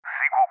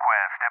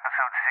Quest,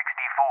 episode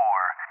 64,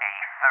 a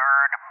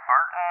third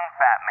Burton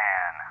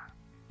Batman.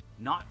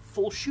 Not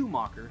full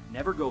Schumacher.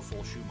 Never go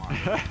full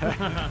Schumacher.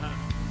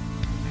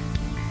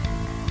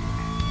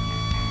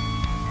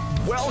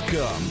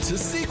 Welcome to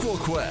Sequel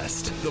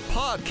Quest, the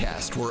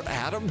podcast where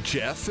Adam,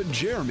 Jeff, and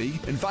Jeremy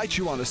invite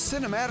you on a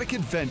cinematic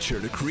adventure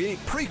to create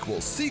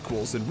prequels,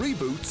 sequels, and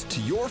reboots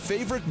to your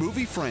favorite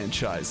movie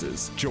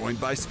franchises.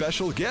 Joined by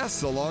special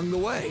guests along the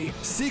way,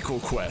 Sequel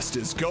Quest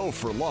is go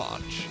for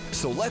launch.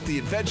 So let the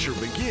adventure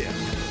begin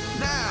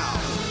now!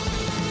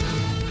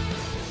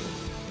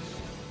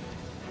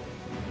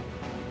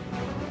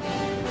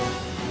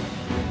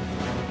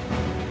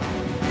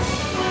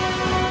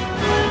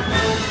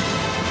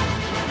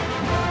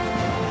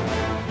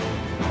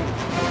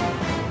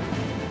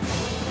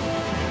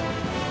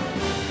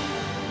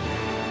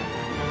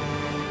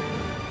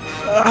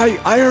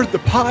 I heard the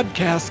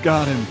podcast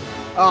got him.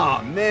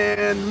 Aw,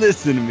 man,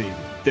 listen to me.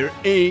 There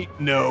ain't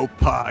no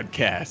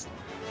podcast.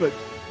 But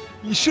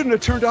you shouldn't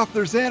have turned off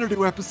their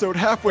Xanadu episode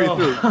halfway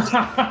through.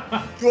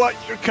 You want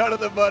your cut of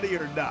the money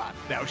or not?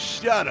 Now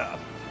shut up.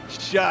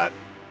 Shut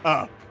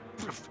up.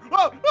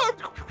 Oh,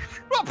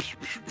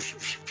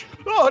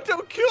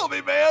 don't kill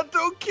me, man.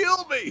 Don't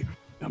kill me.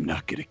 I'm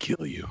not going to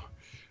kill you.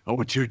 I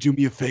want you to do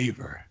me a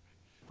favor.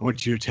 I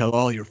want you to tell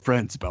all your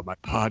friends about my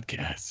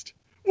podcast.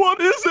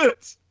 What is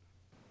it?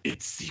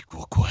 It's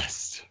Sequel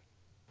Quest.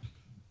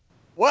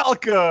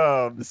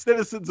 Welcome,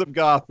 citizens of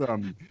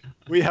Gotham.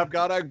 We have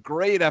got a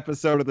great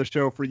episode of the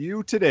show for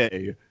you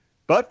today.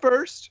 But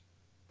first,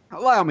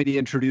 allow me to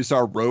introduce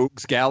our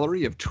rogues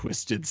gallery of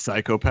twisted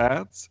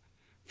psychopaths.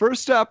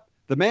 First up,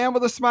 the man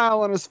with a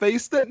smile on his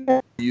face that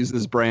never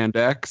uses brand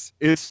X.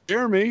 It's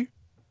Jeremy.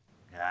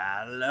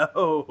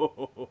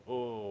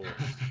 Hello.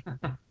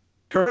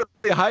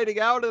 Currently hiding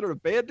out in an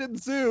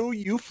abandoned zoo.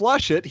 You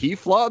flush it, he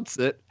flaunts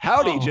it.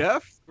 Howdy,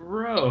 Jeff.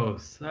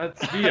 Gross.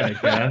 That's me, I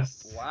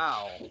guess.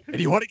 Wow.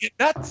 And you want to get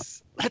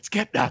nuts? Let's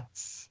get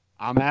nuts.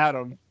 I'm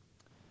Adam.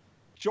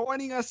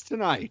 Joining us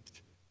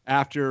tonight,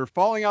 after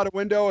falling out a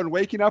window and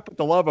waking up with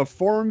the love of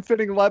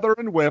form-fitting leather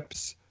and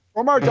whips,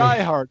 from our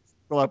Die Hard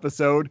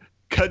episode,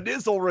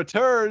 Knizzle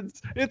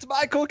returns. It's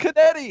Michael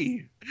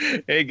Canetti.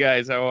 Hey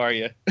guys, how are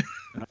you?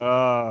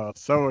 Oh,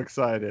 so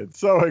excited.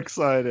 So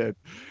excited.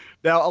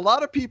 Now, a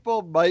lot of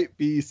people might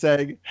be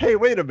saying, hey,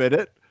 wait a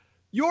minute.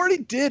 You already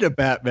did a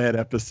Batman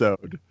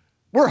episode.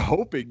 We're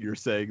hoping you're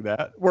saying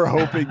that. We're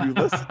hoping you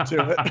listened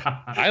to it.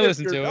 I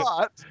listened to it.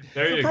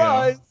 There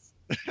Surprise.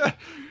 you go.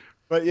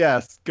 But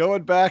yes,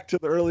 going back to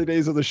the early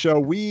days of the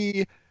show,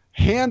 we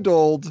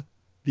handled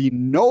the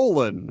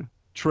Nolan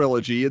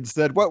trilogy and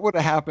said, what would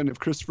have happened if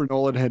Christopher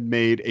Nolan had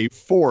made a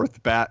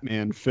fourth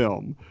Batman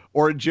film?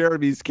 Or in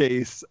Jeremy's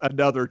case,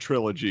 another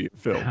trilogy of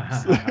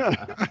films.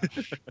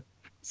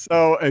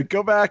 So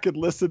go back and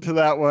listen to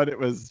that one. It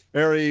was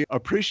very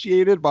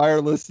appreciated by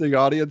our listening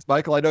audience.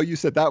 Michael, I know you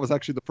said that was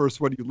actually the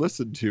first one you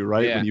listened to,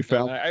 right? Yeah, when you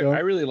found I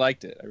really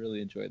liked it. I really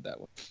enjoyed that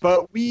one.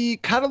 But we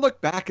kind of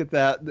looked back at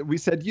that. We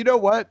said, you know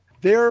what?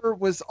 There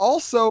was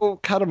also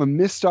kind of a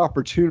missed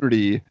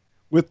opportunity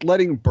with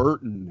letting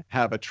Burton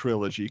have a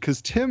trilogy,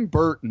 because Tim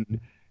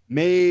Burton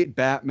made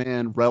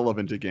Batman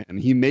relevant again.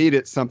 He made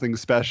it something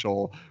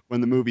special when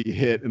the movie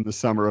hit in the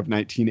summer of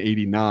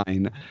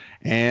 1989.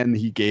 And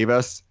he gave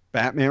us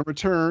Batman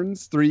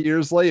Returns 3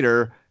 years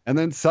later, and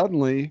then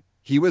suddenly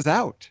he was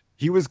out.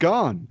 He was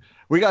gone.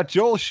 We got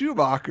Joel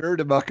Schumacher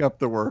to muck up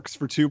the works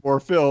for 2 more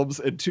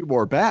films and 2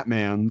 more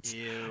Batmans.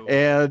 Ew.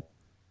 And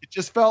it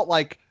just felt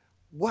like,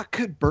 what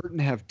could Burton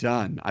have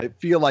done? I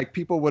feel like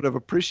people would have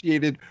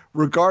appreciated,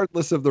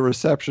 regardless of the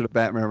reception of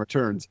Batman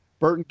Returns,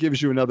 Burton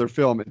gives you another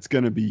film, it's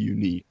going to be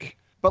unique.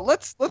 But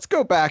let's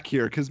go back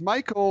here, because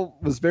Michael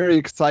was very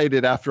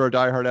excited after our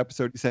Die Hard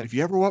episode. He said, if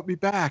you ever want me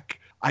back,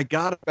 I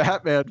got a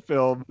Batman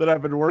film that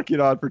I've been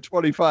working on for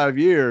 25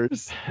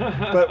 years.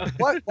 But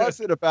what was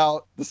it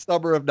about the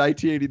summer of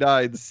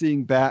 1989,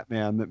 seeing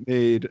Batman, that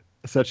made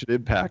such an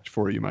impact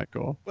for you,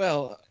 Michael?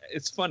 Well,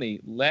 it's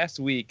funny. Last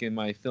week in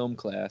my film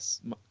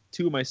class,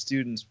 2 of my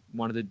students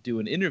wanted to do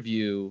an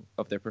interview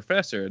of their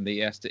professor, and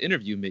they asked to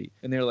interview me.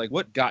 And they were like,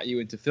 what got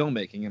you into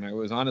filmmaking? And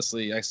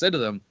I said to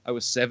them, I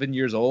was 7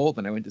 years old,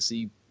 and I went to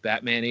see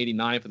Batman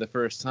 89 for the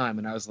first time.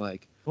 And I was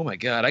like, oh my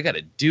God, I got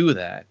to do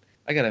that.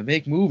 I got to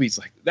make movies.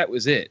 Like, that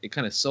was it. It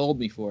kind of sold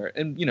me for it.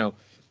 And, you know,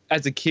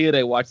 as a kid,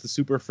 I watched the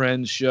Super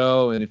Friends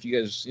show. And if you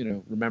guys,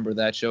 remember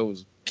that show, it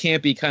was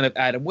campy, kind of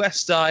Adam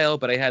West style.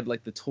 But I had,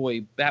 like, the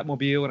toy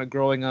Batmobile when I was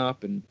growing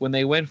up. And when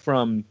they went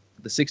from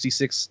the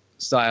 66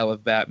 style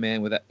of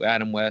Batman with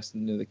Adam West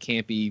and the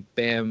campy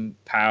bam,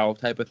 pow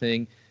type of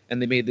thing,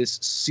 and they made this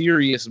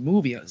serious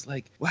movie, I was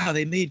like, wow,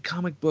 they made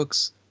comic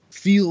books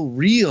feel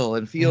real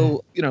and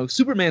feel,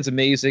 Superman's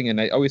amazing. And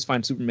I always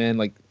find Superman,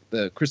 like,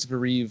 the Christopher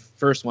Reeve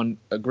first one,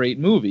 a great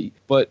movie,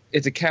 but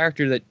it's a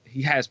character that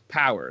he has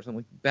powers. I'm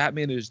like,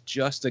 Batman is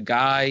just a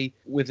guy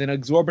with an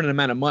exorbitant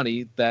amount of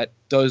money that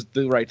does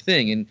the right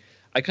thing. And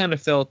I kind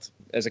of felt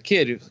as a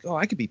kid, it was like, oh,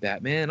 I could be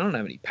Batman. I don't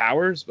have any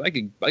powers, but I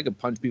could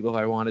punch people if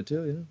I wanted to.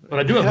 You know? But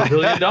I do have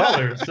 $1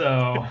 billion,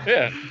 so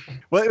Yeah.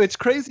 Well, it's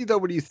crazy though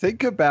when you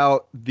think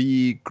about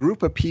the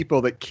group of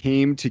people that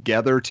came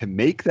together to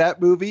make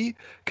that movie,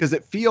 because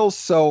it feels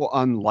so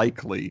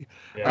unlikely.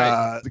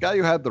 yeah. The guy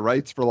who had the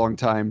rights for a long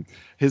time,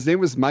 his name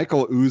was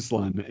Michael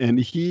Uslan,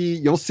 and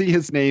you'll see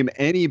his name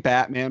any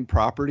Batman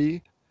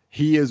property.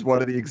 He is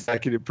one of the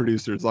executive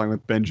producers, along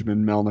with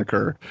Benjamin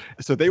Melniker.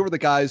 So they were the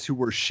guys who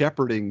were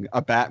shepherding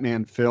a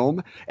Batman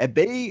film, and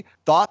they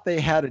thought they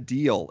had a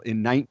deal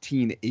in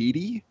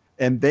 1980.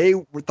 And they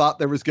thought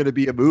there was going to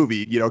be a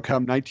movie,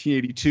 come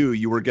 1982,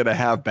 you were going to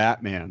have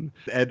Batman.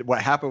 And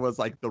what happened was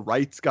like the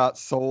rights got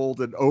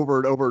sold and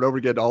over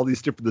again, all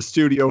these the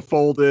studio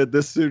folded,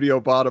 this studio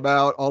bought them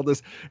out, all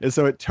this. And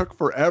so it took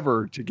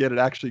forever to get it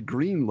actually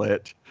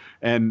greenlit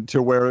and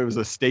to where it was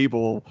a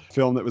stable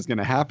film that was going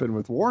to happen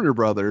with Warner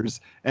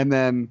Brothers. And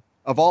then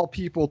of all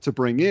people to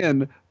bring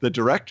in the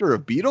director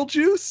of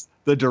Beetlejuice,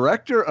 the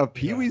director of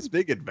Pee-wee's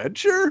Big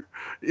Adventure,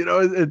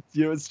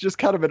 it's just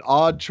kind of an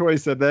odd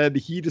choice. And then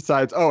he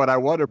decides, and I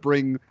want to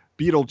bring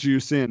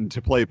Beetlejuice in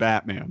to play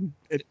Batman.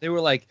 They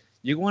were like,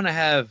 you want to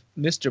have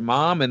Mr.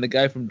 Mom and the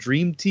guy from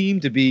Dream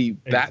Team to be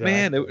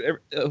Batman?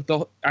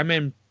 I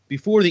mean,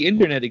 before the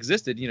internet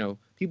existed,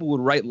 people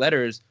would write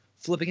letters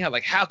flipping out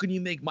like, how can you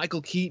make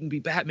Michael Keaton be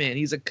Batman?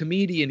 He's a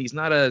comedian. He's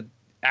not a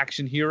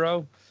action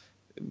hero.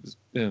 It was,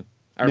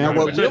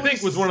 Which I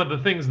think was one of the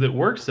things that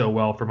worked so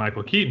well for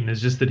Michael Keaton is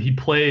just that he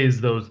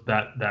plays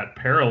that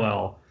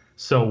parallel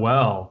so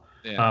well.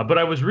 Yeah. But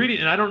I was reading,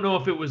 and I don't know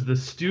if it was the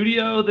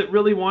studio that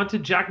really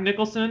wanted Jack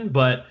Nicholson,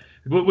 but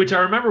which I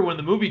remember when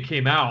the movie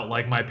came out,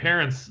 like my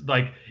parents,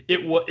 like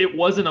it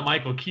wasn't a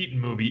Michael Keaton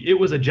movie, it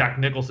was a Jack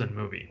Nicholson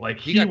movie. Like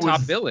he got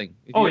top billing.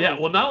 Oh yeah,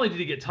 well not only did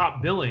he get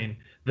top billing,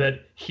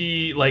 that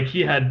he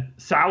had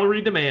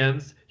salary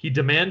demands. He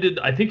demanded,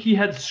 I think he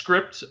had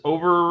script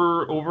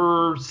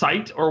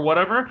oversight or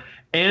whatever,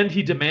 and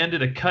he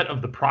demanded a cut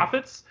of the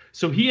profits.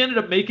 So he ended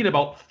up making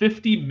about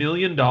 $50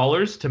 million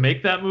to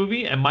make that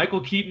movie, and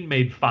Michael Keaton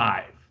made $5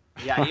 million.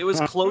 Yeah, it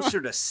was closer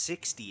to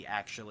 60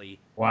 actually.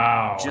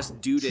 Wow. Just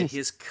due to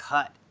his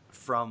cut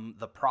from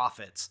the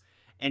profits.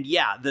 And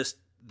yeah,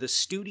 the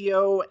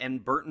studio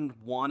and Burton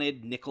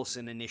wanted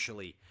Nicholson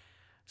initially.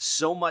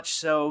 So much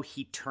so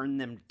he turned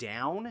them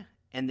down,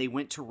 and they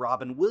went to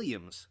Robin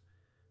Williams,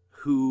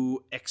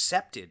 who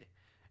accepted.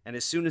 And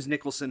as soon as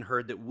Nicholson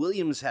heard that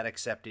Williams had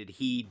accepted,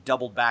 he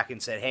doubled back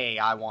and said, hey,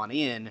 I want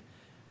in.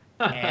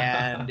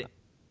 And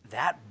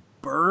that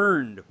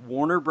burned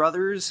Warner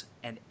Brothers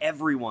and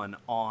everyone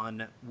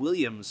on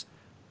Williams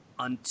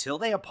until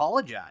they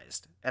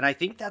apologized. And I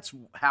think that's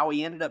how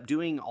he ended up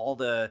doing all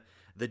the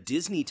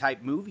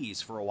Disney-type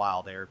movies for a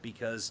while there,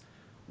 because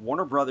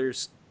Warner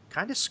Brothers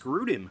kind of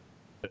screwed him.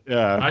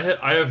 Yeah,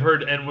 I have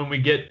heard, and when we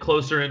get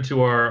closer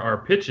into our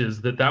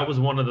pitches, that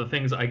was one of the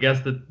things, I guess,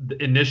 that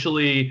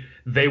initially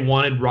they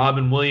wanted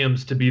Robin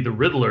Williams to be the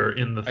Riddler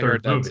in the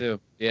third movie. Too.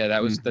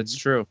 Yeah, that's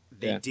true.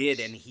 They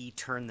did, and he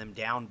turned them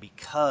down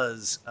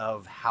because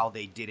of how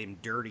they did him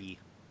dirty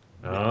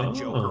with the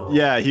Joker role.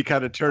 Yeah, he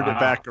kind of turned it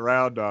back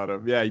around on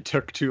him. Yeah, he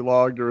took too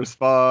long to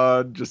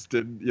respond, just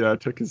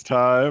took his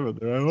time, and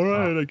they're like, all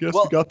right, I guess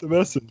we got the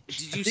message.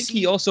 I think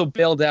he also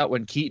bailed out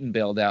when Keaton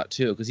bailed out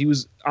too, because he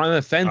was on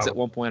the fence at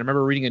one point. I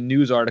remember reading a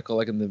news article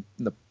like in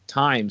the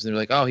Times, and they're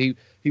like, oh, he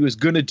was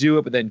going to do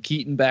it, but then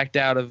Keaton backed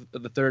out of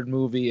the third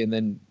movie, and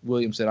then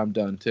Williams said, I'm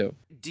done too.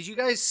 Did you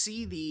guys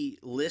see the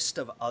list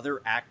of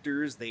other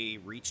actors they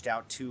reached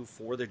out to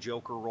for the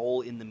Joker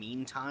role in the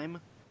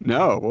meantime?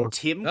 No.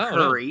 Tim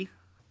Curry,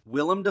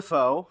 Willem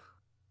Dafoe,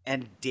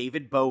 and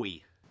David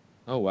Bowie.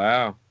 Oh,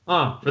 wow.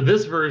 For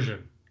this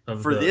version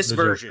of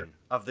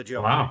the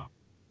Joker. Wow.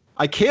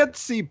 I can't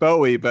see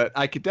Bowie, but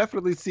I could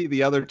definitely see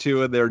the other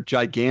two in their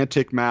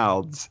gigantic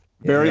mouths.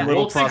 Very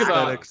little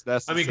prosthetics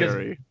necessary.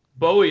 Because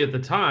Bowie at the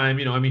time,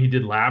 he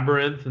did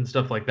Labyrinth and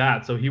stuff like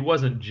that, so he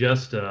wasn't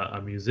just a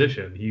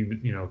musician. He,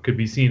 could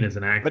be seen as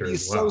an actor. But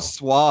he's as well. so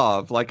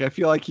suave. Like I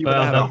feel like he would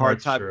have had a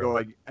hard time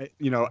going,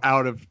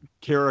 out of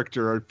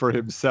character for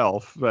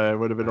himself. It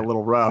would have been a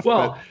little rough.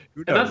 Well, but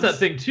who and that's knows? that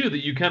thing too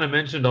that you kind of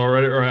mentioned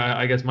already, or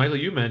I guess Michael,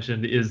 you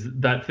mentioned, is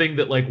that thing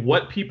that like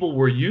what people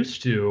were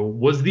used to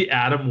was the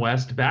Adam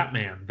West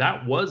Batman.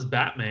 That was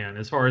Batman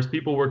as far as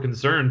people were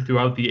concerned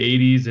throughout the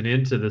 80s and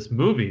into this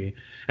movie.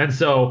 And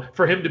so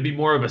for him to be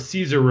more of a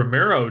Cesar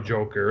Romero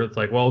Joker, it's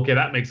like, well, okay,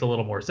 that makes a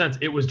little more sense.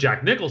 It was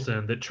Jack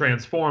Nicholson that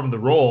transformed the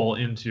role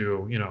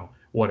into,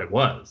 what it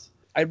was.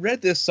 I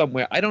read this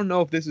somewhere. I don't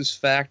know if this is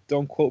fact.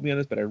 Don't quote me on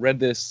this, but I read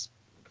this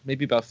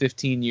maybe about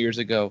 15 years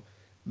ago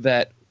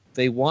that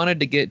they wanted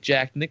to get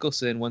Jack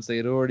Nicholson once they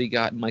had already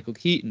gotten Michael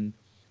Keaton.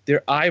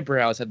 Their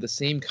eyebrows had the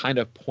same kind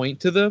of point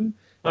to them.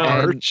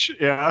 Arch,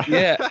 yeah.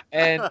 Yeah,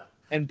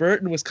 and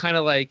Burton was kind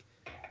of like,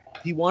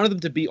 he wanted them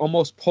to be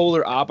almost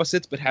polar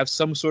opposites but have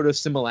some sort of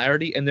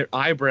similarity, and their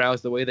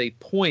eyebrows, the way they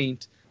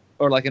point,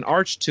 or like an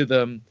arch to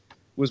them,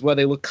 was why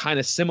they look kind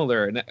of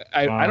similar. And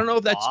I don't know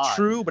if that's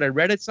true, but I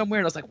read it somewhere,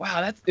 and I was like,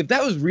 wow, if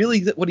that was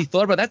really what he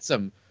thought about, that's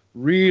some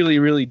really,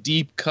 really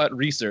deep cut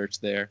research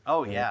there.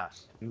 Oh yeah.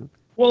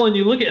 Well, and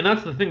you look at, and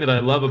that's the thing that I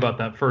love about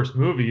that first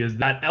movie is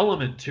that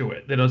element to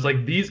it. That it was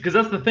like these, because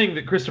that's the thing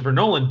that Christopher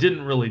Nolan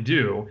didn't really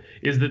do,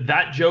 is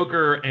that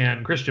Joker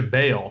and Christian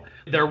Bale,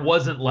 there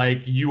wasn't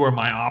like, you are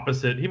my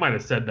opposite. He might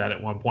have said that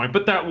at one point,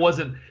 but that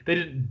wasn't, they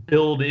didn't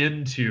build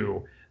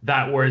into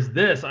that. Whereas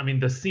this, I mean,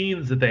 the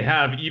scenes that they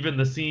have, even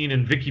the scene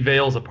in Vicky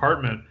Vale's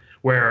apartment,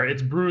 where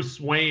it's Bruce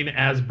Wayne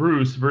as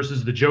Bruce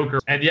versus the Joker.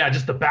 And yeah,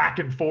 just the back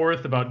and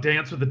forth about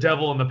Dance with the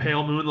Devil in the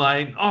Pale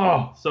Moonlight.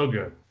 Oh, so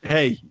good.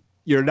 Hey,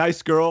 you're a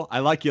nice girl. I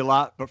like you a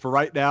lot, but for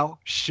right now,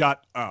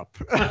 shut up.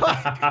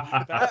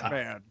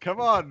 Batman,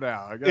 come on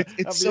now.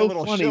 It's so a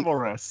little funny.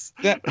 chivalrous.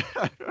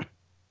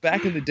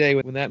 Back in the day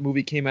when that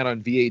movie came out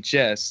on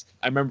VHS,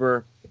 I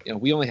remember,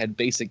 we only had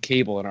basic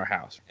cable in our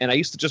house. And I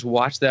used to just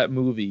watch that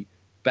movie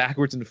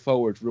backwards and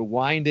forwards,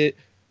 rewind it,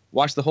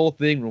 watch the whole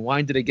thing,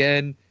 rewind it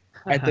again.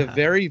 At the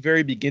very,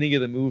 very beginning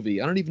of the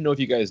movie, I don't even know if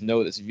you guys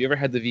know this. If you ever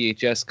had the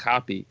VHS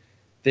copy,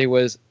 there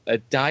was a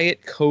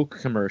Diet Coke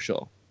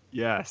commercial.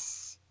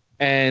 Yes.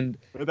 And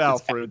with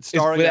Alfred,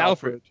 starring with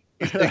Alfred.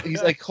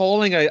 He's like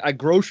calling a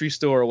grocery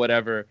store or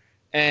whatever,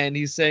 and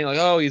he's saying like,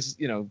 oh, he's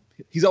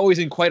always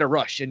in quite a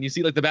rush, and you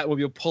see like the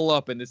Batmobile pull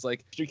up, and it's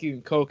like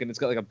drinking Coke, and it's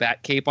got like a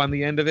bat cape on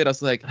the end of it. I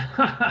was like,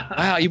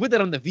 wow, you put that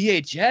on the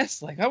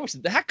VHS? Like, how much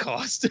did that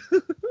cost?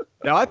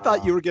 Now, I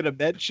thought you were going to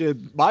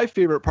mention my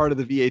favorite part of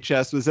the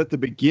VHS was at the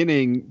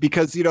beginning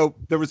because,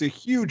 there was a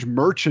huge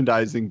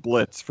merchandising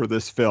blitz for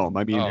this film.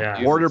 I mean,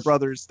 Warner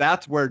Brothers,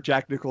 that's where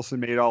Jack Nicholson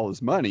made all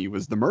his money,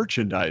 was the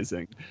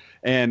merchandising.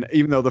 And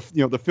even though the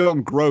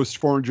film grossed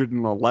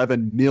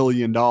 $411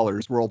 million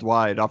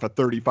worldwide off a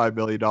 $35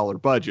 million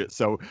budget.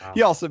 So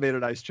he also made a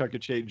nice chunk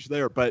of change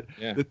there. But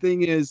the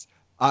thing is,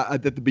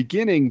 at the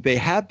beginning, they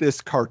had this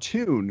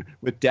cartoon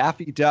with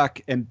Daffy Duck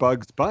and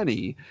Bugs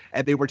Bunny,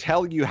 and they were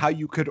telling you how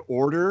you could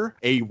order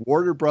a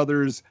Warner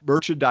Brothers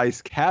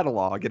merchandise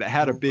catalog, and it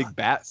had a big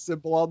bat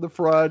symbol on the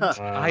front.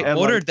 I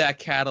ordered that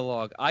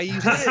catalog. I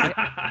used it.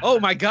 Oh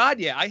my God,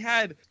 yeah, I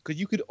had, because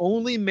you could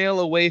only mail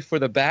away for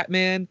the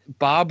Batman,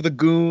 Bob the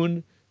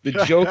Goon, the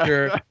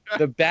Joker,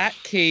 the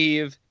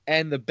Batcave,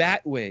 and the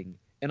Batwing.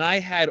 And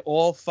I had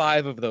all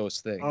 5 of those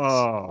things.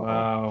 Oh,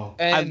 wow.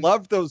 And I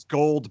loved those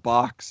gold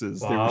boxes.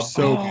 They were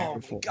so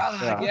beautiful.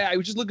 God, yeah. I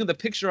was just looking at the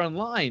picture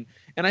online,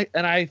 and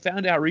I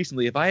found out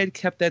recently, if I had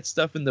kept that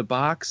stuff in the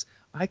box,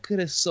 I could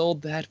have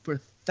sold that for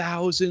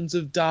thousands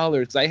of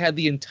dollars. I had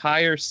the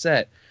entire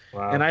set.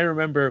 Wow. And I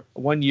remember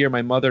one year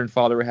my mother and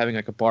father were having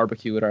like a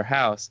barbecue at our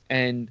house,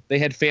 and they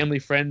had family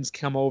friends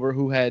come over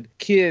who had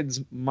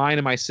kids mine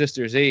and my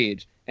sister's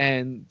age.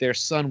 And their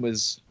son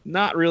was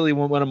not really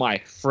one of my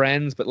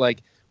friends, but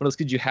like one of those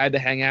kids you had to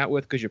hang out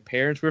with because your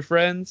parents were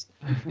friends.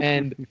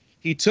 And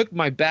he took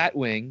my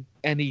Batwing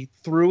and he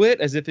threw it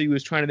as if he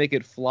was trying to make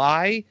it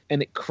fly,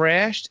 and it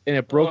crashed and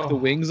it broke the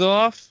wings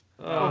off.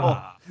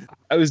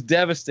 I was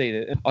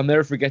devastated. I'll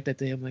never forget that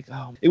day. I'm like,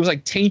 oh, it was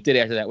like tainted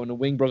after that when the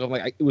wing broke. I'm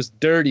like, it was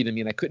dirty to me,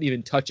 and I couldn't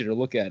even touch it or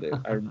look at it.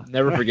 I'll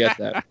never forget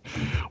that.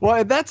 Well,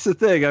 and that's the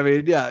thing. I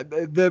mean, yeah,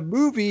 the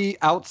movie,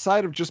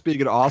 outside of just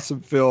being an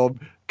awesome film,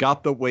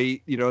 got the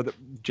weight, that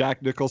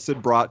Jack Nicholson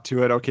brought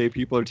to it. Okay,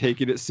 people are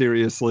taking it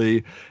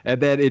seriously.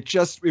 And then it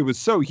was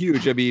so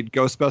huge. I mean,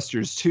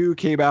 Ghostbusters 2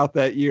 came out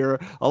that year.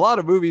 A lot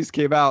of movies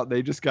came out.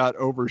 They just got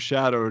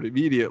overshadowed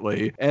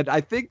immediately. And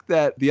I think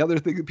that the other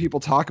thing that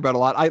people talk about a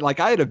lot,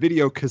 I had a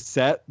video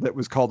cassette that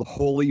was called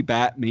Holy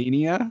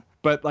Batmania.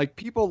 But like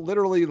people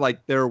literally,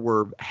 like there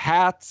were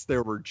hats,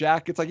 there were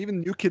jackets, like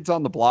even New Kids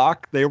on the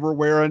Block, they were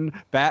wearing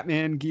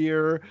Batman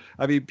gear.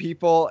 I mean,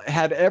 people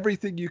had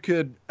everything you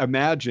could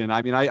imagine.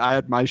 I mean, I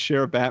had my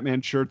share of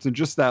Batman shirts, and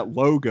just that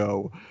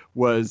logo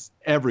was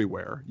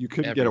everywhere. You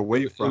couldn't get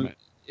away from it.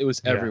 It was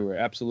everywhere,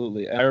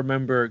 absolutely. I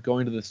remember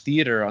going to the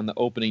theater on the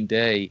opening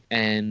day,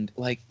 and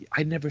like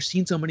I'd never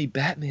seen so many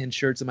Batman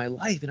shirts in my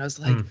life, and I was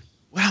like,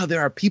 wow,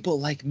 there are people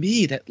like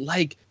me that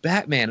like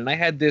Batman. And I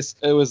had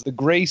it was the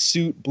gray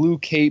suit, blue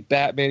cape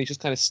Batman. He's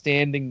just kind of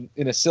standing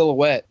in a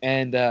silhouette.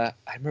 And I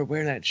remember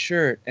wearing that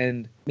shirt.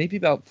 And maybe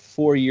about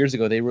 4 years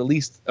ago, they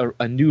released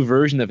a new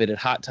version of it at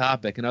Hot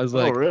Topic. And I was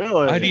like,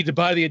 really? I need to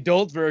buy the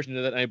adult version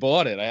of it. And I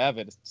bought it. I have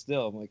it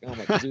still. I'm like, oh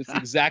my God, it's the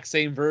exact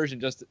same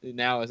version, just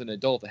now as an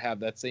adult to have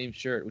that same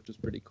shirt, which was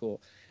pretty cool.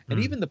 And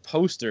even the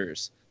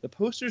posters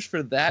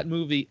for that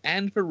movie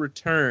and for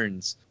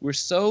Returns were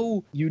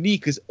so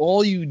unique because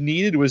all you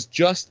needed was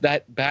just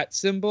that bat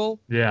symbol.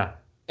 Yeah.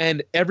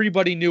 And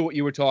everybody knew what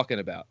you were talking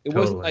about. It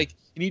wasn't like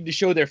you needed to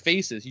show their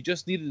faces. You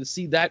just needed to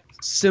see that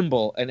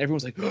symbol, and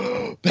everyone's like,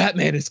 oh,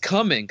 Batman is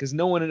coming, because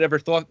no one had ever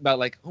thought about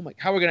like, oh my,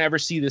 how are we going to ever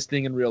see this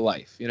thing in real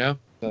life, So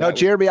now,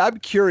 Jeremy, I'm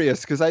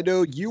curious because I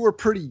know you were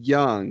pretty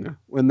young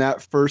when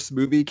that first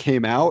movie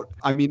came out.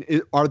 I mean,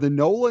 are the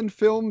Nolan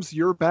films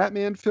your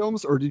Batman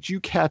films, or did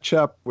you catch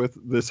up with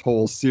this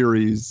whole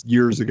series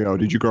years ago?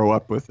 Did you grow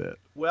up with it?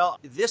 Well,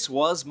 this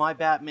was my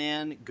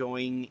Batman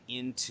going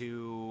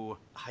into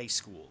high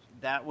school.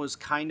 that was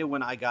kind of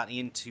when I got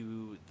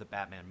into the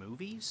Batman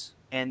movies.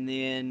 And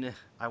then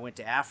I went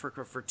to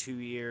Africa for 2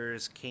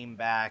 years, came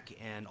back,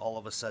 and all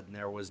of a sudden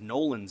there was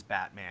Nolan's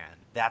Batman.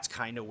 That's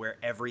kind of where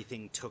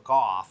everything took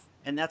off.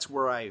 And that's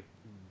where I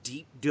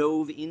deep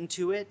dove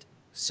into it.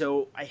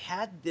 So I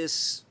had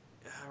this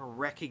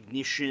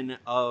recognition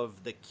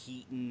of the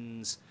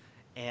Keatons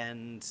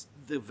and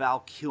the Val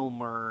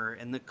Kilmer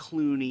and the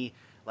Clooney.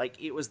 Like,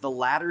 it was the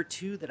latter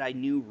two that I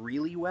knew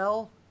really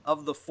well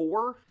of the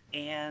four.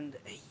 And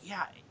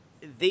yeah,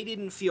 they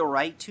didn't feel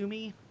right to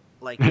me.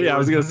 Like, yeah, I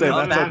was going to say,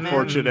 that's Batman.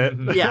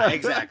 unfortunate. Yeah,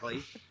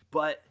 exactly.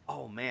 But,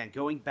 oh man,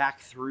 going back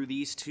through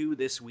these two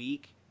this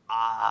week,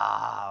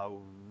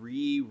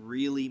 we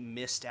really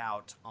missed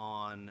out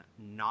on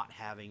not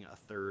having a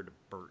third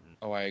Burton.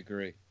 Oh, I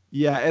agree.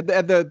 Yeah, and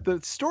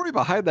the story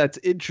behind that's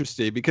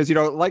interesting because,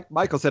 like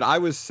Michael said, I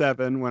was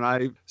 7 when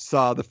I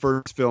saw the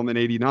first film in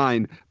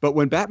 '89, but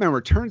when Batman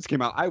Returns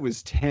came out, I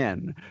was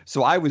 10.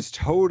 So I was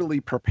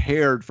totally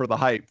prepared for the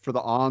hype, for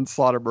the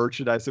onslaught of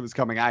merchandise that was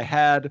coming. I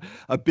had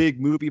a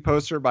big movie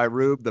poster by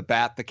Rube, the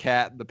Bat, the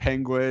Cat, the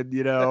Penguin,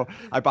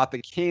 I bought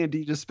the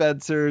candy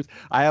dispensers.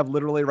 I have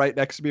literally right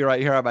next to me right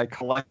here, I have my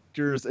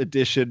collector's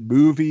edition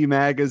movie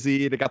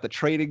magazine. I got the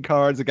trading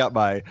cards. I got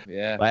my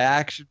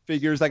action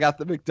figures. I got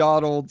the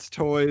McDonald's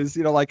toys,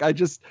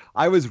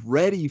 I was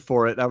ready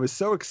for it. I was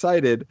so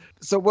excited.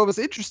 So what was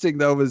interesting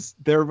though was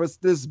there was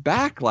this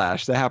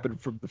backlash that happened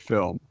from the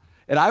film.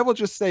 And I will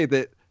just say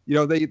that,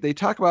 they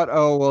talk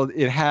about,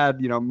 it had,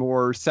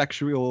 more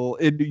sexual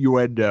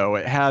innuendo.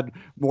 It had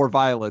more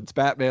violence.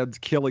 Batman's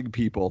killing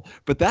people.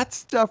 But that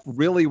stuff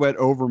really went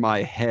over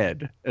my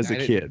head as a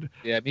kid.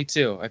 Yeah, me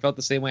too. I felt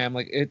the same way. I'm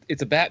like,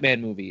 it's a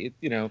Batman movie.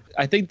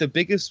 I think the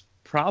biggest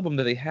problem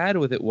that they had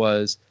with it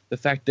was the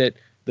fact that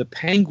the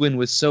Penguin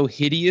was so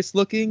hideous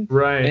looking.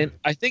 Right. And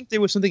I think there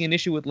was an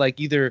issue with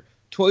like either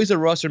Toys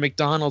R Us or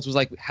McDonald's was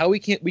like, how we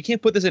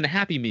can't put this in a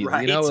Happy Meal,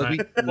 right.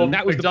 Well,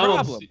 that was the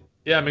problem.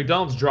 Yeah,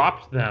 McDonald's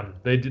dropped them.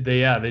 They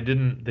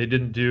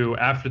didn't do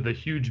after the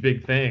huge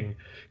big thing.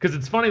 Because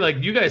it's funny,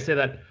 like you guys say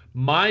that.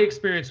 My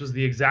experience was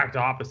the exact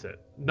opposite.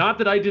 Not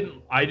that I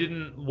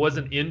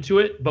wasn't into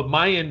it, but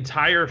my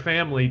entire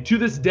family to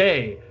this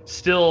day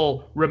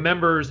still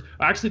remembers.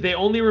 Actually, they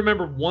only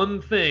remember one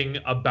thing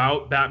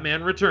about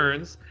Batman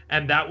Returns,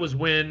 and that was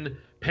when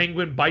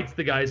Penguin bites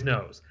the guy's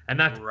nose, and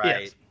that's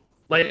right. it.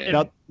 Like,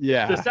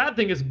 the sad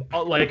thing is,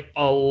 like,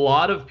 a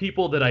lot of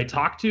people that I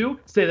talk to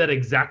say that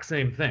exact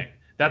same thing.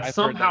 That's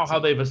somehow how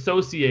they've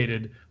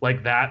associated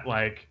like that.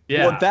 Like,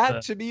 yeah. Well,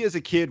 that to me as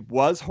a kid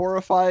was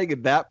horrifying,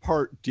 and that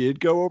part did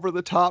go over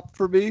the top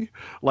for me.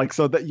 Like,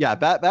 so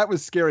that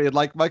was scary. And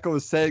like Michael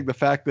was saying, the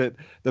fact that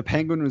the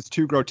Penguin was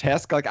too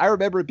grotesque. Like, I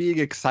remember being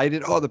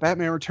excited. Oh, the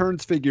Batman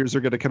Returns figures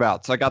are going to come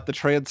out. So I got the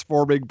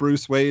transforming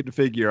Bruce Wayne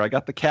figure. I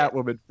got the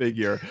Catwoman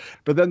figure.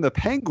 But then the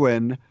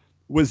Penguin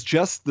was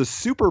just the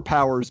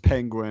superpowers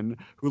Penguin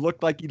who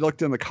looked like he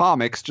looked in the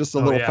comics, just a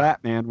little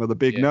fat man with a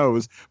big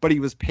nose, but he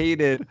was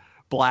painted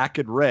black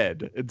and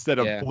red instead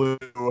of blue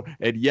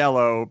and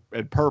yellow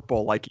and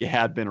purple like he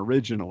had been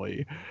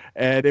originally.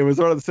 And it was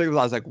one of the things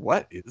I was like,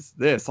 what is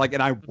this? Like,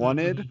 and I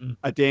wanted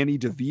a Danny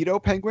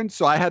DeVito Penguin,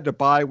 so I had to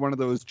buy one of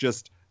those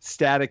just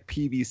static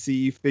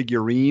PVC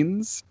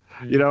figurines,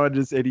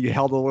 and he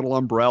held a little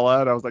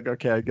umbrella, and I was like,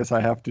 okay, I guess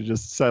I have to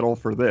just settle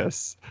for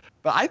this.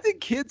 But I think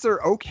kids are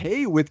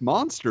okay with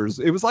monsters.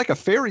 It was like a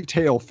fairy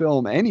tale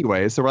film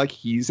anyway, so we're like,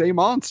 he's a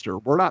monster.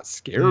 We're not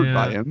scared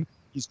by him.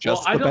 He's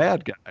just the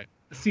bad guy.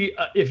 See,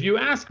 if you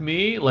ask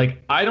me,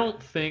 like, I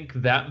don't think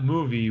that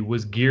movie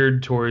was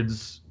geared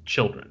towards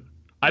children.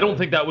 I don't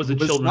think that was a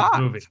children's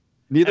movie.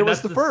 Neither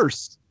was the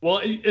first. Well,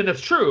 and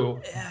that's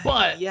true,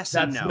 but yes,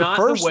 that's no. not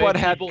the first the way one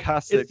had people,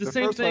 cussing. It's the the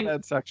same first thing. One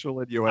had sexual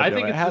innuendo. I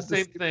think it's the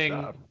same thing.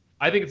 Stuff.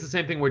 I think it's the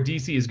same thing where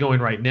DC is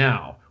going right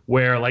now,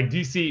 where like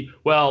DC,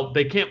 well,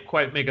 they can't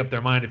quite make up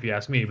their mind, if you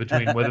ask me,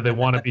 between whether they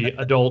want to be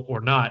adult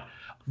or not.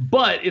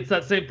 But it's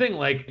that same thing.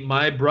 Like,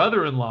 my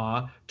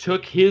brother-in-law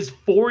took his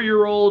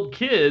 4-year-old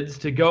kids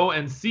to go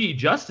and see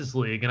Justice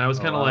League, and I was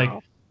kind of like,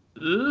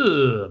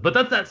 ugh. But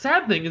that's that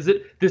sad thing, is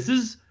that this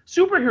is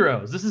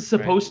superheroes. This is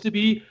supposed to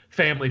be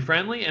family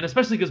friendly, and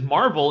especially because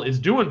Marvel is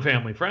doing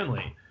family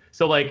friendly.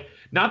 So, like,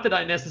 not that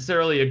I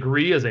necessarily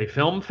agree as a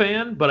film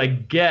fan, but I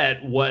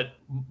get what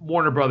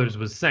Warner Brothers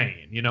was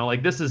saying.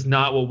 Like, this is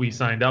not what we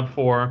signed up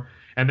for.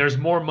 And there's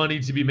more money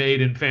to be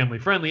made in family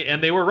friendly,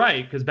 and they were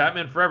right, because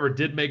Batman Forever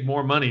did make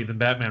more money than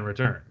Batman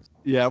Returns.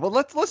 Yeah, well,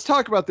 let's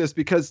talk about this,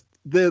 because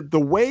the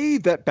way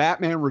that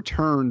Batman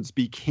Returns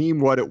became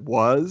what it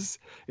was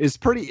is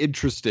pretty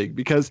interesting,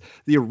 because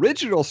the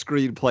original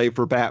screenplay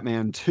for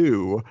Batman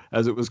 2,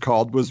 as it was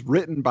called, was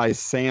written by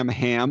Sam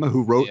Hamm,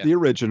 who wrote the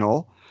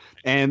original,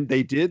 and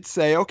they did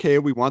say, okay,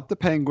 we want the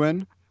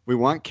Penguin, we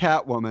want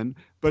Catwoman.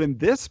 But in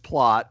this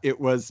plot, it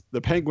was the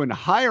Penguin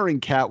hiring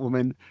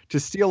Catwoman to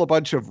steal a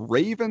bunch of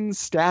Raven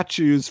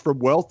statues from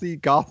wealthy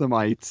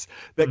Gothamites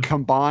that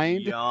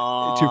combined to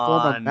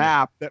form a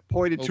map that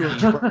pointed to a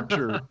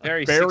treasure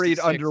buried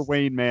 66. under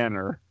Wayne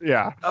Manor.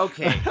 Yeah.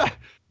 Okay.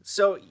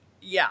 So,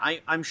 yeah,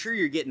 I'm sure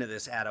you're getting to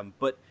this, Adam,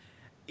 but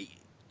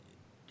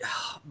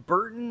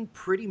Burton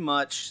pretty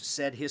much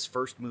said his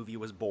first movie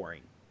was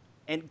boring.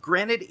 And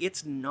granted,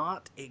 it's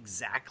not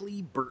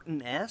exactly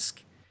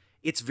Burton-esque.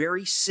 It's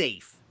very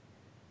safe.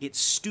 It's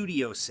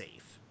studio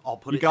safe. I'll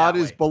put He it got that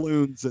his way.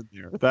 balloons in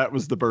there. That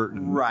was the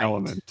Burton Right.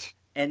 element.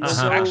 And Uh-huh.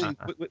 so Actually,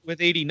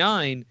 with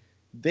 89,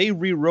 they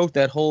rewrote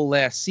that whole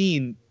last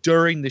scene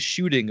during the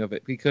shooting of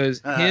it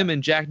because him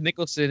and Jack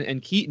Nicholson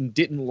and Keaton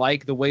didn't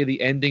like the way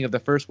the ending of the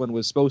first one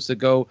was supposed to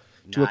go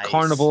to Nice. a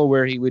carnival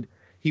where he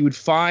would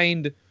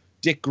find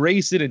Dick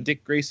Grayson and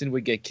Dick Grayson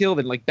would get killed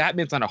and like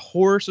Batman's on a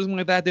horse or something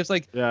like that. There's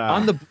like Yeah.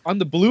 on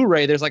the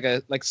Blu-ray there's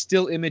like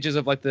still images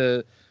of like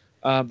the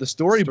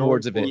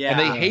storyboards of it, Storyboard, and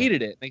they yeah.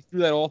 hated it. They threw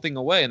that whole thing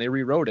away and they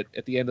rewrote it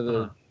at the end of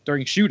the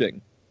during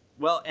shooting.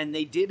 Well, and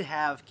they did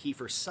have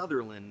Kiefer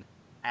Sutherland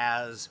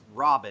as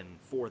Robin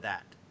for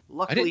that.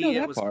 Luckily, know it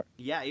that was part.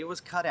 yeah, it was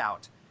cut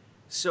out.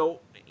 So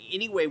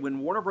anyway, when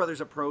Warner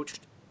Brothers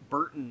approached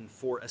Burton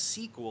for a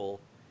sequel,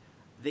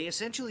 they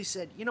essentially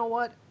said, "You know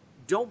what?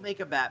 Don't make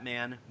a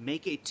Batman.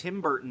 Make a Tim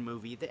Burton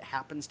movie that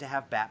happens to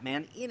have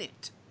Batman in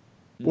it."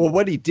 Well,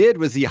 what he did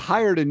was he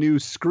hired a new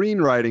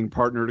screenwriting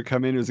partner to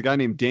come in. It was a guy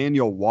named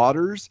Daniel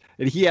Waters,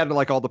 and he had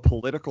like all the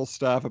political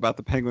stuff about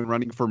the Penguin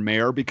running for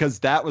mayor because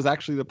that was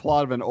actually the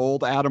plot of an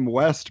old Adam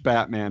West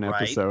Batman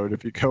Right. episode,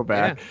 if you go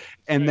back. Yeah.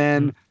 And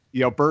then,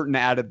 Burton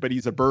added, but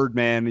he's a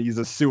Birdman, he's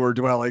a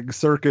sewer-dwelling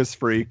circus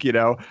freak,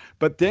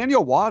 But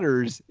Daniel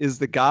Waters is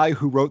the guy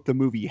who wrote the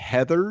movie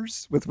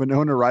Heathers with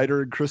Winona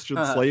Ryder and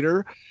Christian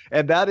Slater,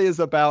 and that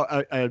is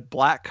about a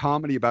black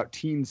comedy about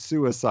teen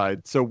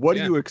suicide. So what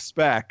do you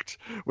expect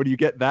when you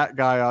get that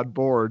guy on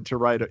board to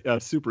write a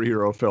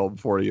superhero film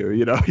for you?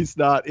 He's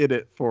not in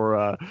it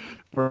for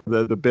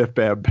the Biff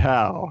Bam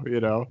Pow,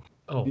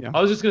 Oh, Yeah.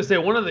 I was just going to say,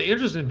 one of the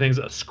interesting things,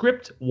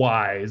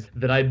 script-wise,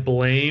 that I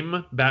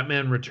blame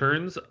Batman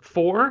Returns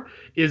for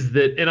is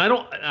that, and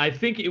I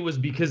think it was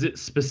because it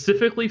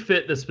specifically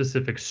fit the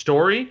specific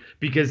story,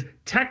 because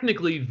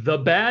technically the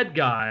bad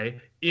guy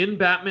in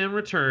Batman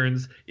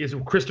Returns is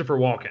Christopher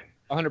Walken.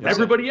 100%.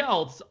 Everybody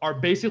else are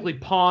basically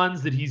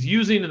pawns that he's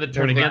using and that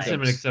turn They're against him,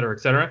 and victims. et cetera, et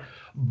cetera.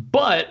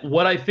 But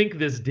what I think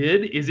this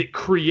did is it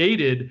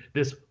created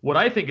this, what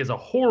I think is a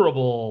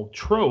horrible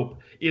trope,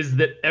 is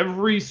that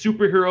every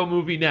superhero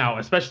movie now,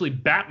 especially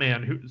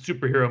Batman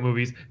superhero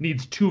movies,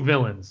 needs two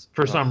villains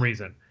for some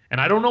reason.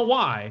 And I don't know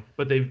why,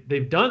 but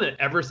they've done it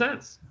ever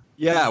since.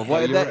 Yeah,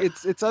 well, you're right.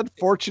 it's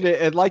unfortunate,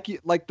 and like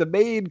the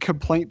main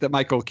complaint that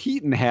Michael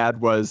Keaton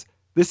had was,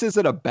 this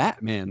isn't a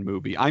Batman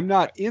movie. I'm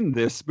not in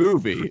this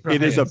movie.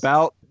 It is Right.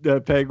 about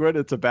the Penguin.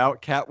 It's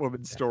about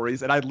Catwoman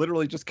stories, and I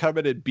literally just come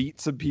in and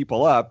beat some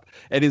people up.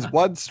 And his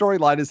one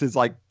storyline is his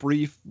like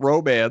brief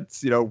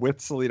romance,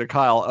 with Selena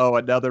Kyle. Oh,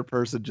 another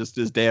person just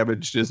as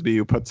damaged as me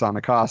who puts on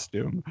a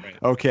costume. Right.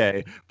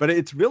 Okay, but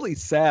it's really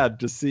sad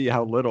to see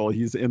how little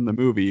he's in the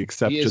movie,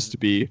 except He is just to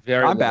be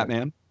very I'm little.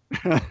 Batman.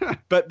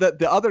 But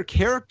the other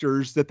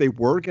characters that they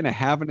were going to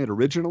have in it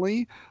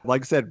originally,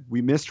 like I said,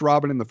 we missed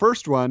Robin in the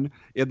first one.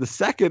 In the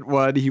second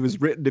one, he was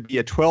written to be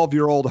a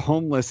 12-year-old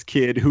homeless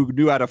kid who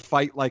knew how to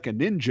fight like a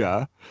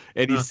ninja.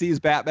 And he sees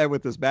Batman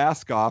with his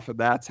mask off, and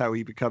that's how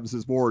he becomes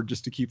his ward,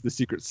 just to keep the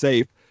secret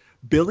safe.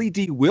 Billy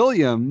D.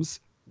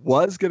 Williams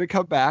was going to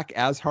come back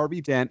as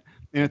Harvey Dent.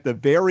 And at the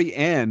very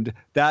end,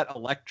 that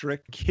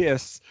electric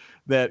kiss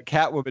that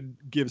Catwoman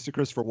gives to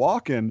Christopher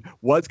Walken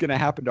was going to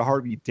happen to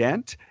Harvey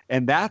Dent,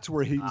 and that's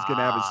where he was going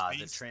to have The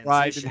his face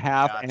fried in transition,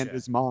 half gotcha. and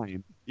his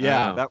mind.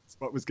 Yeah, Wow. that was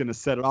what was going to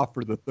set it off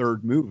for the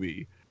third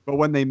movie. But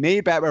when they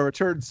made Batman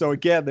Returns, so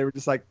again, they were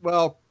just like,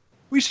 well,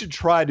 we should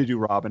try to do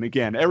Robin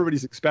again.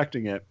 Everybody's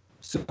expecting it.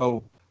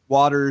 So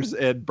Waters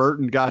and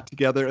Burton got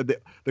together, and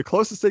the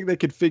closest thing they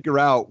could figure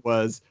out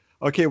was,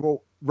 okay,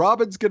 well,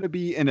 Robin's going to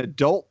be an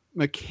adult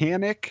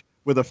mechanic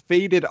with a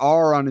faded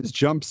R on his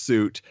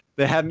jumpsuit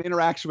that had an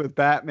interaction with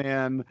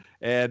Batman.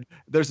 And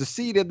there's a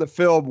scene in the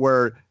film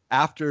where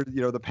after,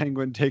 the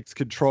Penguin takes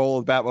control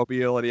of the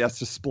Batmobile and he has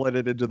to split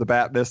it into the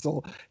Bat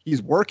Missile,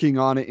 he's working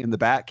on it in the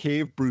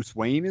Batcave. Bruce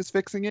Wayne is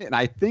fixing it. And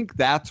I think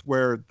that's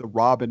where the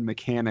Robin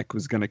mechanic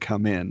was going to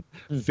come in,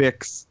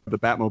 fix the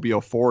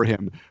Batmobile for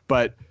him.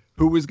 But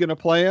who was going to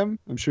play him?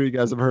 I'm sure you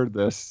guys have heard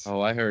this.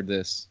 Oh, I heard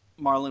this.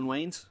 Marlon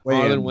Wayans.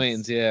 Marlon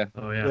Wayans, yeah.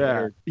 Oh, yeah.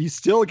 Yeah, he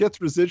still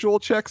gets residual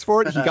checks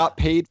for it. He got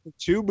paid for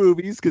 2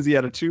 movies because he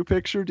had a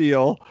 2-picture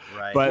deal,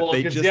 Right. but Well,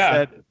 they 'cause, just yeah,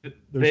 said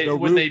there's no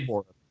when room for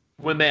him.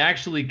 when they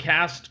actually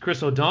cast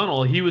Chris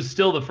O'Donnell, he was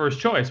still the first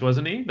choice,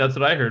 wasn't he? That's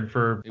what I heard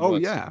for. It Oh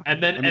was. yeah,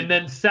 And then, I mean- and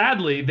then,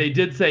 sadly, they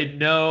did say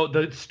no.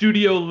 The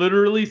studio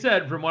literally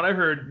said, from what I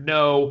heard,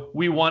 no,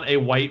 we want a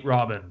white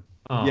Robin.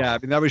 Oh. yeah. I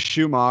mean, that was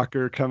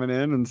Schumacher coming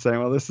in and saying,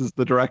 "Well, this is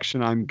the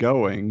direction I'm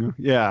going."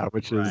 Yeah,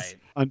 which is Right.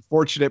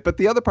 unfortunate. But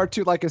the other part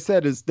too, like I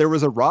said, is there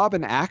was a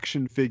Robin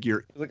action figure.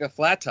 It was like a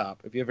flat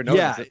top, if you ever noticed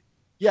Yeah, it.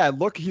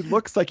 yeah. He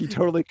looks like he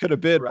totally could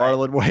have been Right.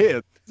 Marlon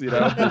Wayans.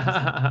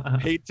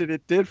 Painted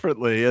it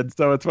differently, and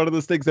so it's one of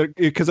those things that,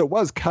 because it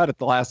was cut at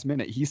the last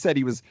minute. He said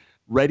he was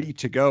ready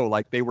to go,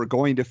 like they were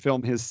going to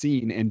film his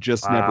scene and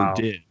just never Wow.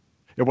 did.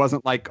 It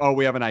wasn't like, oh,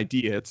 we have an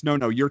idea. It's no,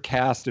 you're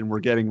cast and we're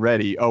getting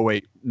ready. Oh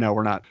wait, no,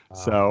 we're not. Wow.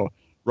 So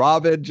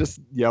Robin, just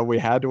we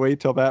had to wait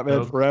till Batman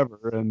Nope.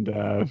 Forever,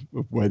 and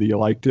whether you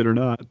liked it or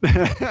not.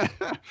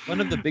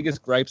 One of the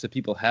biggest gripes that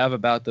people have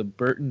about the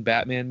Burton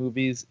Batman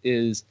movies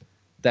is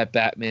that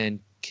Batman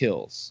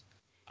kills.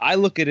 I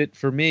look at it,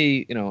 for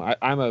me,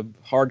 I'm a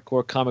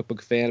hardcore comic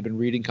book fan. I've been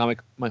reading comic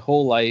my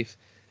whole life,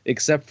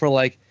 except for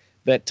like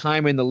that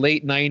time in the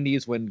late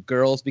 90s when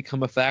girls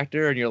become a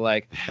factor and you're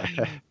like,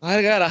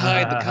 I gotta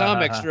hide the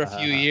comics for a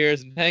few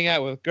years and hang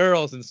out with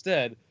girls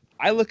instead.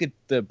 I look at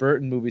the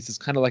Burton movies as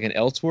kind of like an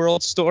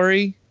Elseworld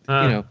story,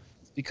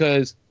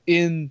 because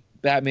in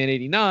Batman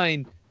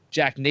 89,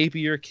 Jack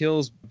Napier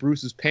kills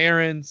Bruce's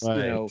parents.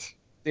 Right.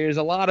 There's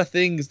a lot of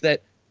things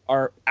that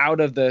are out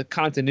of the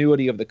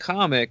continuity of the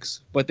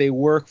comics, but they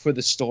work for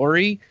the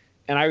story.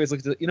 And I always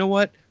look at,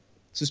 what?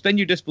 Suspend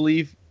your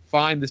disbelief.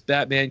 Fine, this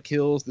Batman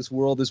kills. This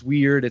world is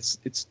weird.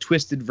 It's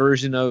twisted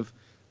version of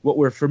what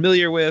we're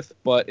familiar with,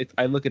 but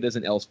I look at it as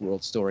an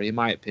Elseworld story, in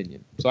my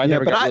opinion. So I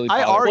never got really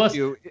I bothered.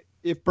 argue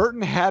if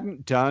Burton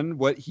hadn't done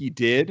what he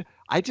did,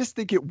 I just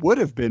think it would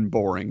have been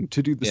boring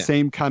to do the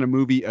same kind of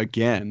movie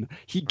again.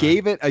 He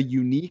gave it a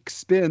unique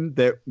spin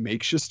that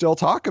makes you still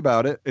talk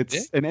about it.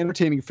 It's an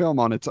entertaining film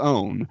on its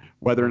own,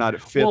 whether or not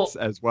it fits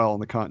as well in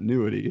the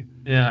continuity.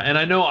 Yeah, and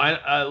I know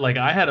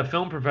I had a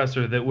film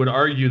professor that would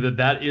argue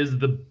that is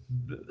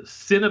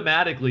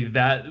cinematically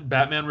that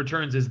Batman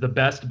Returns is the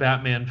best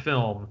Batman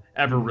film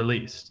ever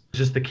released.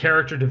 Just the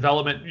character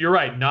development. You're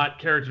right, not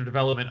character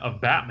development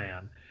of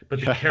Batman, but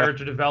the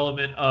character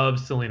development of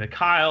Selina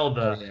Kyle,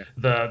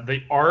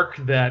 the arc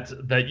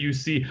that you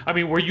see. I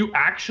mean, where you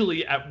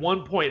actually at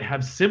one point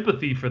have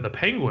sympathy for the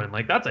Penguin,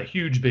 like that's a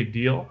huge big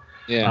deal.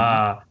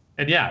 Yeah.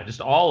 And just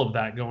all of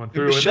that going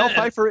through. Michelle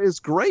Pfeiffer is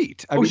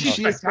great. I mean, she's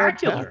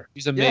spectacular.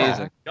 She's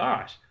amazing.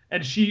 Gosh.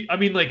 And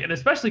and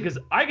especially because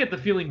I get the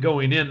feeling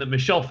going in that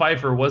Michelle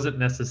Pfeiffer wasn't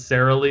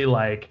necessarily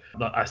like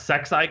a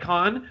sex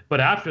icon, but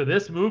after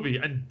this movie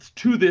and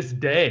to this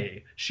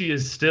day, she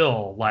is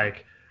still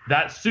like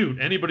that suit.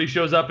 Anybody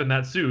shows up in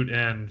that suit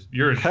and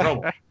you're in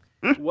trouble.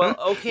 Well,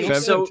 okay,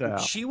 so Femtile.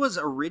 she was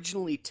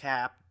originally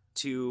tapped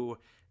to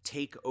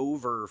take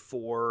over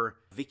for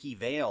Vicky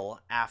Vale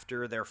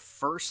after their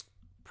first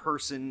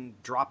person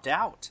dropped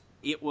out.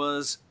 It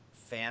was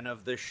fan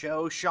of the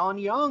show Sean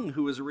Young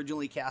who was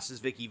originally cast as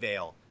Vicky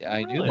Vale. Yeah,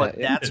 I knew Really? But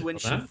that. that's when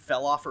she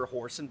fell off her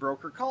horse and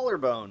broke her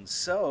collarbone.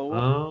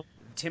 So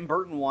Tim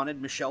Burton wanted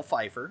Michelle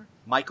Pfeiffer.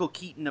 Michael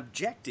Keaton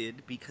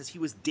objected because he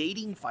was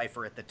dating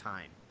Pfeiffer at the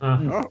time.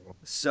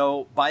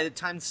 So by the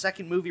time the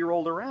second movie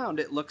rolled around,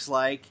 it looks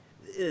like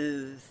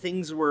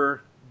things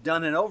were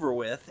done and over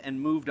with and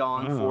moved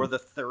on for the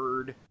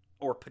third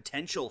or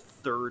potential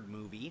third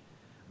movie.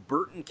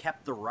 Burton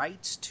kept the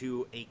rights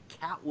to a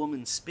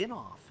Catwoman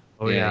spin-off.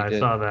 Oh Yeah, yeah, he I did.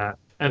 saw that.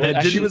 And Well,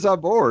 then she was on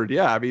board.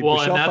 Yeah, I mean, Well,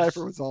 and Michelle that's-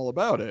 Pfeiffer was all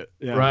about it.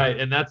 Yeah. right,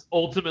 and that's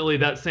ultimately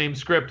that same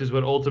script is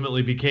what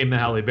ultimately became the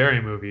Halle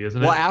Berry movie, isn't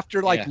it? Well,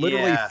 after literally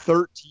Yeah.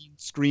 13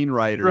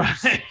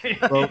 screenwriters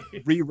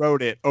Right.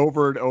 rewrote it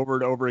over and over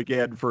and over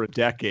again for a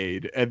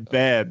decade, and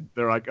then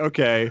they're like,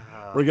 okay,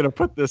 we're going to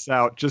put this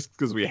out just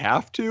because we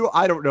have to.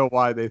 I don't know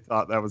why they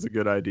thought that was a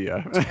good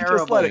idea. Terrible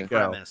just let it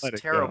go. premise. Let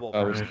it go. Terrible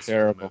That was premise.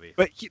 terrible. For the movie.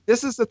 But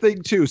this is the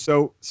thing too.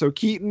 So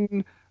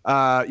Keaton,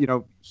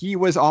 he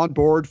was on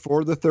board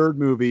for the third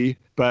movie,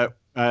 but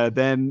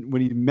then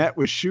when he met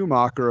with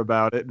Schumacher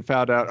about it and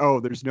found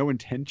out, there's no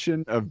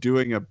intention of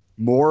doing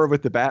more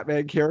with the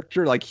Batman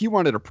character. Like he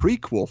wanted a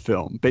prequel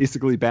film,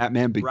 basically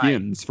Batman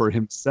Begins for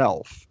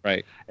himself.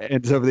 Right.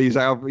 And so these,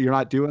 you're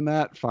not doing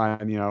that?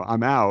 Fine,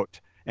 I'm out.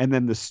 And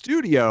then the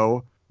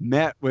studio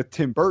met with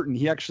Tim Burton.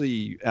 He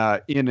actually,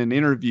 in an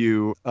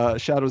interview,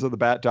 Shadows of the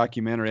Bat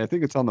documentary, I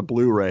think it's on the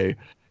Blu-ray,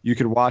 you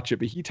can watch it,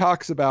 but he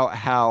talks about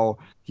how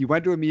he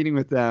went to a meeting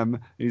with them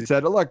and he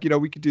said, look,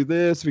 we could do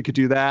this, we could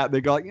do that.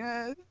 They go like,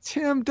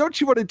 Tim, don't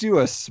you want to do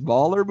a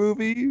smaller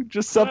movie?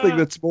 Just something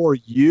that's more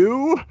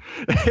you?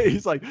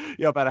 He's like,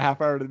 about a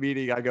half hour of the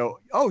meeting, I go,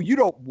 you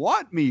don't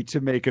want me to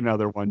make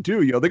another one,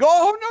 do you? They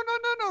go,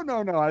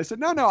 no. I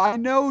said, no, I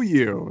know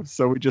you.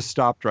 So we just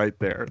stopped right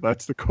there.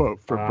 That's the quote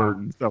from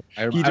Burton. So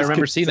I he just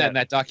remember seeing that consent- in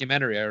that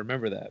documentary. I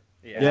remember that.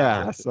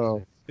 Yeah,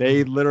 so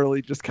they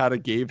literally just kind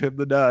of gave him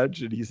the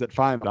nudge and he said,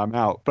 fine, but I'm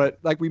out. But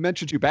like we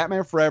mentioned too,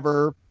 Batman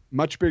Forever,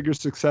 much bigger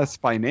success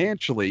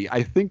financially.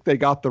 I think they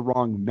got the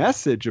wrong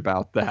message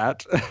about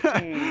that.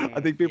 I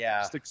think people were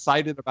just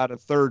excited about a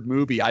third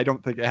movie. I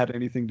don't think it had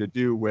anything to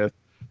do with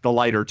the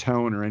lighter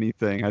tone or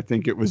anything. I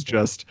think it was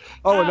just,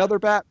 another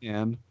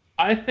Batman.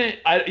 I think,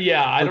 I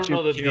don't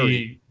know that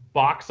the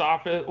box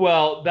office,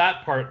 well,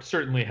 that part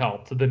certainly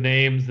helped. The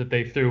names that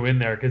they threw in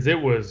there, because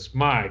it was,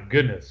 my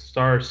goodness,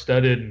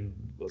 star-studded. And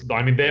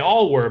I mean, they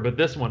all were, but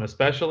this one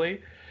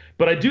especially.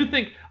 But I do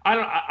think,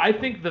 I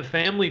think the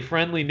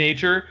family-friendly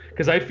nature,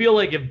 because I feel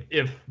like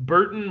if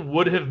Burton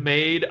would have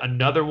made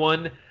another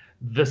one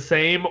the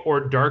same or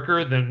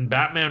darker than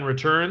Batman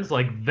Returns,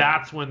 like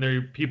that's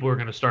when people are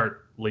going to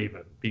start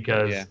leaving,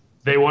 because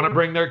they want to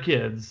bring their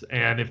kids,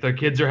 and if their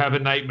kids are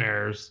having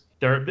nightmares,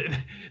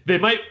 they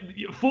might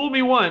fool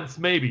me once,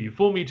 maybe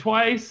fool me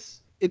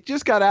twice. it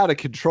just got out of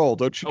control,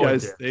 don't you Oh, it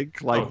guys did.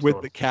 think? Like Oh, with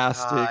totally. the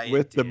casting, It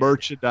with the did.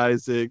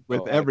 merchandising,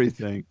 with Oh, I-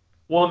 everything.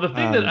 Well, the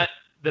thing Um,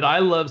 that I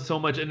love so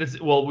much, and it's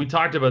well, we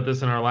talked about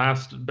this in our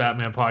last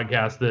Batman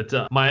podcast.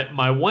 That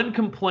my one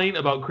complaint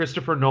about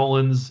Christopher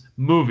Nolan's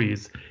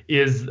movies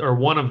is, or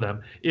one of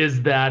them,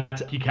 is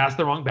that he cast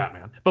the wrong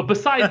Batman. But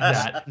besides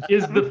that,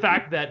 is the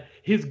fact that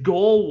his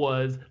goal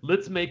was,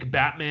 let's make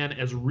Batman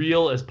as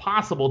real as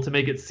possible to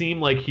make it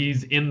seem like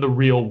he's in the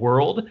real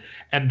world,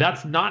 and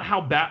that's not how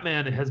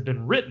Batman has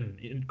been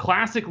written.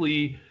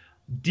 Classically,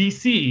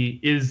 DC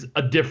is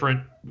a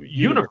different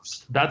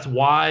universe. That's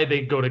why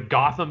they go to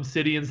Gotham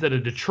City instead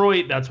of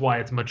Detroit. That's why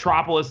it's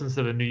Metropolis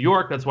instead of New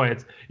York. That's why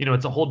it's,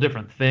 it's a whole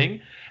different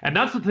thing. And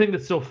that's the thing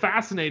that's so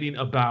fascinating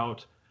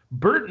about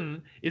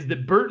Burton, is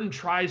that Burton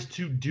tries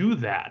to do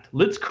that.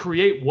 Let's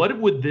create, what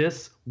would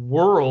this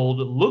world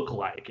look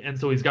like? And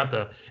so he's got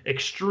the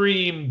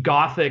extreme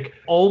gothic,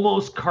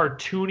 almost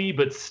cartoony,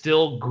 but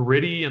still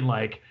gritty and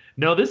like,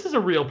 no, this is a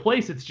real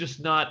place. It's just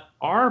not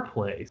our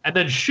place. And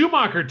then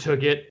Schumacher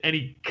took it, and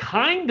he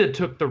kind of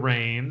took the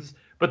reins,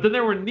 but then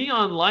there were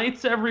neon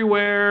lights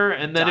everywhere,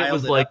 and then it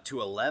was like up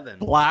to 11.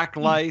 black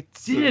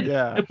lights. did,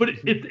 Yeah. but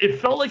it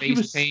felt like he Face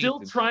was paint still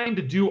and- trying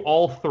to do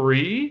all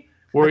three,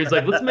 where he's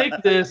like, let's make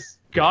this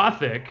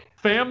gothic,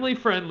 family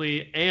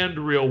friendly, and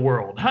real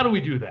world. How do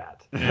we do that?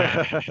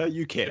 And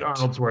You can't.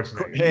 Arnold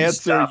Schwarzenegger.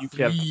 Answer, you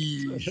can't.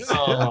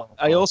 Oh.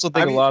 I also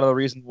think I mean- a lot of the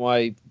reason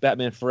why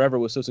Batman Forever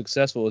was so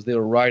successful is they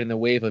were riding the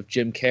wave of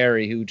Jim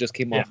Carrey, who just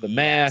came off The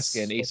Mask,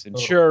 Yes. and Ace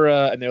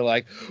Ventura, and they're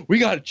like, "We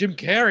got Jim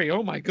Carrey!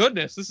 Oh my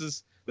goodness, this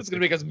is gonna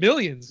make us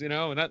millions," and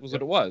that was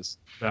what it was.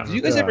 Did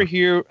you guys Yeah. ever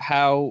hear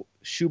how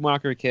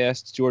Schumacher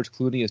cast George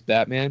Clooney as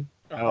Batman?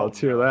 Oh, let's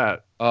hear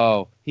that.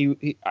 Oh,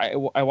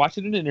 I watched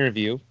it in an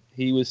interview.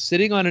 He was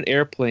sitting on an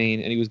airplane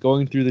and he was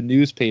going through the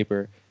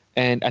newspaper.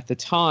 And at the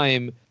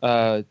time,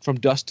 From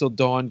Dusk Till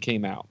Dawn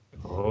came out.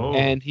 Oh.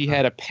 And he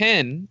had a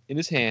pen in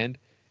his hand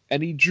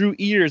and he drew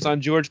ears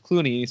on George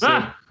Clooney. He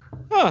said,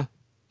 huh,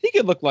 he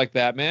could look like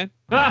Batman.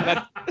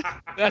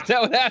 That's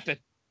how it happened.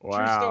 True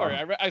story.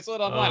 I saw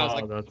it online. I was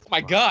like, oh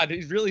my God,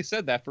 he's really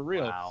said that for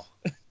real. Wow.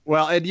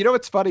 Well, and you know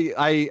what's funny?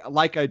 I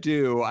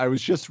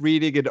was just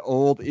reading an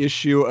old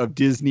issue of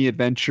Disney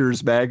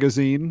Adventures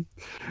magazine,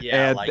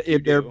 Yeah, and like you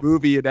in their do.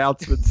 movie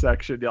announcement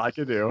section, like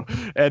I do,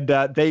 and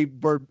they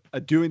were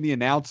doing the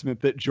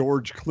announcement that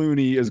George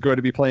Clooney is going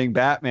to be playing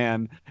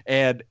Batman,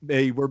 and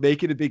they were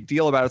making a big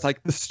deal about it. It's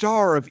like the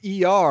star of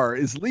ER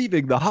is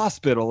leaving the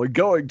hospital and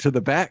going to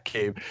the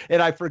Batcave,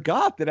 and I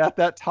forgot that at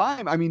that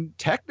time, I mean,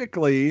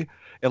 technically,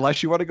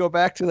 unless you want to go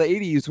back to the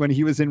 80s when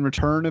he was in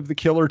Return of the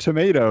Killer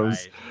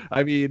Tomatoes. Right.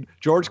 I mean,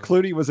 George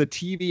Clooney was a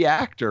TV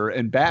actor,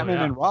 and Batman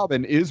and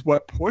Robin is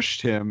what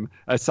pushed him,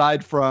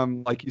 aside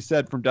from, like you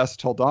said, From Dusk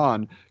Till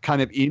Dawn,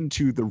 kind of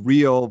into the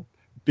real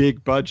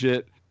big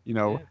budget,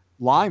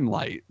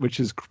 limelight, which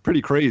is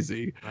pretty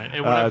crazy. Right.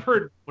 And when I've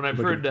heard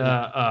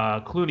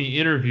Clooney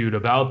interviewed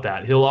about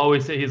that, he'll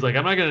always say, he's like,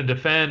 I'm not going to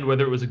defend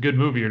whether it was a good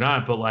movie or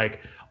not, but like,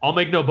 I'll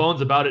make no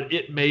bones about it.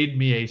 It made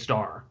me a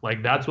star.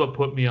 Like, that's what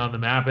put me on the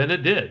map, and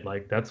it did.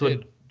 Like, that's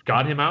what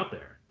got him out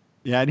there.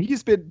 Yeah, and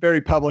he's been very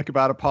public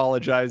about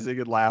apologizing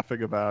and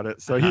laughing about it,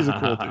 so he's a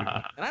cool dude.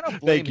 And I don't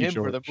blame Thank you, him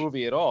for the George.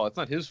 movie at all. It's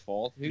not his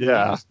fault. He was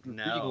just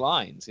reading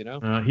lines, He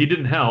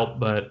didn't help,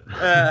 but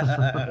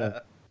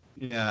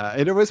Yeah,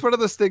 and it was one of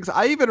those things.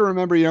 I even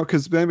remember,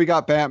 because then we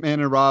got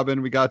Batman and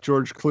Robin, we got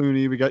George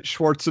Clooney, we got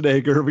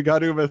Schwarzenegger, we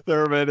got Uma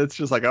Thurman. It's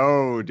just like,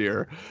 oh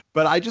dear.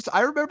 But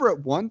I remember at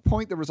one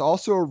point there was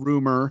also a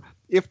rumor,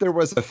 if there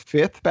was a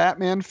fifth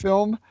Batman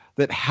film,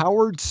 that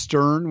Howard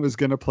Stern was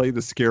going to play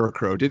the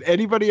Scarecrow. Did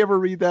anybody ever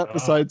read that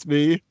besides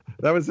me?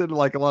 That was in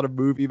like a lot of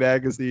movie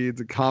magazines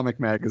and comic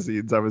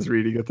magazines I was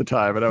reading at the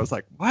time, and I was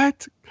like,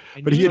 what?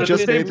 But he had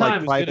just made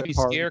like Private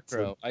Parts.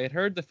 Scarecrow. I had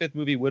heard the fifth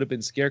movie would have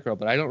been Scarecrow,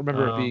 but I don't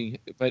remember it being.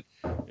 But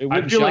it I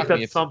wouldn't feel like shock me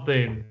that's if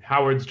something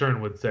Howard Stern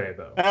would say,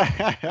 though.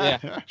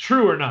 Yeah.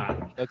 True or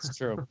not? That's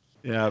true.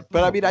 Yeah,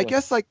 but I mean, I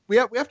guess like we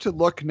have to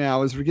look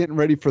now as we're getting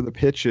ready for the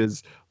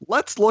pitches.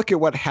 Let's look at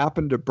what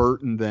happened to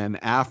Burton then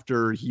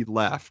after he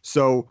left.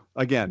 So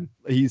again,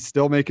 he's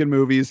still making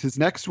movies. His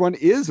next one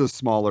is a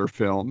smaller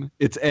film.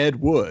 It's Ed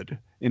Wood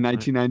in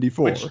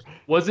 1994. Which,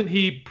 wasn't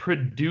he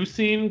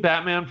producing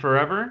Batman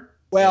Forever?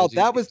 Well,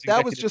 Yeah, that was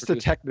executive just a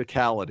producer.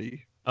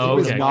 technicality. Oh, he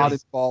was okay, not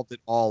 'cause- involved at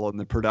all in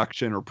the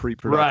production or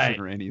pre-production Right.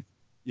 or anything.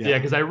 Yeah,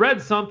 because I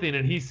read something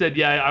and he said,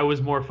 yeah, I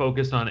was more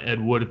focused on Ed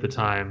Wood at the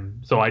time,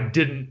 so I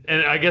didn't.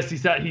 And I guess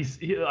I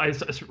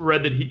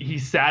read that he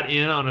sat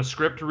in on a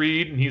script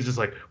read and he's just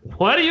like,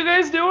 "What are you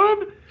guys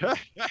doing?"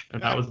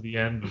 And that was the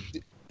end.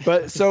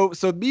 But so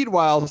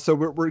meanwhile, so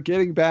we're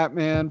getting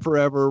Batman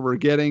Forever. We're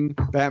getting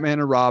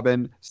Batman and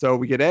Robin. So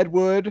we get Ed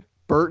Wood.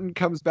 Burton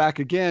comes back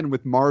again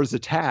with Mars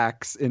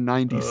Attacks in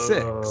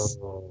 '96,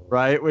 Oh.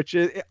 right? Which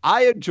is,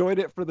 I enjoyed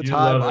it for the You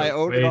time. love it I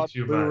owned way it on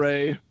too much.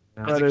 Blu-ray.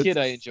 As But a kid,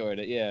 I it's- enjoyed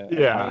it. Yeah.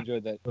 Yeah. I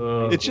enjoyed that.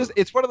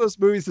 It's one of those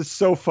movies that's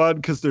so fun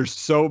because there's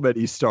so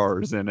many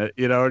stars in it,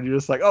 and you're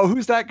just like, oh,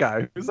 who's that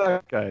guy? Who's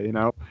that guy?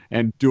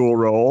 And dual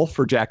role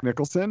for Jack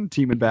Nicholson,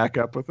 teaming back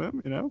up with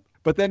him.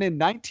 But then in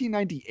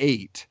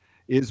 1998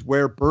 is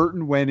where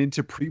Burton went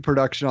into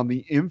pre-production on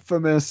the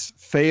infamous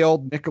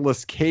failed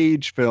Nicolas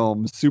Cage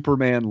film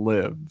Superman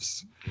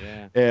Lives.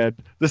 Yeah. And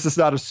this is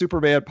not a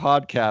Superman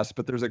podcast,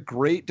 but there's a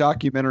great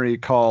documentary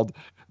called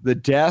The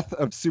Death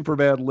of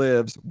Superman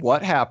Lives,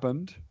 What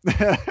Happened?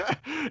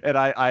 And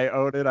I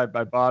own it. I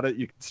bought it.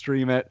 You can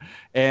stream it.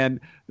 And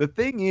the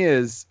thing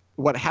is,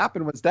 what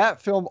happened was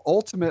that film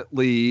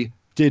ultimately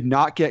did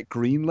not get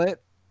greenlit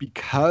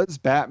because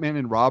Batman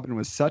and Robin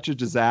was such a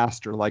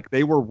disaster. Like,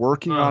 they were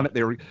working on it.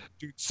 They were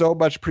doing so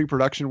much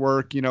pre-production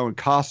work, and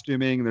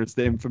costuming. There's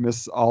the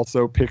infamous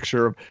also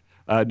picture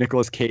of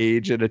Nicolas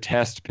Cage in a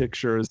test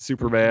picture as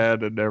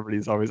Superman, and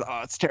everybody's always,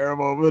 oh, it's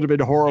terrible. It would have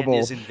been horrible.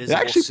 his It invisible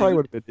actually probably suit.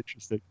 would have been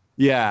interesting.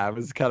 Yeah, it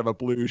was kind of a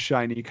blue,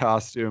 shiny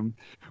costume.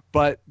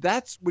 But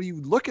that's when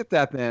you look at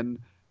that then.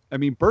 I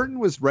mean, Burton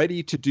was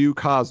ready to do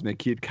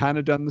cosmic. He had kind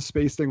of done the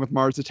space thing with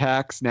Mars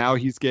Attacks. Now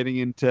he's getting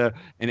into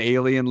an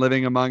alien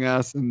living among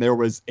us, and there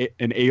was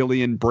an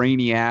alien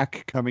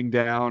Brainiac coming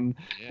down,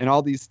 and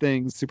all these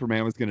things.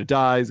 Superman was going to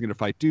die. He's going to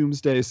fight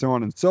Doomsday, so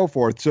on and so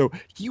forth. So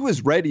he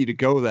was ready to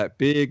go that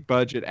big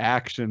budget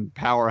action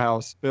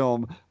powerhouse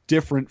film,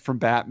 different from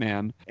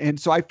Batman.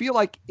 And so I feel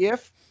like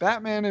if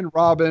Batman and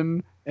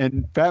Robin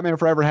and Batman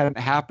Forever hadn't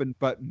happened,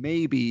 but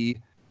maybe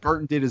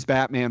Burton did his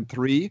Batman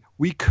 3,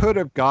 we could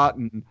have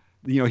gotten,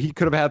 he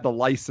could have had the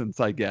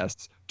license, I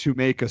guess, to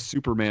make a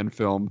Superman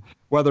film.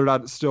 Whether or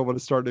not it still would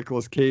have starred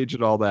Nicolas Cage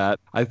and all that,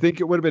 I think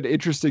it would have been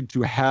interesting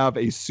to have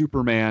a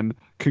Superman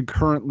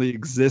concurrently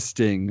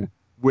existing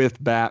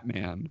with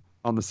Batman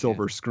on the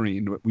silver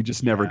screen. We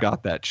just never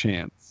got that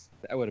chance.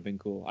 That would have been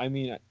cool. I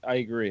mean, I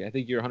agree. I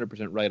think you're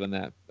 100% right on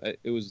that.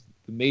 It was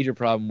the major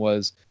problem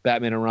was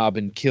Batman and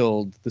Robin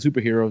killed the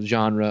superhero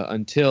genre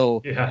until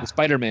the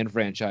Spider-Man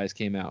franchise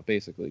came out,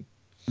 basically.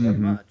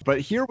 Mm-hmm.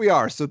 But here we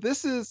are. So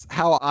this is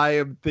how I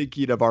am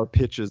thinking of our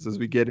pitches as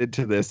we get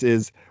into this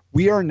is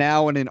we are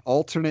now in an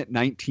alternate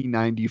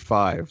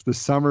 1995, the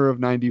summer of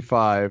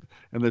 95,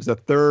 and there's a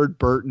third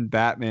Burton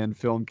Batman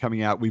film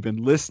coming out. We've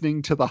been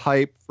listening to the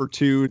hype for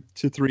 2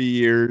 to 3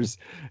 years,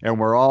 and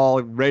we're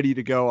all ready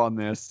to go on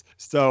this.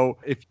 So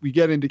if we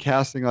get into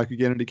casting like we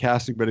get into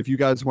casting, but if you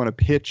guys want to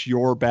pitch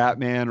your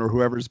Batman or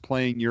whoever's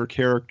playing your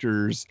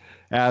characters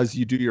as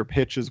you do your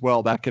pitch as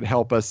well, that could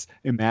help us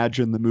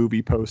imagine the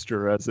movie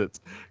poster as it's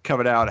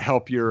coming out,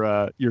 help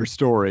your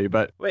story.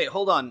 But wait,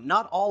 hold on.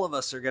 Not all of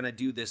us are going to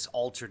do this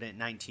alternate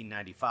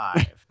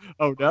 1995.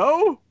 Oh,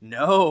 no?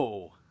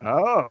 No.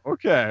 Oh,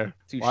 okay.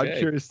 Well, I'm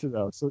curious to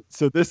know.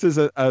 So this is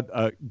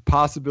a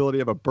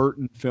possibility of a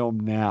Burton film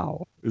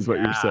now, is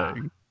what you're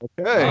saying.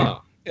 Okay.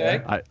 Oh,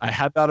 okay. I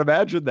had not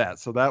imagined that,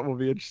 so that will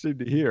be interesting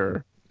to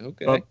hear.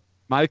 Okay. But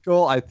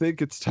Michael, I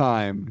think it's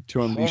time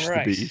to unleash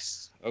the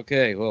beast.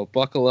 Okay, well,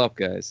 buckle up,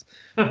 guys.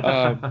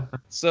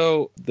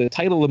 So the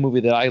title of the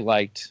movie that I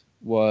liked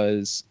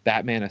was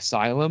Batman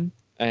Asylum,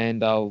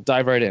 and I'll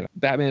dive right in.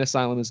 Batman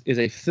Asylum is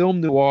a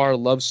film noir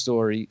love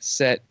story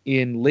set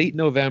in late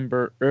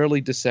November, early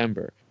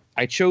December.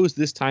 I chose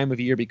this time of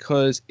year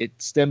because it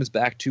stems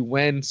back to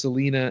when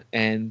Selina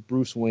and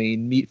Bruce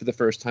Wayne meet for the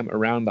first time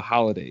around the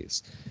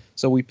holidays.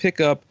 So we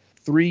pick up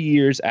 3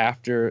 years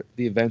after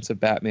the events of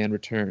Batman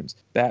Returns.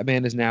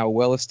 Batman is now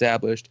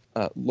well-established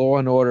law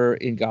and order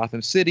in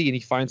Gotham City, and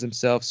he finds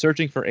himself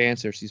searching for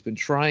answers. He's been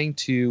trying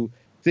to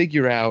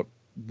figure out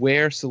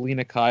where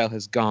Selina Kyle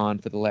has gone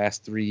for the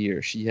last 3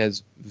 years. She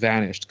has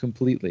vanished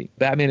completely.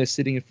 Batman is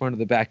sitting in front of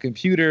the Bat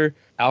computer.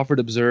 Alfred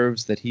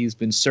observes that he's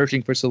been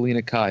searching for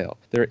Selina Kyle.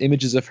 There are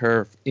images of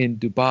her in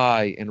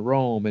Dubai and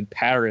Rome and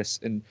Paris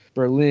and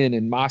Berlin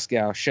and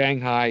Moscow,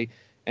 Shanghai,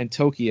 and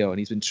Tokyo, and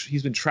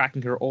he's been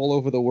tracking her all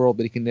over the world,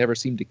 but he can never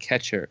seem to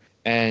catch her.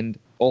 And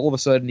all of a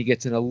sudden, he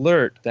gets an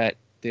alert that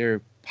there's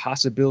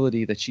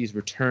possibility that she's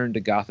returned to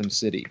Gotham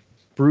City.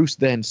 Bruce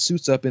then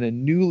suits up in a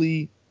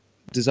newly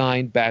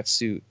designed bat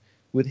suit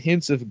with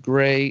hints of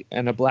gray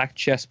and a black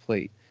chest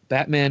plate.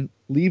 Batman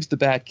leaves the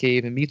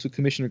Batcave and meets with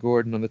Commissioner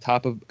Gordon on the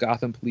top of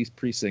Gotham Police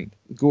Precinct.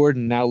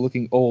 Gordon, now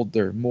looking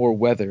older, more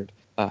weathered,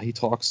 he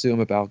talks to him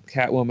about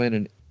Catwoman,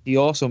 and he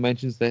also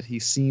mentions that he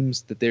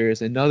seems that there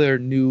is another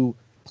new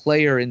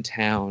player in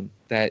town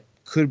that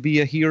could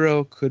be a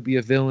hero, could be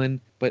a villain,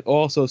 but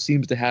also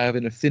seems to have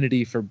an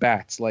affinity for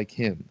bats like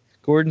him.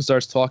 Gordon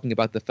starts talking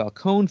about the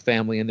Falcone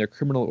family and their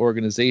criminal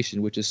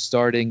organization, which is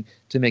starting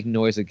to make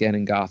noise again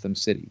in Gotham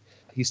City.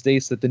 He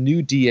states that the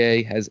new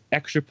DA has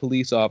extra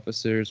police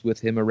officers with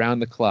him around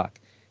the clock.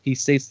 He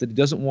states that he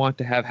doesn't want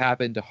to have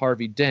happen to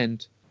Harvey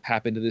Dent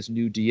happen to this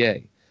new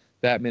DA.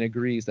 Batman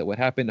agrees that what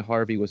happened to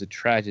Harvey was a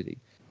tragedy.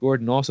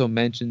 Gordon also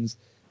mentions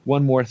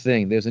one more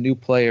thing. There's a new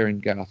player in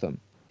Gotham.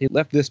 He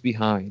left this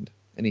behind,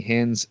 and he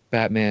hands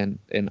Batman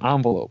an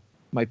envelope.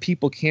 My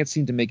people can't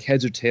seem to make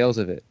heads or tails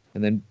of it.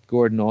 And then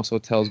Gordon also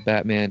tells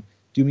Batman,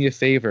 do me a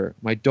favor.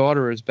 My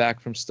daughter is back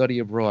from study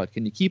abroad.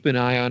 Can you keep an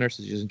eye on her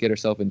so she doesn't get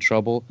herself in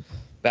trouble?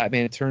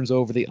 Batman turns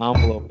over the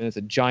envelope and it's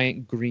a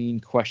giant green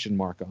question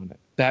mark on it.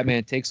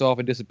 Batman takes off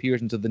and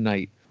disappears into the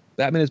night.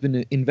 Batman has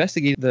been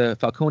investigating the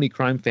Falcone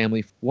crime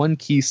family. One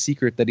key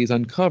secret that he's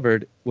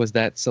uncovered was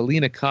that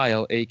Selina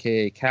Kyle,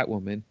 a.k.a.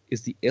 Catwoman,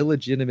 is the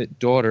illegitimate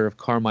daughter of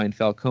Carmine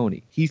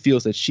Falcone. He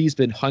feels that she's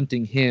been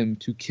hunting him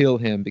to kill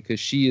him because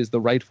she is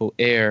the rightful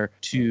heir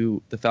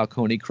to the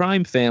Falcone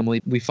crime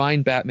family. We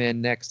find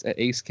Batman next at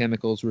Ace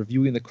Chemicals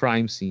reviewing the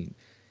crime scene.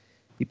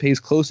 He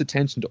pays close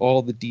attention to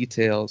all the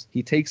details.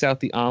 He takes out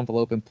the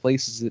envelope and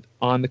places it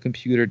on the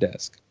computer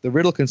desk. The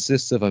riddle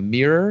consists of a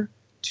mirror,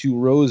 2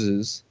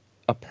 roses,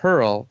 a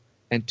pearl,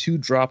 and 2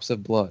 drops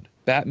of blood.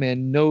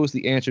 Batman knows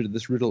the answer to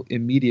this riddle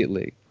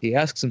immediately. He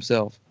asks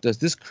himself, does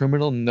this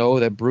criminal know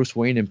that Bruce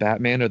Wayne and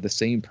Batman are the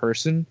same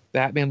person?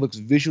 Batman looks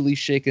visually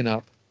shaken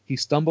up. He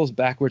stumbles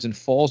backwards and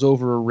falls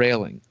over a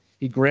railing.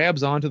 He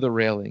grabs onto the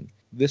railing.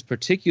 This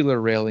particular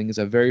railing is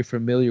a very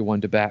familiar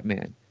one to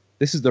Batman.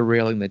 This is the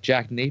railing that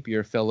Jack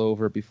Napier fell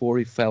over before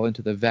he fell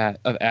into the vat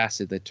of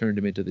acid that turned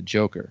him into the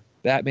Joker.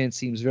 Batman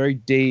seems very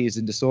dazed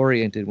and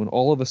disoriented when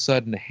all of a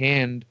sudden a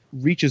hand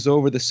reaches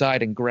over the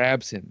side and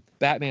grabs him.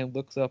 Batman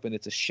looks up and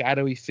it's a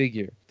shadowy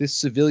figure. This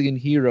civilian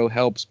hero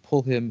helps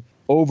pull him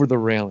over the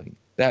railing.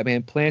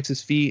 Batman plants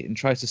his feet and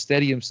tries to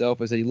steady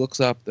himself. As he looks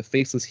up, the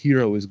faceless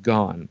hero is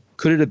gone.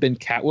 Could it have been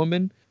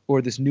Catwoman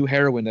or this new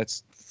heroine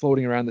that's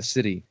floating around the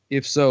city?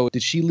 If so,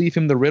 did she leave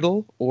him the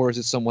riddle or is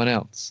it someone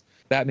else?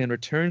 Batman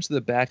returns to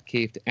the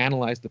Batcave to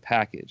analyze the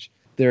package.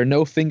 There are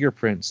no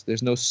fingerprints.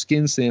 There's no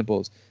skin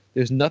samples.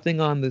 There's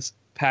nothing on this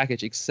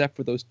package except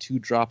for those 2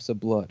 drops of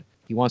blood.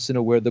 He wants to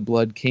know where the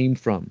blood came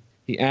from.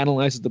 He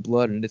analyzes the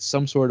blood, and it's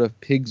some sort of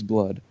pig's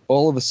blood.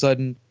 All of a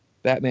sudden,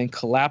 Batman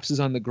collapses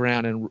on the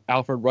ground, and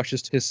Alfred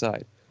rushes to his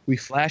side. We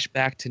flash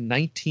back to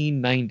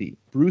 1990.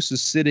 Bruce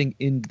is sitting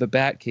in the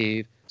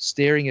Batcave,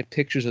 staring at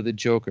pictures of the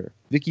Joker.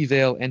 Vicky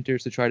Vale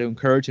enters to try to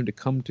encourage him to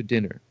come to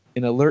dinner.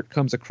 An alert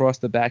comes across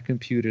the Bat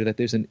computer that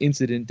there's an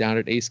incident down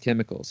at Ace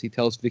Chemicals. He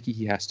tells Vicky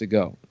he has to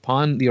go.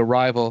 Upon the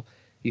arrival,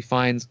 he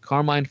finds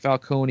Carmine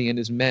Falcone and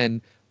his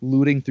men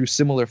looting through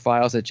similar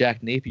files that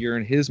Jack Napier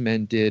and his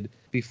men did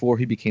before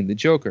he became the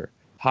Joker.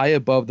 High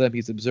above them,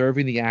 he's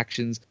observing the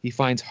actions. He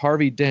finds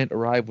Harvey Dent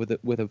arrive with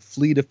a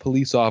fleet of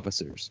police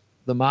officers.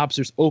 The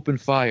mobsters open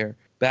fire.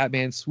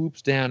 Batman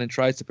swoops down and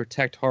tries to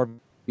protect Harvey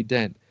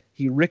Dent.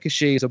 He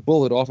ricochets a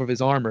bullet off of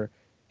his armor.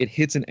 It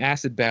hits an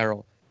acid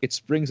barrel. It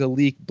springs a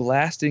leak,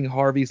 blasting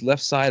Harvey's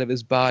left side of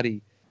his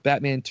body.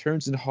 Batman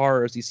turns in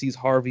horror as he sees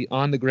Harvey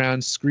on the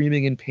ground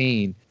screaming in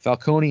pain.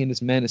 Falcone and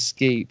his men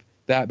escape.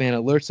 Batman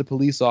alerts the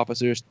police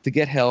officers to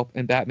get help,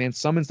 and Batman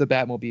summons the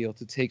Batmobile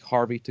to take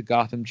Harvey to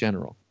Gotham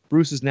General.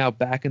 Bruce is now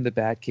back in the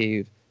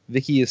Batcave.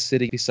 Vicky is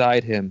sitting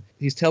beside him.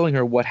 He's telling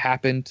her what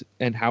happened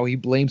and how he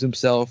blames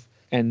himself,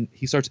 and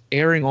he starts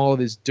airing all of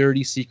his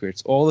dirty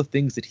secrets, all the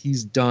things that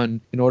he's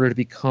done in order to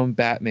become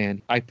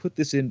Batman. I put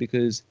this in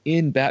because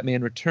in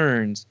Batman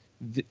Returns,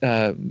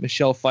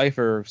 Michelle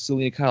Pfeiffer,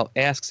 Selina Kyle,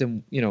 asks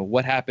him,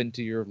 what happened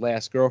to your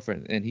last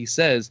girlfriend? And he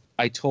says,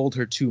 I told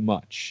her too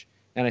much.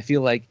 And I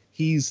feel like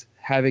he's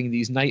having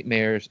these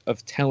nightmares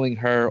of telling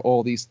her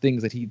all these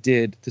things that he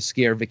did to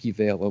scare Vicky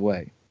Vale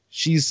away.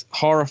 She's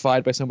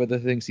horrified by some of the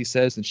things he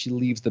says, and she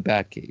leaves the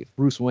Batcave.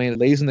 Bruce Wayne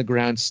lays on the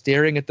ground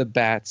staring at the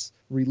bats,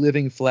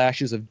 reliving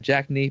flashes of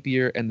Jack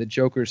Napier and the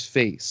Joker's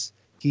face.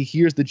 He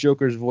hears the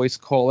Joker's voice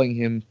calling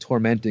him,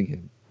 tormenting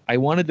him. I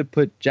wanted to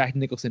put Jack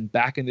Nicholson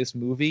back in this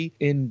movie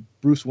in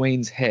Bruce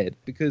Wayne's head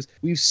because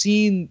we've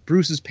seen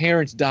Bruce's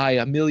parents die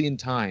a million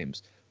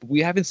times, but we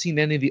haven't seen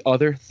any of the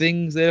other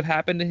things that have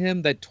happened to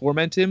him that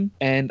torment him.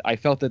 And I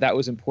felt that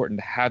was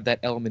important to have that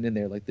element in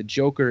there. Like the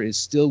Joker is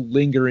still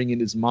lingering in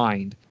his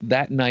mind.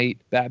 That night,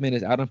 Batman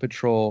is out on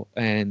patrol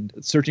and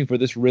searching for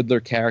this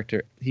Riddler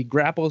character. He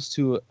grapples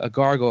to a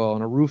gargoyle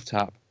on a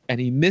rooftop and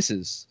he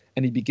misses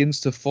and he begins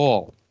to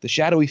fall. The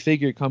shadowy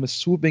figure comes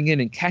swooping in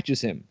and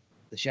catches him.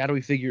 The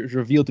shadowy figure is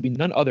revealed to be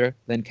none other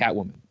than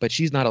Catwoman, but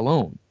she's not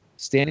alone.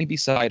 Standing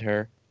beside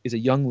her is a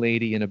young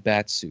lady in a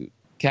bat suit.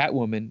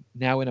 Catwoman,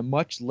 now in a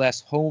much less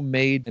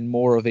homemade and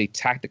more of a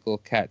tactical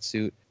cat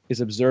suit,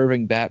 is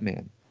observing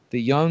Batman.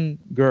 The young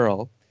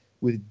girl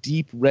with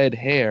deep red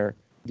hair,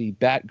 the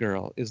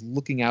Batgirl, is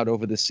looking out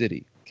over the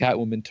city.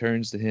 Catwoman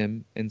turns to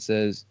him and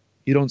says,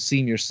 "You don't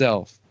seem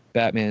yourself."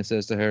 Batman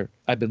says to her,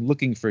 "I've been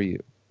looking for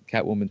you."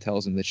 Catwoman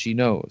tells him that she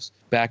knows.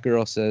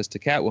 Batgirl says to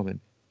Catwoman,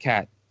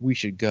 "Cat, we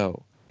should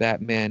go."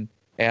 Batman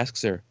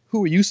asks her,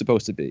 "Who are you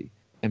supposed to be?"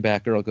 And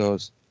Batgirl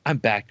goes, "I'm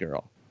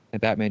Batgirl."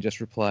 And Batman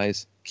just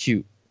replies,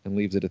 "Cute," and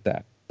leaves it at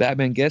that.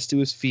 Batman gets to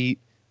his feet,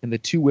 and the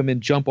 2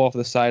 women jump off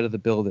the side of the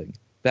building.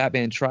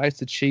 Batman tries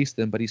to chase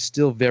them, but he's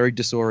still very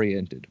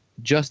disoriented.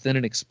 Just then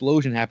an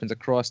explosion happens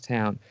across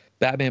town.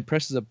 Batman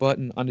presses a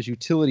button on his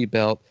utility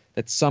belt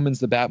that summons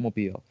the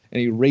Batmobile,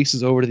 and he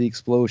races over to the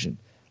explosion.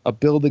 A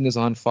building is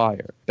on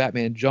fire.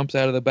 Batman jumps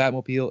out of the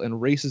Batmobile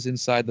and races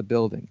inside the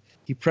building.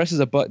 He presses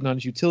a button on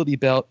his utility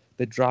belt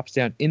that drops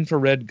down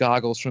infrared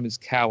goggles from his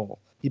cowl.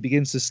 He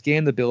begins to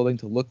scan the building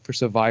to look for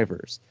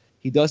survivors.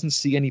 He doesn't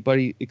see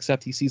anybody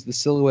except he sees the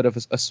silhouette of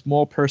a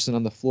small person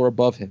on the floor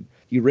above him.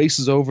 He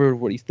races over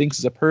what he thinks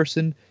is a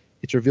person.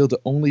 It's revealed to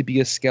only be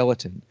a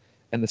skeleton,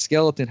 and the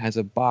skeleton has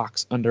a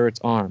box under its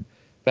arm.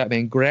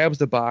 Batman grabs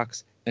the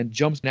box and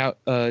jumps out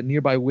a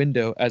nearby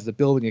window as the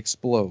building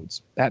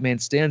explodes. Batman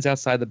stands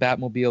outside the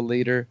Batmobile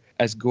later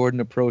as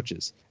Gordon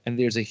approaches, and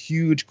there's a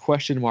huge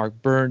question mark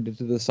burned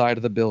into the side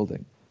of the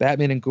building.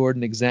 Batman and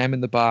Gordon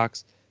examine the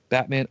box.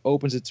 Batman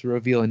opens it to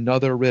reveal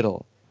another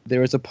riddle.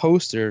 There is a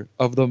poster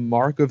of the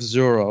Mark of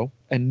Zorro,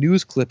 a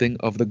news clipping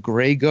of the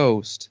Gray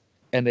Ghost,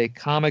 and a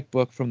comic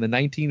book from the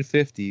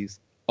 1950s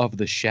of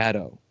The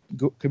Shadow.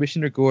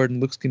 Commissioner Gordon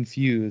looks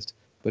confused,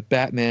 but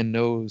Batman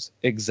knows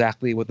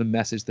exactly what the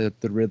message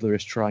that the Riddler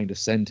is trying to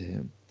send to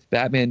him.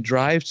 Batman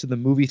drives to the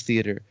movie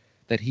theater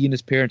that he and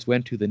his parents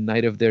went to the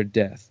night of their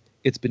death.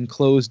 It's been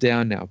closed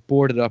down now,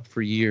 boarded up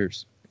for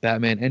years.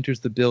 Batman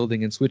enters the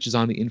building and switches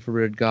on the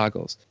infrared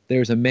goggles.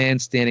 There is a man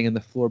standing on the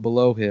floor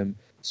below him,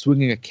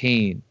 swinging a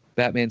cane.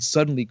 Batman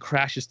suddenly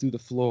crashes through the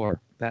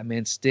floor.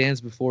 Batman stands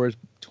before his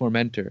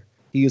tormentor.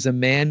 He is a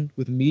man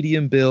with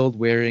medium build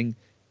wearing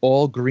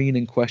all green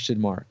and question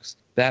marks.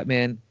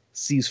 Batman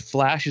sees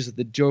flashes of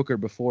the Joker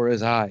before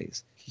his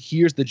eyes. He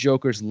hears the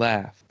Joker's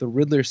laugh. The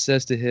Riddler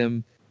says to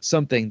him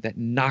something that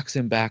knocks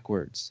him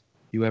backwards.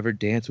 You ever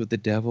dance with the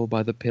devil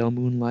by the pale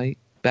moonlight?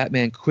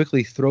 Batman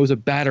quickly throws a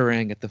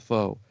batarang at the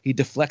foe. He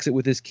deflects it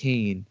with his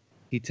cane.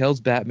 He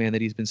tells Batman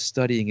that he's been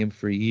studying him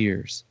for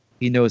years.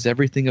 He knows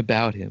everything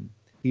about him.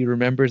 He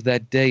remembers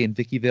that day in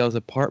Vicky Vale's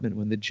apartment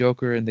when the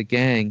Joker and the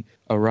gang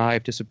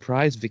arrived to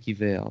surprise Vicky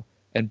Vale,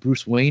 and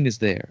Bruce Wayne is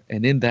there.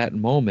 And in that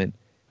moment,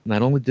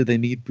 not only did they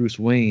meet Bruce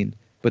Wayne,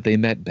 but they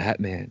met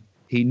Batman.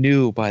 He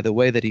knew by the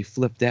way that he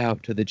flipped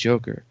out to the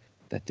Joker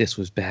that this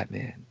was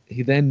Batman.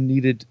 He then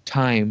needed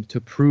time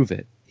to prove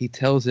it. He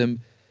tells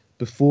him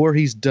before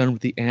he's done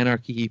with the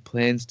anarchy he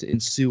plans to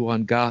ensue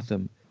on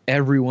Gotham,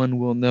 everyone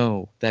will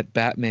know that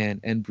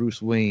Batman and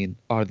Bruce Wayne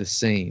are the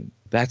same.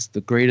 That's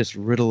the greatest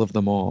riddle of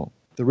them all.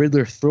 The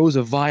Riddler throws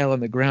a vial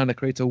on the ground that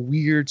creates a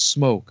weird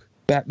smoke.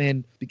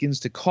 Batman begins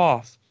to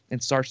cough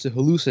and starts to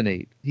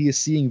hallucinate. He is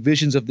seeing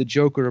visions of the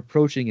Joker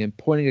approaching him,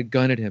 pointing a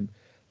gun at him,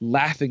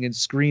 laughing and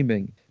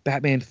screaming.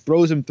 Batman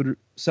throws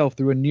himself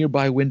through a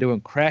nearby window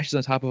and crashes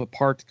on top of a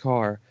parked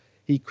car.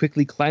 He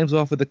quickly climbs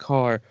off of the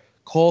car,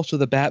 calls to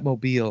the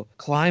Batmobile,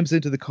 climbs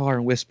into the car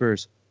and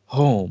whispers,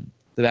 "Home."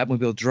 The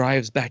Batmobile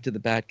drives back to the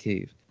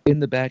Batcave. In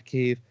the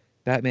Batcave,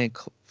 Batman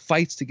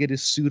fights to get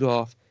his suit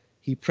off.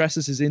 He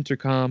presses his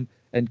intercom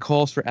and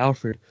calls for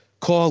Alfred.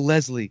 "Call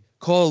Leslie.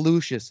 Call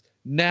Lucius.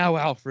 Now,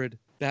 Alfred."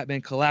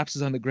 Batman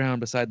collapses on the ground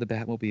beside the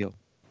Batmobile.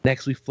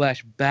 Next, we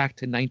flash back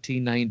to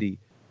 1990.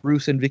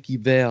 Bruce and Vicky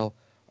Vale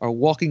are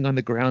walking on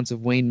the grounds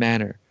of Wayne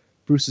Manor.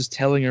 Bruce is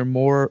telling her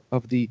more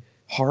of the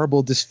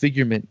horrible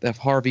disfigurement of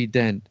Harvey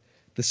Dent,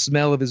 the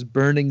smell of his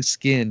burning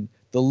skin,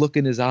 the look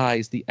in his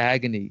eyes, the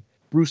agony.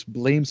 Bruce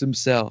blames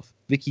himself.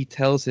 Vicky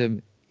tells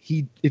him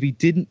if he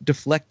didn't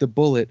deflect the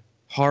bullet,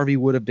 Harvey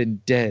would have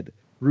been dead.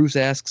 Bruce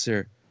asks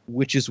her,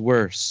 which is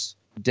worse,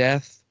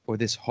 death or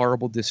this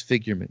horrible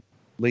disfigurement?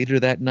 Later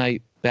that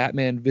night,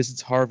 Batman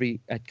visits Harvey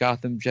at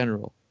Gotham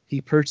General.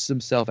 He perches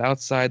himself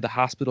outside the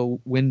hospital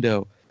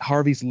window.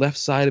 Harvey's left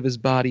side of his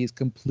body is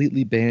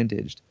completely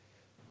bandaged.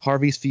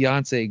 Harvey's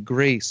fiancée,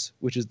 Grace,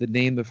 which is the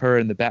name of her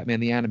in the Batman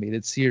the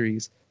Animated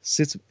Series,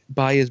 sits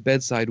by his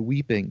bedside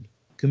weeping.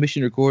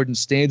 Commissioner Gordon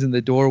stands in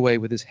the doorway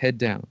with his head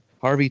down.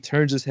 Harvey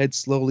turns his head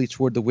slowly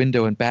toward the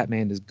window and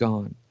Batman is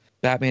gone.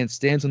 Batman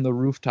stands on the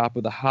rooftop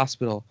of the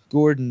hospital.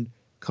 Gordon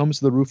comes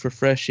to the roof for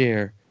fresh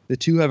air. The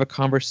two have a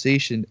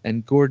conversation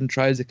and Gordon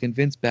tries to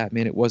convince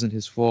Batman it wasn't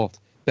his fault.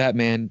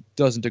 Batman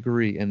doesn't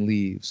agree and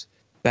leaves.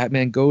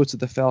 Batman goes to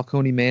the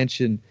Falcone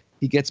mansion.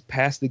 He gets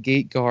past the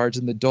gate guards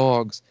and the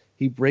dogs.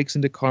 He breaks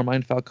into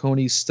Carmine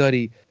Falcone's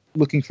study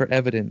looking for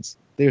evidence.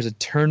 There's a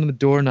turn on the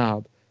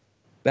doorknob.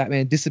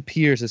 Batman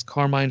disappears as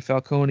Carmine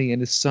Falcone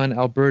and his son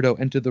Alberto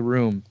enter the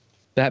room.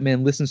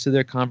 Batman listens to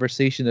their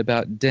conversation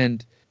about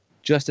Dent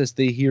just as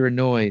they hear a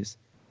noise.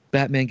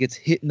 Batman gets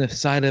hit in the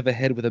side of the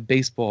head with a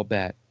baseball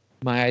bat.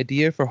 My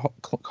idea for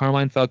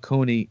Carmine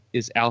Falcone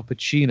is Al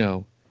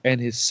Pacino,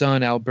 and his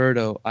son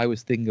Alberto, I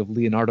was thinking of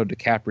Leonardo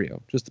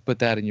DiCaprio, just to put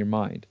that in your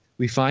mind.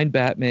 We find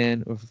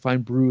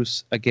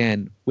Bruce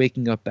again,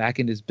 waking up back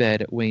in his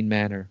bed at Wayne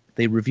Manor.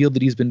 They reveal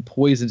that he's been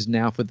poisoned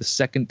now for the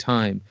second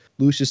time.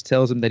 Lucius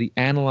tells him that he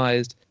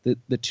analyzed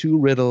the two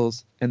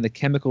riddles and the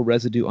chemical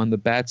residue on the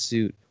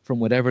batsuit from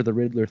whatever the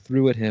Riddler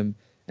threw at him,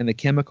 and the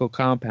chemical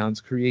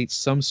compounds create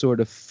some sort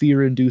of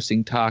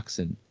fear-inducing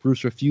toxin.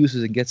 Bruce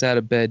refuses and gets out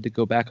of bed to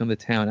go back on the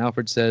town.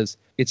 Alfred says,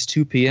 "It's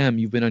 2 p.m.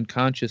 You've been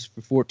unconscious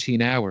for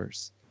 14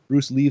 hours.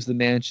 Bruce leaves the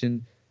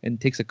mansion and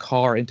takes a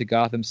car into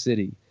Gotham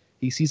City.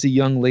 He sees a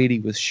young lady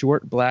with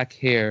short black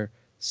hair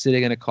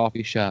sitting in a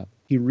coffee shop.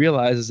 He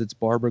realizes it's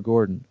Barbara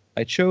Gordon.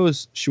 I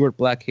chose short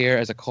black hair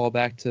as a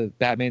callback to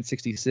Batman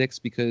 66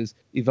 because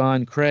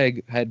Yvonne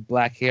Craig had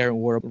black hair and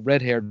wore a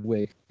red-haired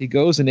wig. He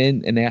goes in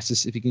and asks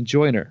us if he can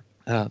join her.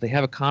 They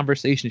have a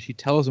conversation. She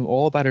tells him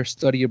all about her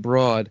study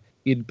abroad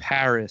in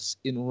Paris,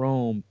 in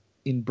Rome,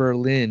 in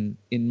Berlin,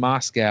 in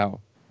Moscow.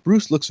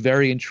 Bruce looks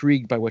very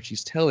intrigued by what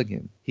she's telling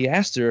him. He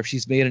asked her if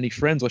she's made any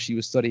friends while she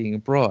was studying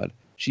abroad.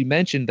 She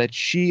mentioned that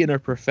she and her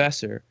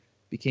professor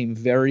became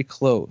very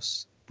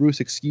close. Bruce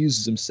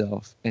excuses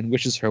himself and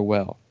wishes her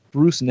well.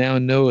 Bruce now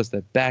knows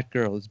that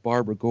Batgirl is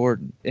Barbara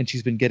Gordon, and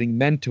she's been getting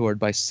mentored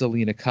by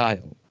Selina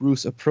Kyle.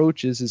 Bruce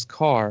approaches his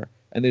car,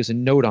 and there's a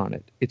note on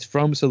it. It's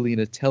from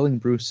Selina telling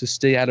Bruce to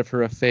stay out of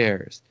her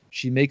affairs.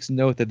 She makes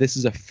note that this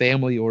is a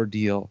family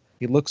ordeal.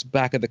 He looks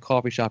back at the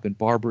coffee shop and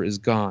Barbara is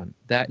gone.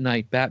 That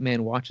night,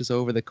 Batman watches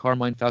over the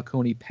Carmine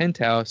Falcone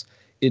penthouse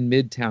in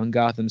Midtown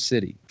Gotham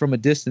City. From a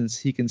distance,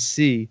 he can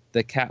see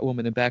that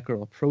Catwoman and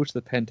Batgirl approach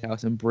the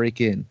penthouse and break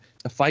in.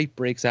 A fight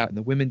breaks out and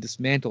the women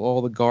dismantle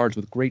all the guards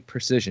with great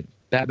precision.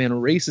 Batman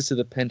races to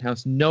the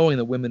penthouse knowing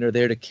the women are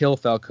there to kill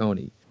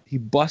Falcone. He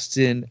busts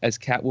in as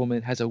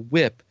Catwoman has a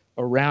whip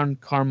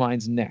around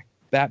Carmine's neck.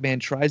 Batman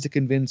tries to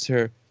convince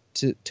her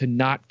to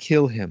not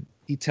kill him.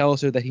 He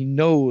tells her that he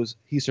knows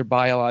he's her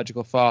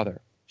biological father.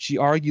 She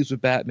argues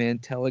with Batman,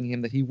 telling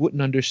him that he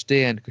wouldn't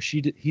understand because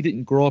he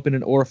didn't grow up in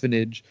an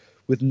orphanage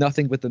with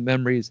nothing but the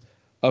memories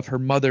of her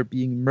mother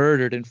being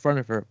murdered in front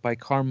of her by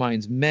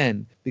Carmine's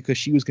men because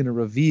she was going to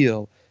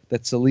reveal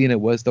that Selina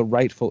was the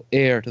rightful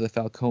heir to the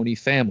Falcone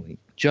family.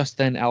 Just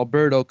then,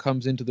 Alberto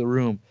comes into the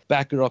room.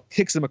 Batgirl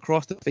kicks him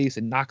across the face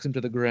and knocks him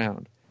to the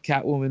ground.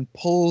 Catwoman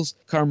pulls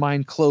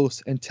Carmine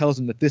close and tells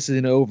him that this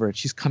isn't over and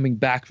she's coming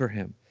back for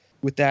him.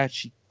 With that,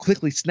 she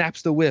quickly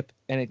snaps the whip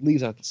and it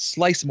leaves a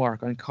slice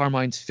mark on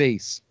Carmine's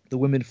face. The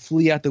women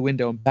flee out the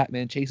window and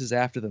Batman chases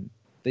after them.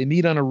 They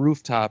meet on a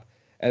rooftop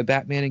and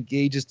Batman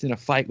engages in a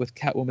fight with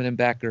Catwoman and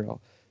Batgirl.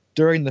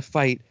 During the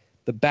fight,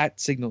 the bat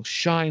signal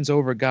shines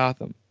over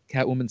Gotham.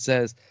 Catwoman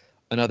says,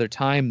 "Another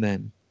time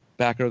then."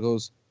 Batgirl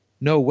goes,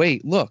 "No,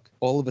 wait, look."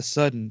 All of a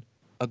sudden,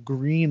 a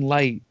green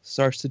light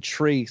starts to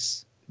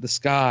trace the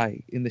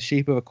sky in the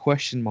shape of a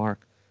question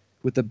mark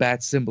with the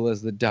bat symbol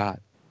as the dot.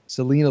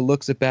 Selina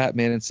looks at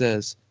Batman and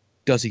says,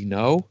 "Does he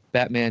know?"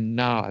 Batman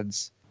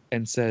nods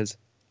and says,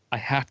 "I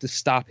have to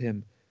stop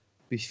him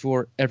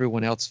before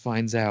everyone else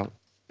finds out."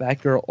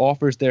 Batgirl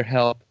offers their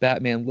help.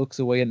 Batman looks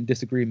away in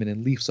disagreement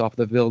and leaps off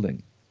the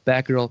building.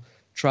 Batgirl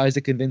tries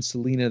to convince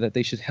Selina that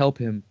they should help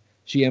him.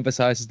 She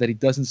emphasizes that he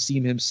doesn't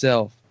seem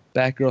himself.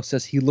 Batgirl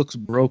says he looks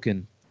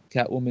broken.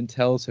 Catwoman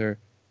tells her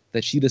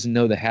that she doesn't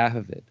know the half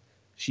of it.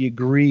 She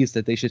agrees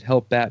that they should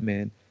help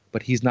Batman,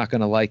 but he's not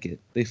going to like it.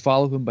 They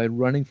follow him by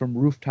running from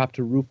rooftop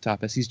to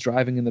rooftop as he's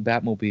driving in the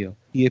Batmobile.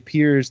 He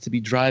appears to be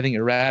driving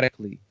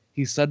erratically.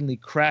 He suddenly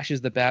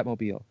crashes the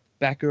Batmobile.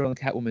 Batgirl and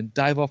Catwoman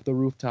dive off the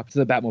rooftop to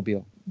the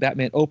Batmobile.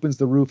 Batman opens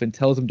the roof and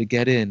tells him to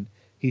get in.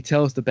 He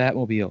tells the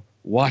Batmobile,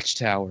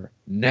 "Watchtower,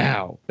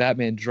 now."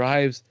 Batman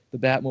drives the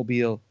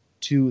Batmobile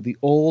to the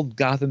old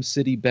Gotham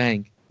City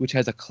Bank, which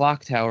has a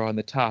clock tower on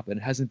the top and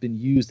hasn't been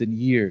used in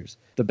years.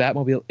 The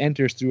Batmobile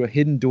enters through a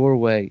hidden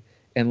doorway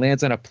and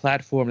lands on a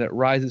platform that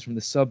rises from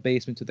the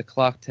sub-basement to the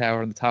clock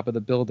tower on the top of the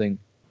building.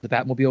 The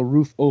Batmobile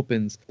roof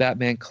opens.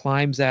 Batman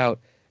climbs out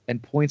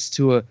and points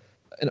to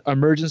an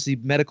emergency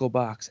medical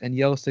box and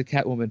yells to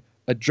Catwoman,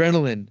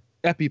 "Adrenaline,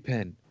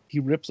 EpiPen." He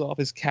rips off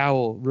his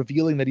cowl,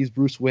 revealing that he's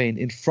Bruce Wayne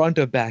in front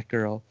of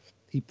Batgirl.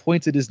 He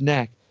points at his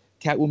neck.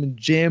 Catwoman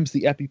jams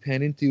the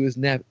EpiPen into his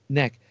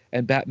neck,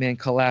 and Batman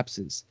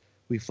collapses.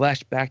 We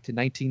flash back to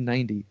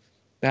 1990.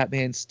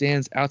 Batman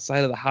stands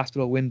outside of the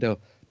hospital window.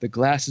 The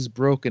glass is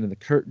broken and the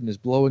curtain is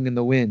blowing in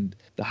the wind.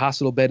 The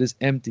hospital bed is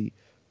empty.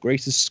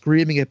 Grace is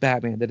screaming at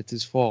Batman that it's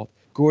his fault.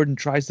 Gordon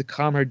tries to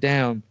calm her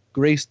down.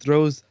 Grace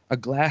throws a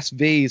glass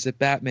vase at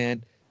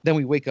Batman. Then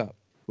we wake up.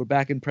 We're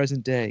back in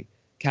present day.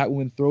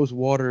 Catwoman throws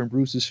water in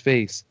Bruce's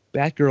face.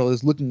 Batgirl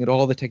is looking at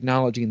all the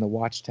technology in the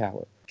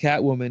Watchtower.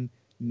 Catwoman,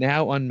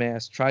 now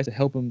unmasked, tries to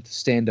help him to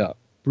stand up.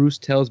 Bruce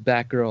tells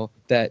Batgirl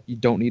that you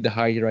don't need to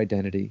hide your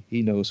identity.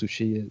 He knows who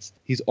she is.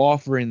 He's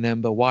offering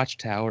them the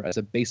Watchtower as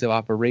a base of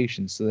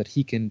operations so that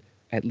he can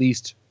at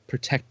least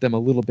protect them a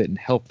little bit and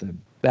help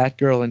them.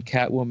 Batgirl and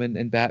Catwoman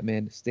and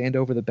Batman stand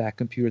over the Bat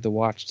computer at the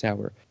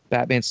Watchtower.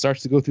 Batman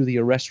starts to go through the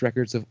arrest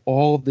records of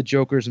all of the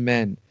Joker's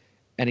men,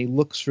 and he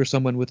looks for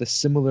someone with a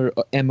similar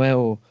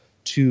MO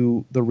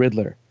to the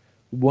Riddler.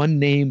 One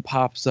name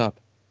pops up,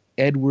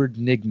 Edward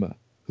Nygma,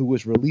 who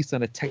was released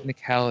on a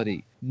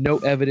technicality. No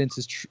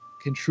evidence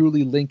can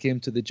truly link him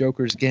to the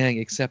Joker's gang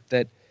except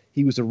that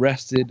he was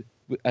arrested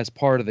as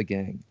part of the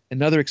gang.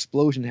 Another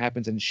explosion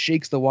happens and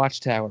shakes the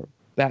Watchtower.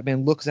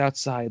 Batman looks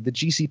outside. The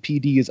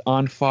GCPD is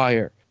on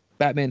fire.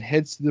 Batman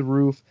heads to the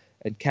roof,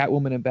 and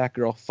Catwoman and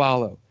Batgirl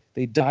follow.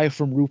 They dive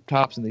from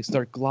rooftops and they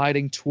start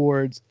gliding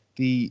towards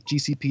the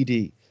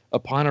GCPD.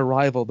 Upon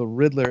arrival, the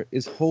Riddler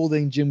is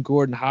holding Jim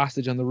Gordon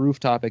hostage on the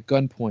rooftop at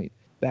gunpoint.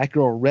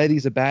 Batgirl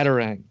readies a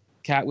batarang.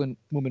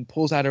 Catwoman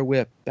pulls out her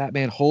whip.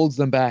 Batman holds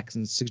them back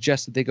and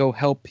suggests that they go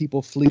help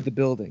people flee the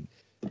building.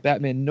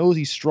 Batman knows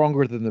he's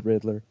stronger than the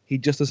Riddler. He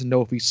just doesn't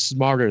know if he's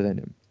smarter than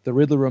him. The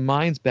Riddler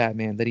reminds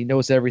Batman that he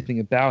knows everything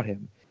about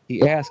him.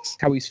 He asks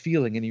how he's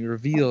feeling, and he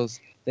reveals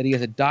that he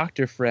has a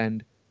doctor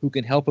friend who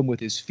can help him with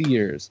his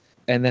fears,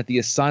 and that the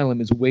asylum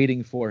is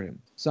waiting for him.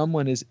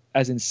 Someone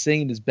as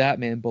insane as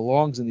Batman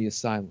belongs in the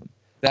asylum.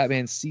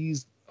 Batman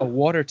sees a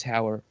water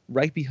tower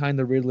right behind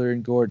the Riddler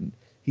and Gordon.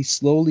 He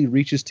slowly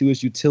reaches to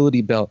his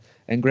utility belt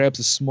and grabs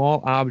a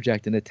small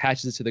object and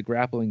attaches it to the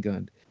grappling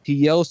gun. He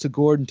yells to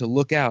Gordon to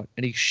look out,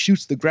 and he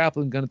shoots the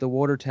grappling gun at the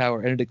water tower,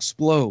 and it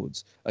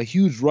explodes. A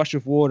huge rush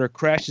of water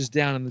crashes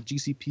down on the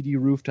GCPD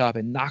rooftop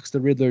and knocks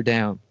the Riddler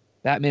down.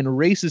 Batman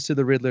races to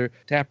the Riddler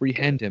to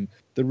apprehend him.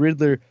 The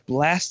Riddler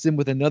blasts him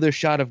with another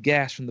shot of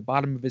gas from the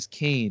bottom of his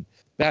cane.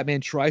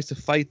 Batman tries to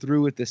fight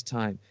through it this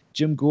time.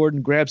 Jim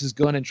Gordon grabs his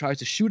gun and tries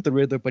to shoot the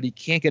Riddler, but he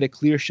can't get a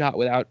clear shot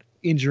without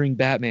injuring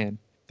Batman.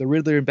 The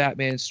Riddler and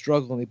Batman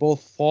struggle, and they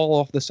both fall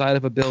off the side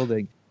of a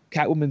building.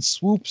 Catwoman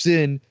swoops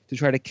in to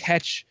try to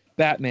catch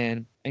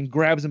Batman and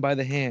grabs him by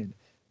the hand.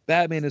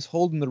 Batman is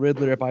holding the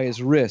Riddler by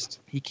his wrist.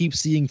 He keeps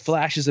seeing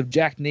flashes of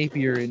Jack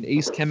Napier and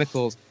Ace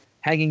Chemicals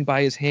hanging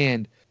by his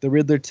hand. The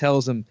Riddler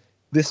tells him,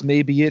 "This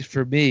may be it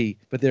for me,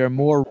 but there are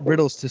more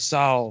riddles to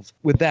solve."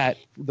 With that,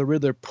 the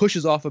Riddler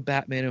pushes off of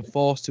Batman and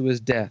falls to his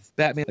death.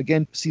 Batman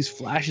again sees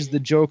flashes of the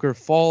Joker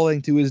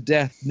falling to his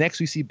death. Next,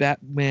 we see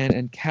Batman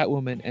and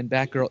Catwoman and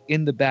Batgirl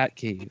in the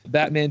Batcave.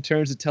 Batman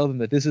turns to tell them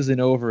that this isn't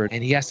over,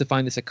 and he has to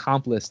find this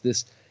accomplice,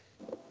 this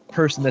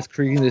person that's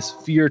creating this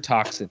fear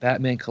toxin.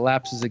 Batman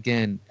collapses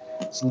again.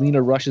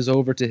 Selina rushes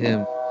over to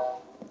him.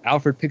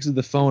 Alfred picks up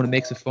the phone and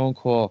makes a phone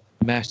call.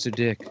 "Master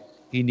Dick,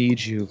 he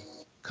needs you.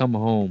 Come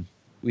home."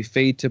 We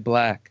fade to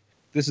black.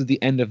 This is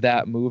the end of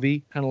that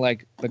movie, kind of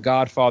like The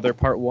Godfather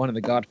Part 1 and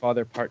The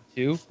Godfather Part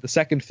 2. The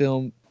second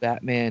film,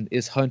 Batman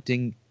is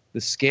hunting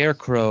the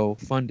Scarecrow,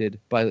 funded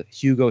by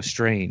Hugo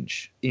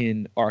Strange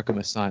in Arkham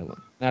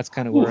Asylum. That's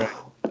kind of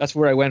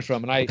where I went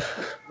from, and I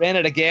ran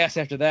out of gas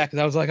after that because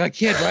I was like, I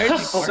can't write it.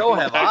 So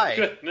have I.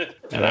 Goodness.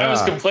 And I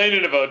was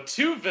complaining about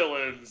 2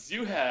 villains.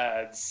 You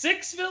had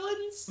 6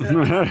 villains?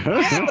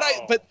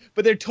 Yeah,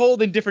 but they're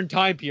told in different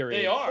time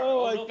periods. They are.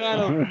 So I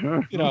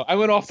kind of, I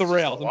went off the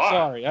rails. I'm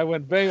sorry. I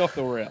went way off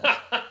the rails.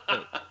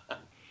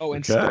 Oh,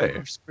 and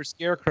Okay. so for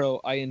Scarecrow,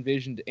 I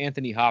envisioned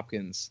Anthony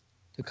Hopkins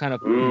to kind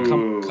of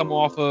come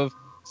off of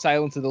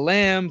Silence of the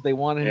Lambs. They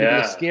wanted him to be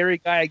a scary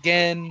guy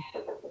again.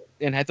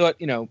 And I thought,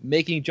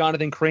 making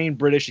Jonathan Crane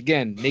British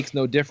again makes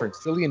no difference.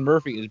 Cillian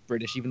Murphy is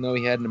British, even though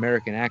he had an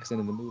American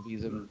accent in the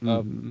movies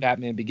of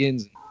Batman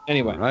Begins.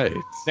 Anyway, Right.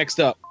 next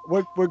up.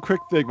 One quick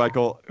thing,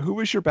 Michael. Who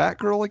was your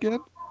Batgirl again?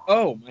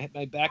 Oh,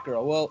 my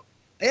Batgirl. Well,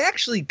 I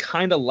actually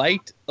kind of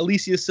liked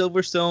Alicia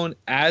Silverstone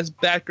as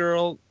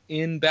Batgirl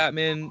in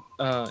Batman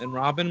and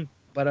Robin.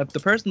 But the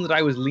person that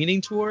I was leaning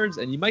towards,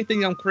 and you might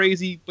think I'm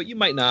crazy, but you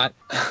might not,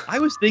 I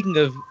was thinking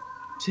of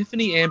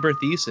Tiffany Amber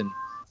Thiessen.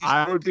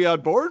 I would be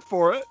on board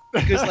for it.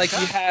 Because,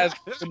 you have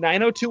the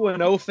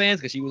 90210 fans,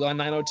 because she was on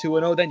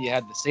 90210, then you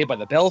had the Saved by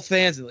the Bell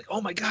fans, and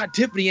oh my God,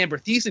 Tiffany Amber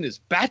Thiessen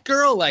is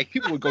Batgirl?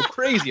 People would go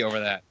crazy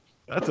over that.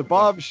 That's a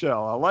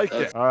bombshell. I like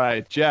it. All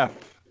right, Jeff,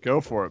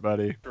 go for it,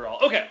 buddy.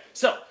 Okay,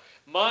 so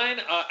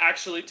mine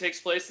actually takes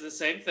place in the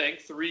same thing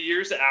 3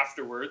 years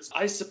afterwards.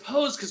 I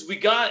suppose because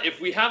if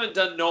we haven't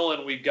done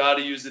Nolan, we've got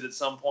to use it at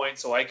some point.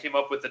 So I came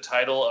up with the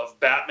title of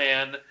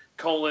Batman: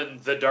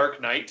 The Dark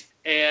Knight.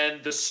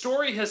 And the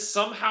story has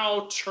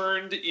somehow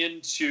turned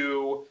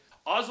into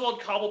Oswald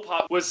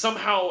Cobblepot was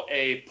somehow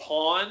a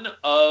pawn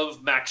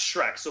of Max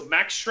Schreck. So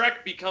Max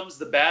Schreck becomes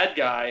the bad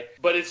guy,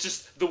 but it's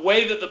just the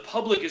way that the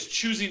public is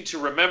choosing to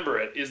remember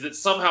it is that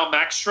somehow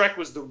Max Schreck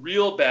was the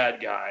real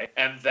bad guy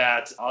and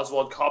that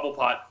Oswald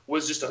Cobblepot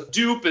was just a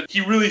dupe, and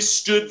he really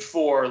stood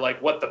for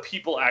what the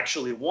people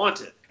actually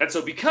wanted. And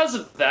so because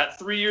of that,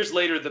 3 years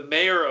later, the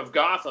mayor of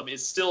Gotham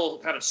is still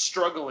kind of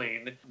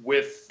struggling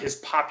with his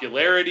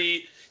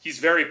popularity. He's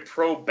very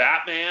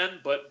pro-Batman,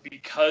 but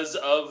because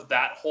of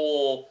that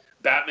whole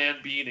Batman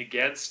being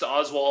against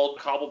Oswald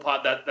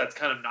Cobblepot, that's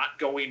kind of not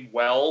going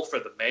well for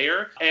the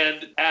mayor.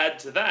 And add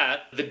to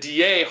that, the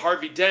DA,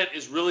 Harvey Dent,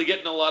 is really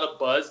getting a lot of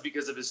buzz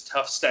because of his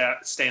tough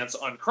stance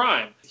on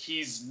crime.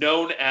 He's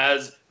known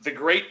as the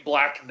Great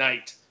Black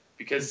Knight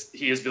because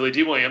he is Billy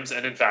D. Williams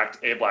and, in fact,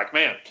 a black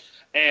man.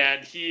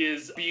 And he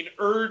is being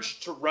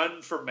urged to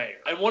run for mayor.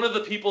 And one of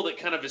the people that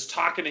kind of is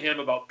talking to him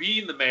about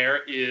being the mayor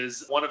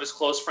is one of his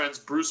close friends,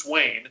 Bruce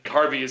Wayne.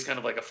 Harvey is kind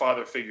of like a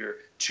father figure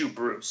to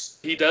Bruce.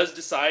 He does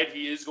decide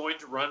he is going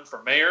to run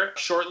for mayor.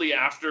 Shortly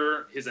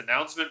after his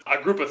announcement, a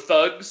group of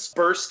thugs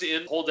burst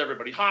in, hold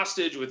everybody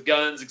hostage with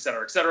guns,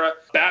 etc., etc.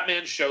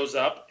 Batman shows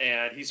up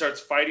and he starts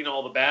fighting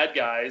all the bad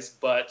guys,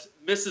 but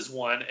misses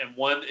one, and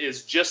one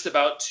is just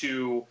about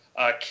to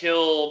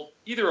kill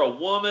either a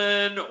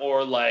woman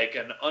or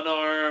an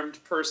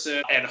unarmed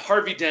person, and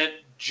Harvey Dent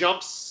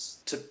jumps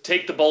to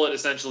take the bullet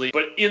essentially,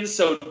 but in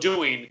so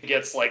doing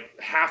gets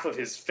half of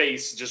his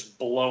face just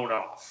blown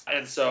off.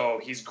 And so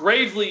he's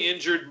gravely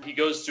injured. He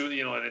goes through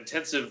an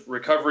intensive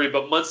recovery,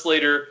 but months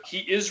later he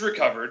is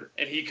recovered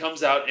and he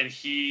comes out and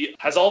he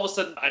has all of a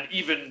sudden an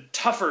even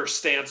tougher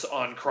stance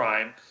on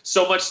crime,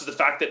 so much to the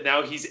fact that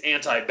now he's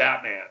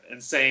anti-Batman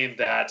and saying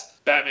that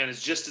Batman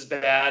is just as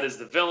bad as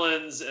the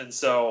villains, and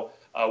so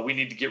we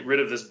need to get rid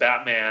of this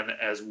Batman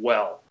as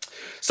well.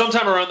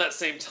 Sometime around that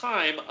same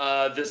time,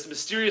 this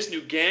mysterious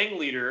new gang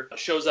leader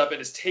shows up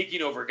and is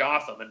taking over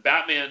Gotham. And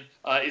Batman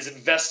is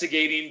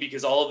investigating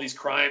because all of these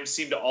crimes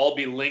seem to all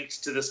be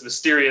linked to this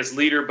mysterious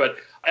leader. But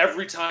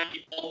every time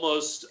he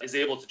almost is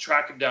able to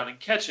track him down and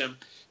catch him,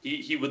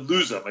 he would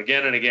lose him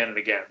again and again and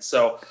again.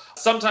 So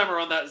sometime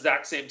around that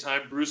exact same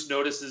time, Bruce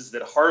notices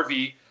that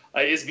Harvey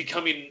is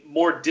becoming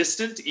more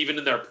distant, even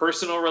in their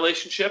personal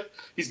relationship.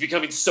 He's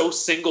becoming so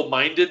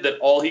single-minded that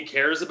all he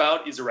cares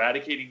about is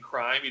eradicating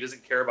crime. He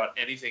doesn't care about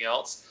anything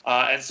else.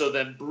 And so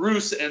then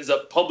Bruce ends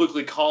up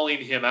publicly calling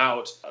him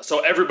out. So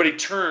everybody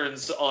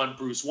turns on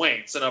Bruce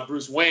Wayne. So now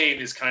Bruce Wayne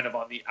is kind of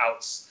on the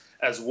outs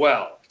as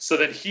well. So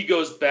then he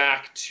goes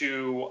back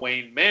to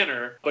Wayne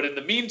Manor. But in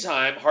the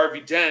meantime,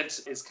 Harvey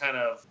Dent is kind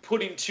of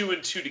putting two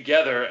and two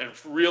together and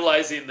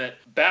realizing that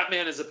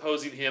Batman is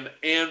opposing him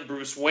and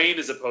Bruce Wayne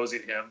is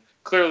opposing him.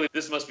 Clearly,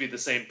 this must be the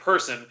same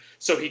person.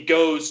 So he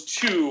goes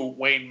to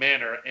Wayne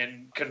Manor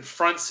and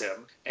confronts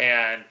him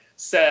and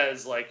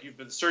says, like, you've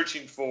been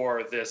searching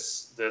for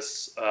this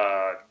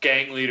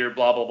gang leader,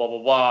 blah, blah, blah,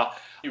 blah, blah.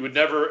 You would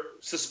never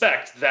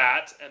suspect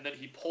that. And then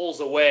he pulls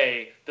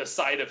away the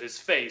side of his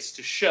face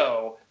to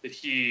show that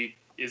he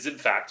is, in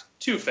fact,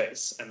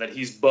 Two-Face and that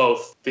he's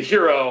both the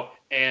hero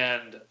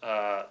and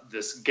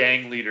this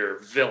gang leader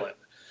villain.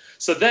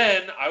 So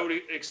then I would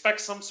expect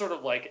some sort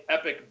of like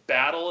epic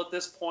battle at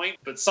this point,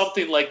 but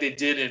something like they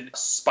did in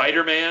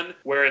Spider-Man,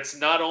 where it's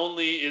not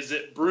only is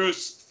it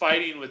Bruce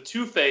fighting with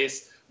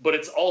Two-Face, but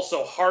it's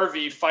also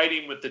Harvey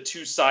fighting with the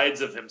two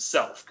sides of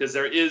himself, because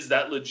there is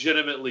that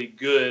legitimately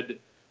good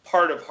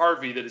part of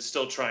Harvey that is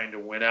still trying to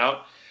win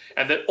out.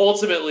 And that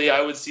ultimately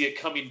I would see it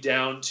coming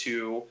down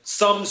to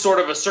some sort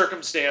of a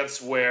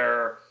circumstance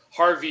where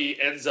Harvey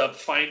ends up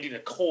finding a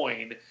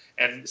coin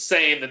and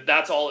saying that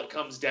that's all it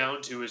comes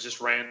down to is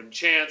just random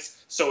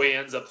chance. So he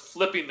ends up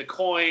flipping the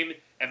coin,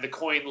 and the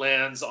coin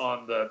lands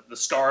on the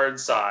starred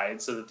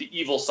side so that the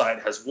evil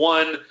side has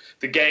won.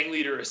 The gang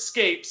leader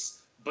escapes,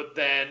 but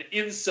then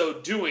in so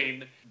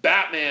doing,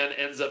 Batman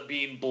ends up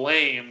being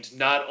blamed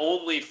not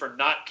only for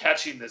not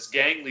catching this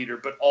gang leader,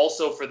 but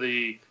also for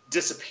the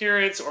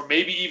disappearance or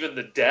maybe even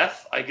the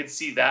death. I could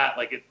see that.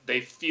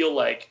 They feel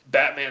like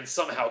Batman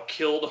somehow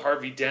killed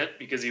Harvey Dent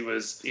because he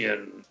was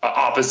in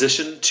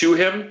opposition to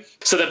him.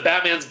 So then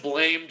Batman's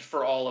blamed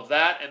for all of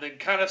that. And then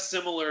kind of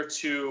similar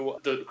to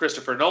the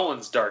Christopher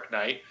Nolan's Dark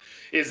Knight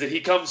is that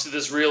he comes to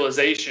this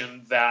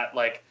realization that,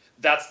 like,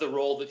 that's the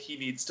role that he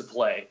needs to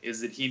play,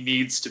 is that he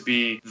needs to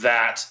be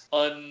that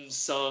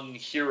unsung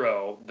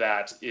hero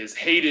that is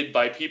hated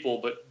by people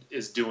but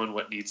is doing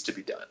what needs to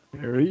be done.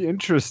 Very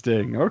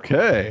interesting.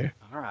 Okay.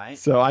 All right.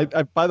 So I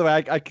by the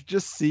way, I could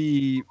just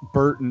see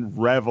Burton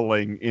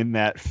reveling in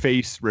that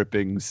face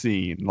ripping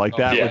scene. Like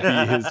that would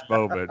be his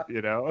moment,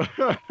 you know?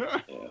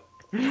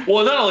 Yeah.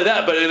 Well, not only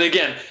that, but and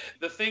again,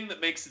 the thing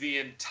that makes the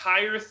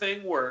entire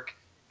thing work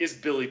is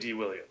Billy D.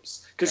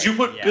 Williams. Because you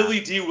put Billy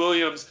D.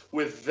 Williams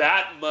with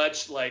that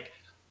much, like,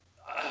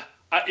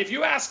 if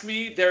you ask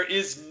me, there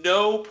is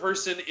no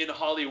person in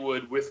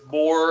Hollywood with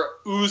more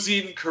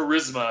oozing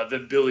charisma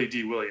than Billy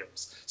D.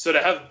 Williams. So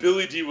to have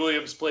Billy D.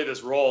 Williams play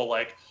this role,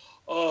 like,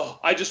 oh,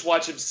 I just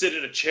watch him sit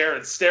in a chair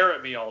and stare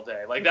at me all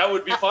day. Like, that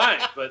would be fine,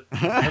 but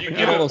you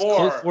give all it those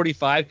more. Colt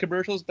 45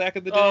 commercials back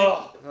in the day.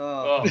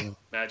 Oh,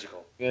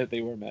 magical. Yeah,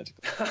 they were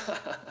magical.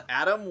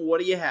 Adam,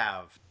 what do you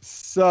have?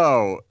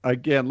 So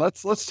again,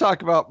 let's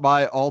talk about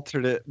my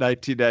alternate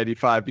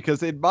 1995,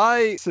 because in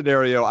my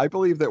scenario, I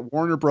believe that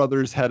Warner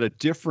Brothers had a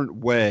different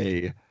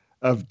way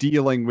of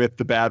dealing with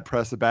the bad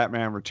press of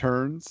Batman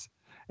Returns.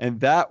 And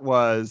that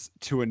was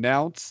to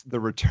announce the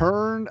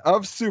return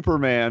of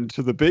Superman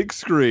to the big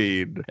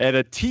screen and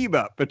a team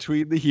up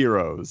between the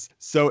heroes.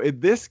 So in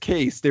this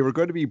case, they were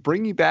going to be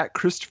bringing back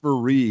Christopher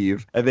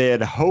Reeve, and they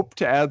had hoped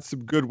to add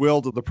some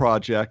goodwill to the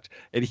project.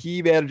 And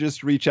he manages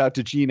to reach out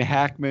to Gene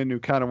Hackman, who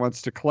kind of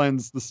wants to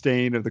cleanse the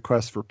stain of the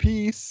quest for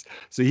peace.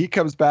 So he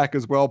comes back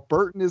as well.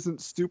 Burton isn't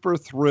super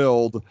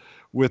thrilled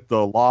with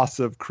the loss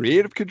of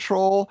creative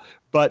control,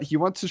 but he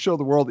wants to show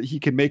the world that he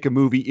can make a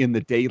movie in the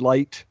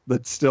daylight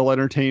that's still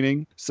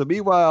entertaining. So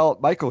meanwhile,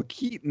 Michael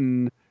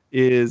Keaton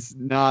is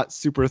not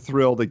super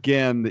thrilled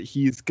again that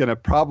he's going to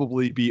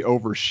probably be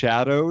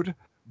overshadowed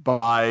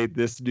by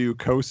this new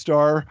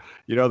co-star,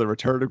 you know, the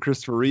return of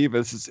Christopher Reeve.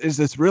 Is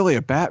this really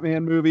a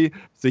Batman movie?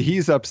 So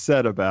he's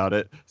upset about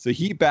it. So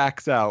he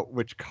backs out,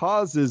 which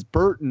causes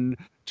Burton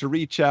to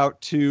reach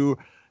out to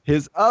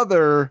his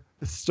other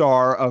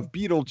star of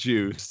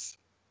Beetlejuice.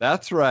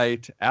 That's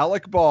right,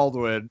 Alec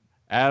Baldwin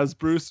as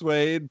Bruce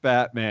Wayne,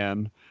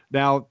 Batman.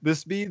 Now,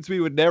 this means we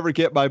would never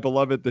get my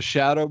beloved The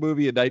Shadow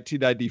movie in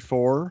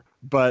 1994,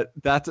 but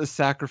that's a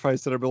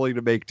sacrifice that I'm willing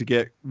to make to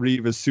get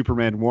Reeve as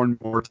Superman one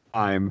more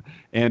time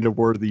and a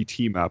worthy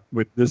team up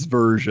with this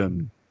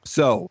version.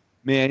 So,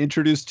 may I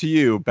introduce to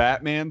you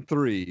Batman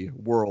 3,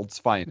 World's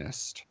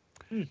Finest.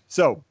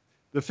 So,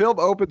 The film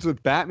opens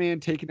with Batman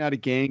taking out a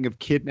gang of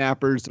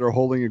kidnappers that are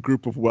holding a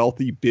group of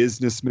wealthy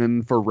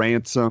businessmen for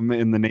ransom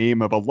in the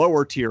name of a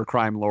lower-tier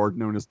crime lord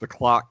known as the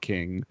Clock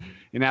King.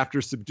 And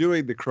after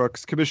subduing the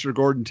crooks, Commissioner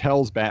Gordon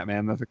tells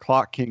Batman that the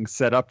Clock King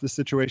set up the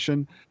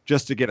situation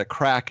just to get a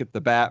crack at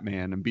the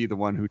Batman and be the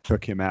one who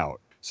took him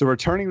out. So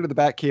returning to the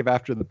Batcave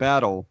after the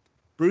battle,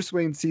 Bruce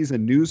Wayne sees a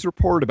news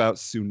report about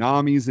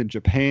tsunamis in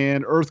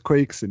Japan,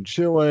 earthquakes in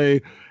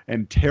Chile,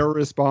 and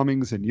terrorist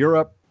bombings in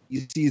Europe.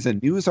 He sees a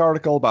news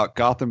article about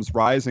Gotham's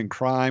rise in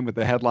crime with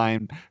the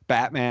headline,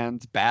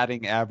 Batman's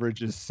batting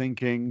average is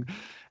sinking,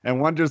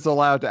 and wonders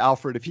aloud to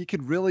Alfred if he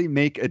could really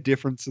make a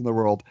difference in the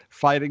world,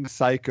 fighting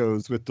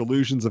psychos with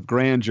delusions of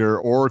grandeur,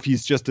 or if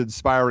he's just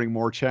inspiring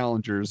more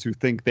challengers who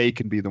think they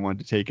can be the one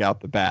to take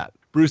out the Bat.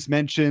 Bruce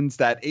mentions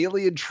that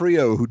alien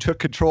trio who took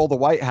control of the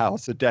White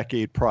House a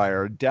decade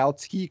prior,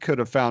 doubts he could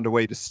have found a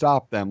way to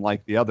stop them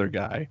like the other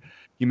guy.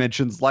 He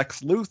mentions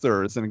Lex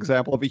Luthor as an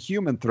example of a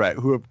human threat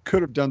who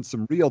could have done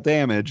some real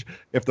damage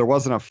if there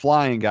wasn't a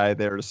flying guy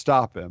there to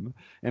stop him,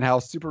 and how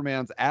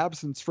Superman's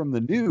absence from the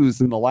news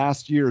in the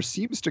last year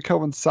seems to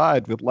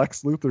coincide with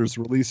Lex Luthor's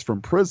release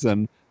from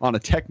prison on a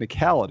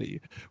technicality,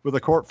 with the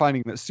court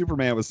finding that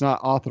Superman was not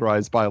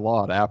authorized by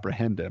law to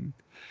apprehend him.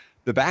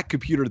 The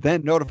Batcomputer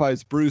then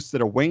notifies Bruce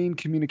that a Wayne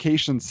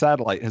Communications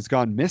satellite has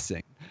gone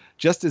missing,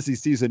 just as he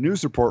sees a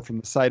news report from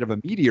the site of a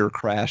meteor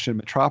crash in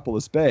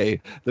Metropolis Bay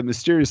that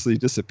mysteriously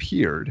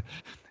disappeared.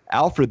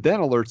 Alfred then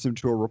alerts him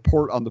to a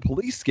report on the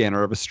police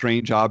scanner of a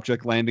strange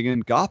object landing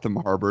in Gotham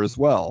Harbor as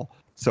well.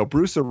 So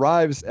Bruce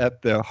arrives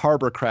at the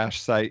harbor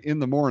crash site in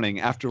the morning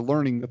after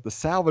learning that the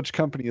salvage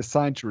company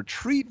assigned to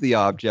retrieve the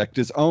object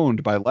is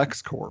owned by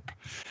LexCorp.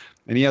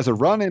 And he has a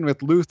run-in with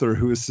Luthor,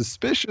 who is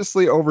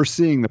suspiciously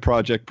overseeing the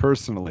project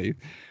personally.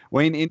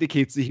 Wayne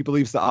indicates that he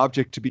believes the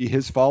object to be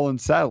his fallen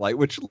satellite,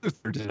 which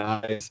Luthor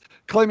denies,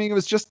 claiming it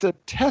was just a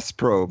test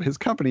probe his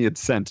company had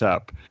sent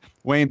up.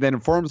 Wayne then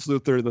informs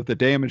Luthor that the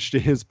damage to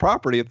his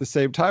property at the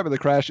same time of the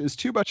crash is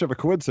too much of a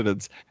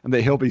coincidence and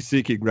that he'll be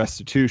seeking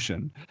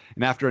restitution.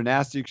 And after a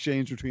nasty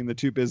exchange between the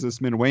two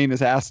businessmen, Wayne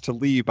is asked to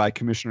leave by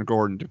Commissioner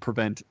Gordon to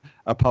prevent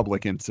a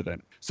public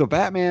incident. So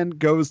Batman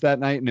goes that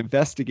night and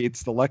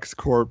investigates the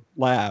LexCorp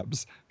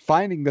labs,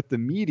 finding that the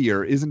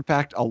meteor is in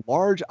fact a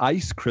large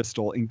ice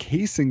crystal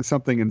encasing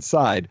something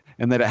inside,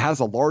 and that it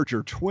has a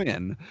larger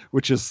twin,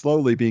 which is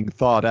slowly being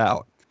thawed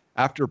out.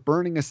 After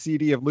burning a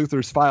CD of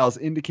Luthor's files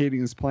indicating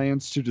his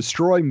plans to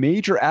destroy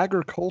major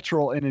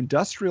agricultural and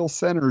industrial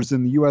centers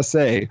in the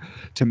USA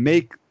to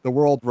make the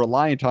world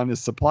reliant on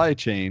his supply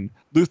chain,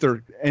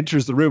 Luthor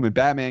enters the room and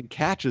Batman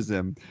catches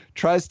him,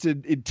 tries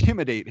to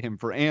intimidate him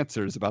for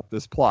answers about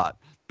this plot,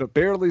 but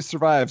barely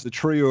survives a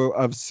trio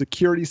of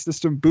security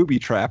system booby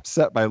traps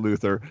set by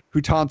Luthor,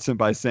 who taunts him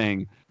by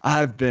saying,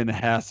 "I've been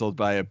hassled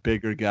by a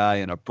bigger guy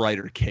in a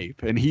brighter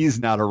cape, and he's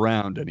not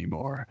around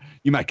anymore.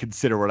 You might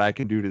consider what I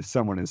can do to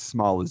someone as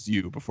small as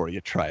you before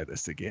you try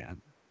this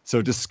again."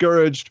 So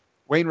discouraged,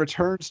 Wayne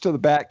returns to the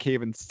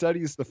Batcave and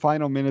studies the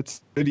final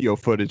minutes video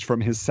footage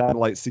from his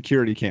satellite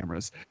security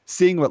cameras,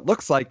 seeing what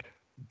looks like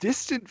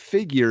distant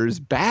figures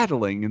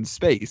battling in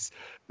space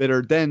that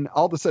are then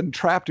all of a sudden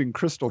trapped in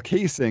crystal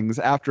casings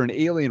after an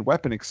alien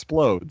weapon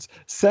explodes,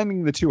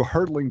 sending the two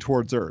hurtling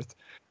towards Earth.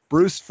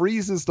 Bruce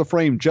freezes the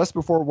frame just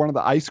before one of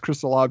the ice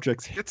crystal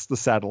objects hits the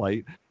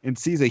satellite and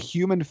sees a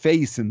human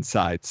face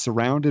inside,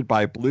 surrounded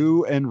by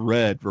blue and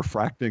red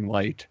refracting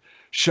light.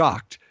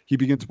 Shocked, he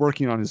begins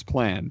working on his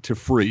plan to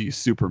free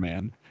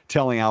Superman,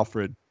 telling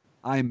Alfred,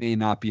 "I may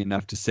not be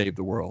enough to save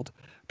the world,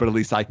 but at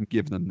least I can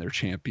give them their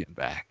champion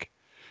back."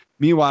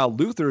 Meanwhile,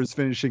 Luthor is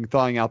finishing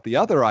thawing out the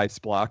other ice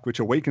block, which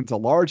awakens a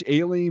large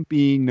alien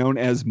being known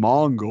as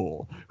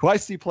Mongul, who I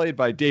see played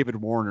by David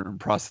Warner in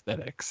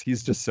prosthetics.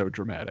 He's just so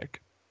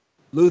dramatic.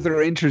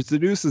 Luthor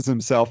introduces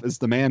himself as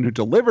the man who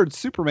delivered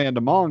Superman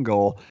to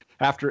Mongul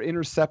after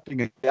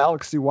intercepting a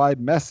galaxy-wide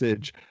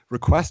message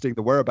requesting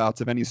the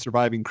whereabouts of any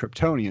surviving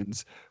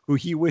Kryptonians who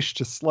he wished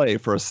to slay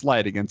for a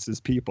slight against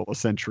his people a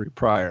century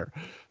prior.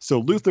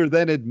 So Luthor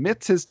then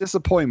admits his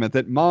disappointment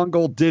that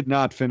Mongul did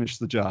not finish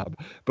the job,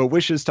 but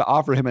wishes to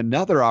offer him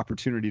another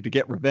opportunity to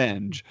get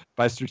revenge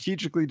by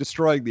strategically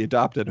destroying the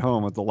adopted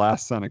home of the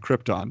last son of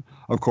Krypton.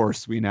 Of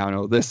course, we now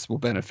know this will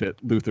benefit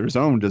Luthor's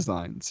own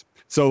designs.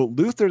 So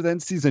Luthor then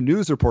sees a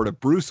news report of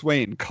Bruce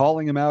Wayne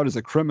calling him out as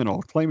a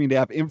criminal, claiming to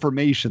have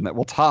information that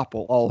will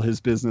topple all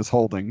his business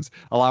holdings,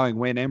 allowing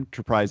Wayne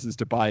Enterprises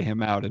to buy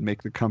him out and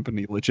make the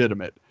company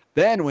legitimate.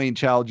 Then Wayne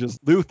challenges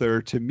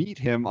Luthor to meet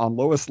him on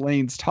Lois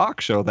Lane's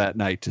talk show that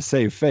night to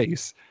save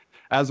face.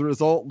 As a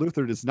result,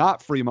 Luthor does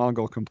not free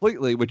Mongul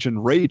completely, which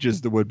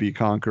enrages the would-be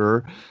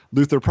conqueror.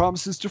 Luthor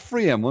promises to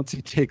free him once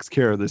he takes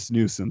care of this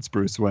nuisance,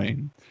 Bruce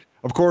Wayne.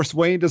 Of course,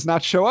 Wayne does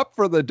not show up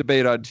for the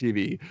debate on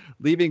TV,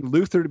 leaving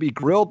Luthor to be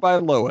grilled by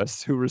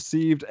Lois, who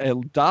received a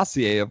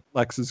dossier of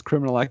Lex's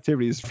criminal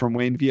activities from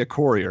Wayne via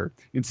courier.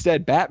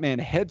 Instead, Batman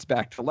heads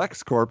back to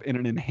LexCorp in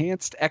an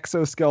enhanced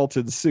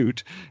exoskeleton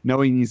suit,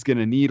 knowing he's going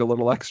to need a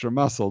little extra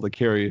muscle to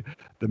carry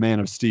the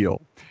Man of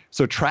Steel.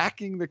 So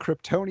tracking the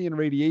Kryptonian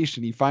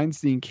radiation, he finds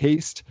the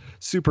encased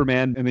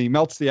Superman, and he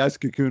melts the ice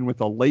cocoon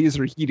with a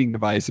laser heating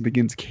device and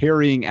begins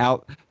carrying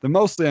out the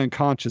mostly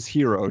unconscious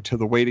hero to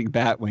the waiting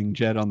Batwing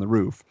jet on the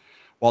roof.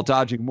 While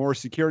dodging more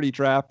security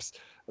traps,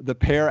 the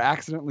pair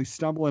accidentally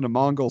stumble into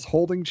Mongol's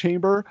holding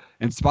chamber,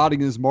 and spotting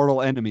his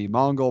mortal enemy,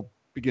 Mongol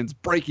begins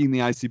breaking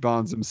the icy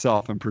bonds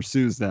himself and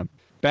pursues them.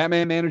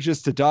 Batman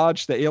manages to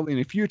dodge the alien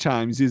a few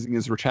times using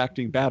his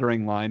retracting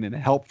battering line and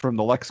help from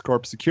the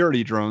LexCorp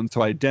security drone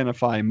to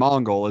identify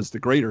Mongol as the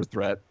greater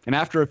threat. And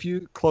after a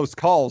few close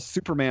calls,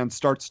 Superman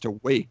starts to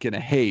wake in a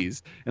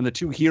haze, and the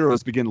two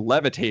heroes begin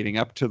levitating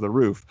up to the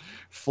roof,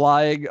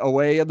 flying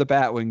away in the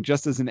Batwing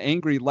just as an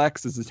angry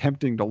Lex is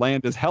attempting to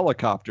land his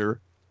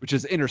helicopter, which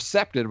is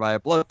intercepted by a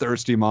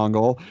bloodthirsty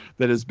Mongol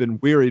that has been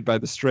wearied by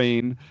the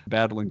strain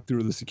battling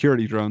through the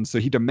security drones. So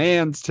he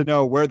demands to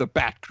know where the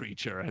Bat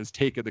creature has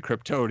taken the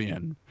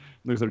Kryptonian.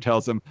 Luthor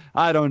tells him,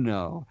 I don't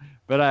know,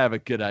 but I have a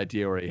good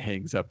idea where he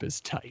hangs up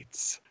his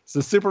tights.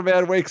 So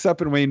Superman wakes up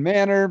in Wayne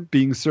Manor,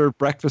 being served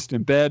breakfast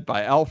in bed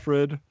by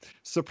Alfred.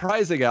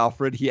 Surprising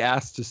Alfred, he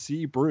asks to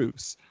see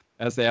Bruce,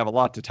 as they have a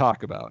lot to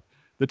talk about.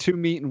 The two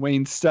meet in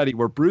Wayne's study,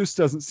 where Bruce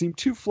doesn't seem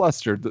too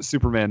flustered that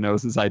Superman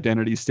knows his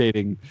identity,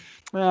 stating,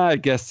 I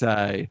guess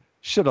I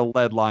should have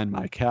lead-lined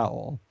my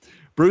cowl.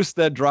 Bruce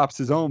then drops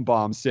his own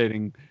bomb,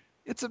 stating,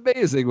 it's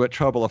amazing what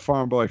trouble a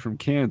farm boy from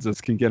Kansas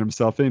can get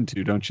himself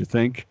into, don't you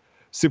think?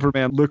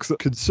 Superman looks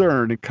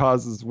concerned and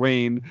causes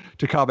Wayne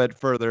to comment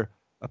further,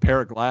 a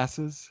pair of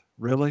glasses?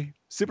 Really?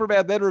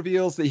 Superman then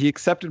reveals that he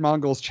accepted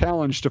Mongol's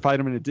challenge to fight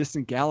him in a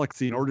distant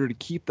galaxy in order to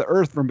keep the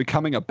Earth from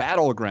becoming a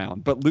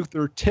battleground. But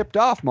Luthor tipped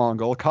off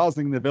Mongol,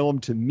 causing the villain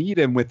to meet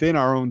him within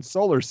our own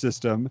solar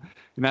system.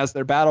 And as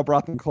their battle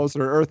brought them closer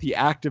to Earth, he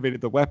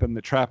activated the weapon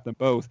that trapped them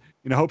both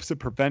in hopes of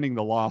preventing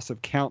the loss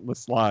of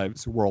countless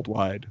lives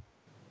worldwide.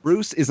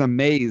 Bruce is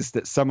amazed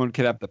that someone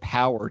could have the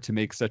power to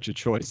make such a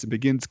choice and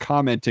begins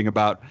commenting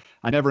about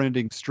a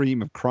never-ending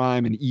stream of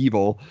crime and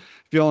evil,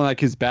 feeling like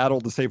his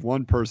battle to save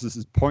one person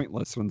is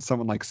pointless when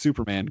someone like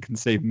Superman can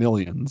save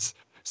millions.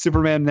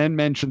 Superman then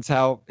mentions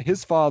how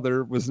his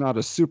father was not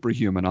a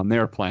superhuman on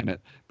their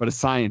planet, but a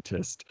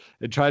scientist,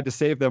 and tried to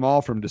save them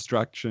all from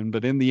destruction,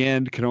 but in the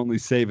end could only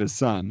save his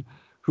son,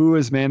 who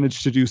has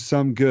managed to do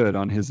some good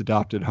on his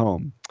adopted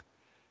home.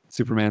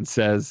 Superman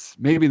says,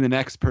 maybe the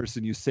next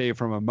person you save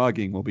from a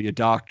mugging will be a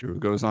doctor who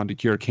goes on to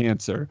cure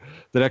cancer.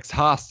 The next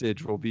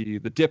hostage will be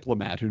the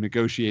diplomat who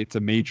negotiates a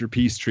major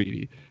peace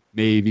treaty.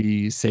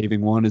 Maybe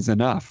saving one is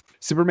enough.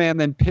 Superman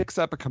then picks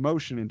up a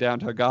commotion in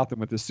downtown Gotham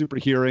with his super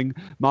hearing,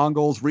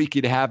 Mongols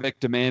wreaking havoc,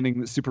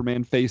 demanding that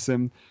Superman face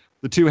him.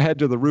 The two head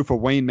to the roof of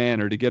Wayne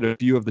Manor to get a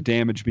view of the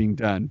damage being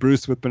done.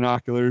 Bruce with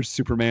binoculars,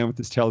 Superman with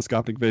his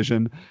telescopic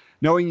vision.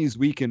 Knowing he's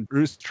weakened,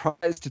 Bruce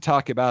tries to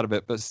talk him out of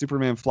it, but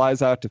Superman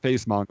flies out to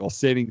face Mongol,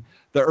 stating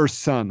the Earth's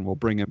sun will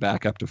bring him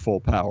back up to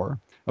full power.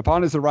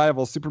 Upon his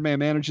arrival, Superman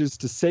manages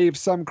to save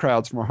some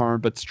crowds from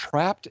harm, but's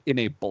trapped in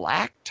a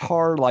black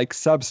tar-like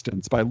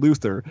substance by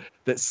Luthor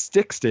that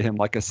sticks to him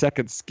like a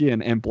second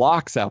skin and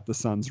blocks out the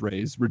sun's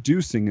rays,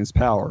 reducing his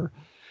power.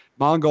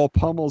 Mongol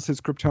pummels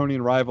his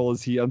Kryptonian rival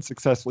as he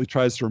unsuccessfully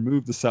tries to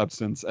remove the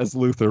substance, as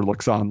Luthor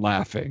looks on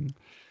laughing.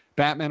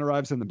 Batman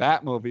arrives in the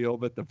Batmobile,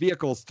 but the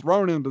vehicle is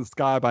thrown into the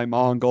sky by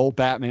Mongol.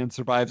 Batman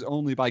survives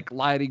only by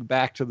gliding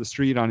back to the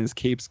street on his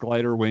cape's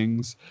glider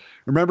wings.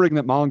 Remembering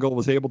that Mongol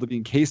was able to be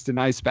encased in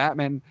ice,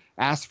 Batman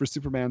asks for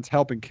Superman's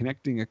help in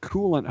connecting a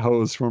coolant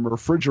hose from a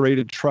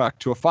refrigerated truck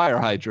to a fire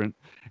hydrant,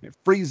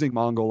 freezing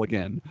Mongol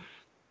again.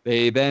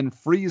 They then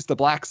freeze the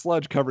black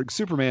sludge covering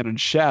Superman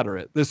and shatter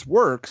it. This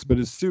works, but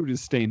his suit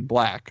is stained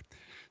black.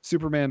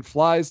 Superman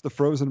flies the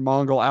frozen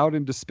Mongol out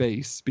into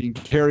space, being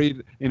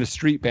carried in a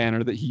street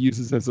banner that he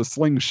uses as a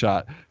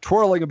slingshot,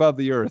 twirling above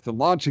the Earth and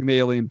launching the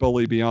alien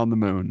bully beyond the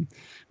moon.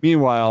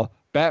 Meanwhile,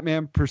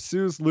 Batman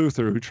pursues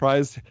Luthor, who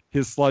tries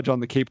his sludge on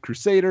the Cape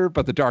Crusader,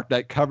 but the Dark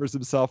Knight covers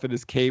himself in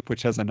his cape,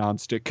 which has a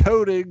non-stick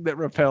coating that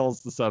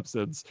repels the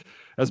substance.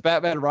 As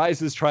Batman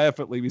rises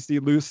triumphantly, we see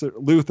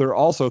Luthor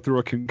also throw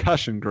a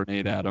concussion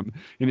grenade at him,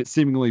 and it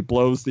seemingly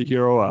blows the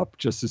hero up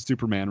just as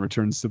Superman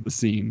returns to the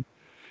scene.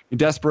 In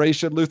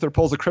desperation, Luthor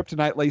pulls a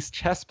kryptonite-laced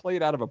chest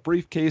plate out of a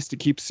briefcase to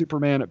keep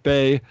Superman at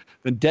bay,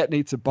 then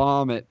detonates a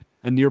bomb at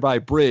a nearby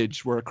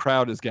bridge where a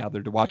crowd is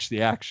gathered to watch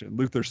the action.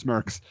 Luthor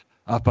smirks,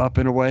 up, up,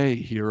 and away,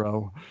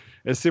 hero.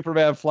 As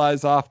Superman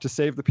flies off to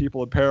save the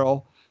people in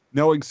peril,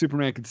 knowing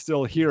Superman can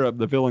still hear him,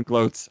 the villain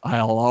gloats,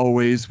 I'll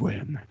always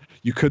win.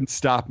 You couldn't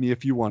stop me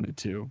if you wanted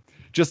to.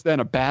 Just then,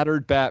 a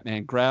battered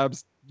Batman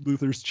grabs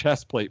Luthor's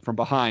chest plate from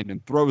behind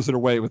and throws it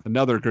away with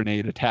another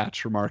grenade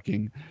attached,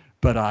 remarking,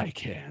 but I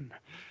can.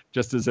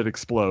 Just as it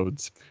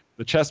explodes.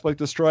 The chest plate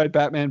destroyed,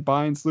 Batman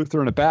binds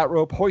Luthor in a bat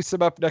rope, hoists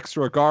him up next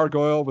to a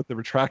gargoyle with the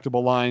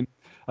retractable line.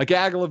 A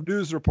gaggle of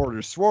news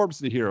reporters swarms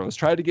the heroes,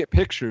 try to get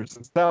pictures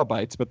and sound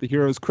bites, but the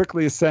heroes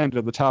quickly ascend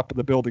to the top of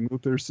the building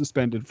Luthor is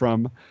suspended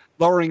from,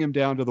 lowering him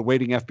down to the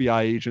waiting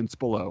FBI agents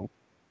below.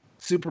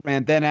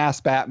 Superman then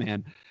asks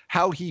Batman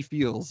how he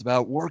feels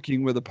about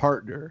working with a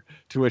partner,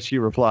 to which he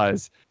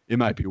replies, "It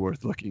might be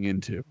worth looking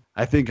into.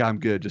 I think I'm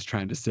good just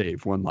trying to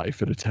save one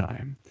life at a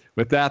time."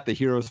 With that, the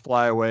heroes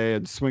fly away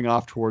and swing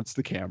off towards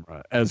the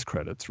camera as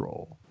credits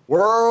roll.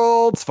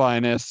 World's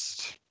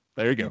finest.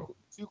 There you go.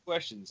 Two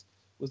questions.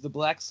 Was the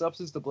black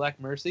substance the Black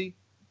Mercy?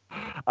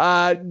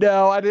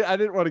 No, I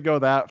didn't want to go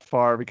that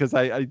far because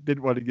I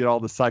didn't want to get all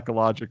the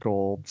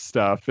psychological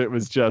stuff. It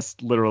was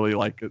just literally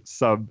like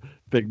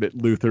something that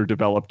Luthor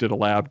developed in a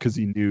lab because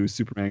he knew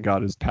Superman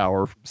got his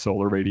power from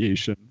solar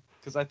radiation.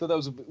 Because I thought that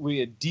was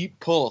a deep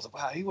pull. It's like,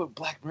 wow, he went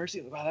Black Mercy?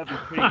 Wow, that'd be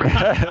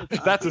pretty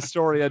good. That's a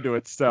story unto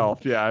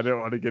itself. Yeah, I didn't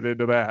want to get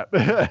into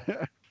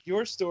that.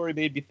 Your story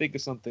made me think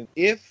of something.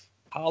 If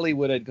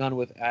Hollywood had gone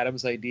with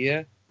Adam's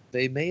idea,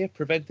 they may have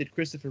prevented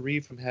Christopher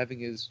Reeve from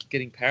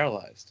getting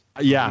paralyzed.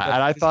 Yeah,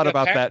 and I thought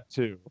about that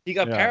too. He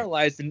got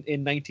paralyzed in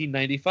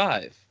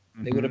 1995.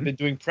 They would have been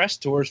doing press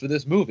tours for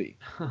this movie.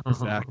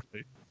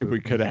 Exactly. We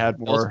could have had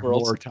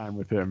more time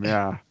with him.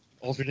 Yeah.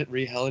 Alternate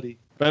reality.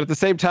 But at the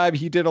same time,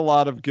 he did a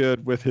lot of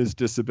good with his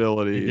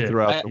disability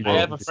throughout the world. I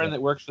have a friend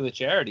that works for the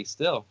charity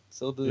still.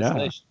 Still to this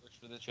day, she works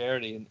for the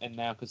charity. And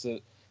now, because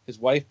his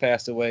wife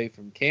passed away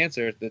from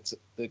cancer, that's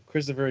the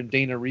Christopher and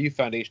Dana Reeve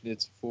Foundation.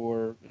 It's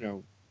for,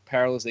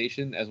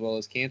 paralyzation as well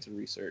as cancer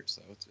research.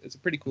 So it's a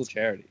pretty cool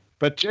charity.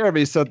 But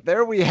Jeremy, so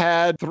there we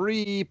had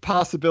 3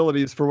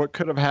 possibilities for what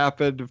could have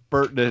happened if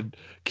Burton had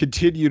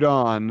continued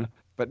on.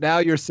 But now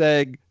you're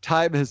saying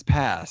time has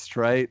passed,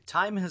 right?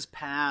 Time has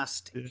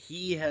passed.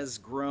 He has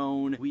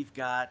grown. We've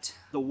got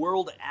the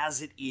world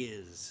as it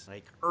is.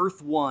 Like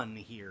Earth 1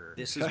 here.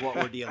 This is what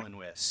we're dealing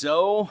with.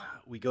 So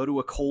we go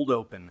to a cold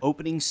open.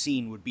 Opening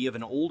scene would be of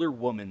an older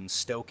woman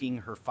stoking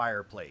her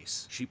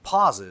fireplace. She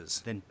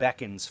pauses, then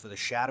beckons for the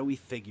shadowy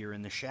figure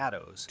in the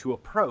shadows to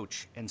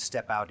approach and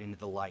step out into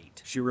the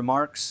light. She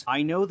remarks,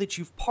 "I know that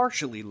you've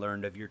partially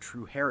learned of your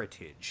true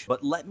heritage,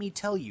 but let me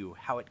tell you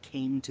how it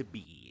came to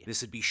be."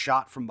 This would be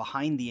shot from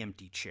behind the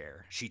empty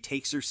chair. She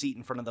takes her seat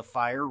in front of the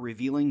fire,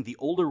 revealing the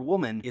older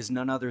woman is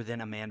none other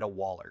than Amanda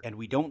Waller. And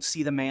we don't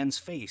see the man's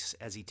face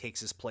as he takes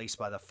his place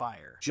by the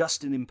fire.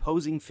 Just an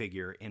imposing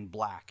figure in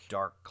black,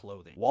 dark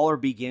clothing. Waller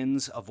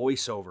begins a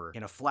voiceover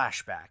in a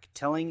flashback,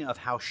 telling of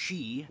how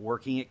she,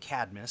 working at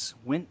Cadmus,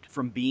 went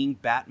from being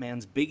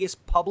Batman's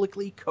biggest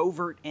publicly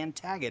covert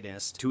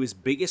antagonist to his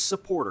biggest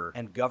supporter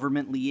and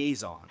government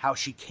liaison. How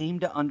she came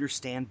to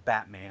understand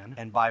Batman,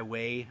 and by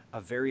way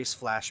of various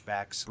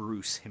flashbacks,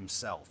 Bruce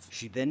himself.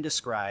 She then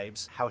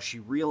describes how she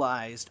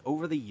realized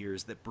over the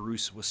years that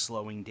Bruce was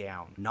slowing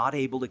down, not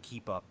able to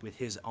keep up with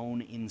his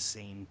own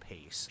insane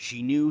pace.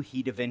 She knew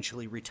he'd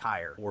eventually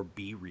retire or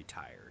be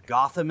retired.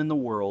 Gotham and the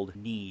world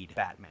need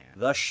Batman.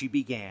 Thus she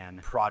began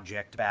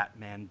Project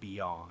Batman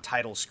Beyond.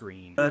 Title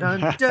screen.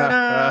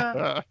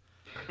 Da-dun-da-da.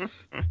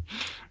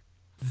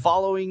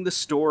 Following the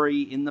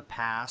story in the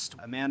past,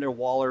 Amanda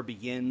Waller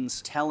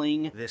begins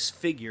telling this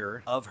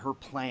figure of her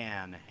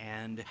plan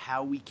and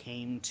how we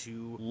came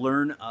to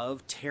learn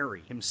of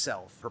Terry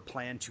himself, her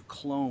plan to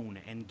clone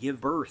and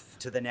give birth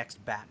to the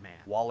next Batman.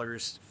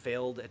 Waller's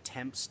failed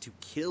attempts to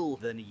kill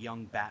the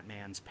young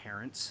Batman's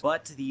parents,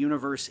 but the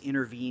universe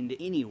intervened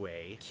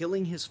anyway,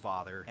 killing his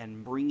father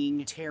and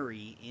bringing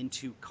Terry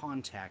into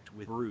contact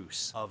with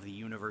Bruce of the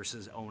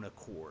universe's own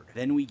accord.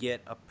 Then we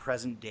get a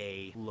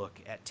present-day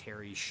look at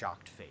Terry's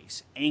shocked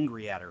face,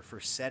 angry at her for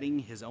setting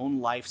his own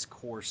life's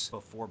course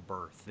before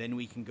birth. Then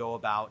we can go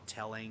about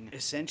telling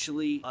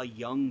essentially a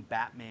young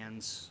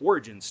Batman's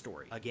origin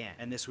story again,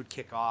 and this would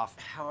kick off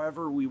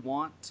however we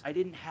want. I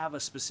didn't have a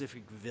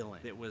specific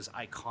villain that was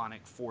iconic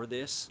for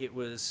this. It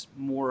was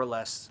more or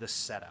less the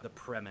setup, the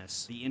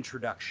premise, the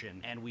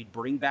introduction, and we'd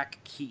bring back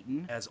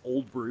Keaton as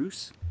old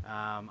Bruce.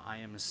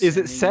 Is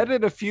it set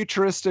in a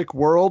futuristic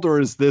world, or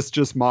is this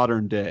just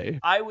modern day?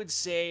 I would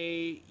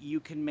say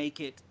you can make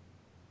it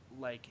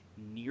like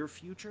near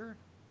future,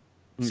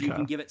 so you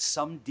can give it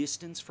some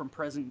distance from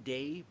present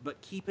day, but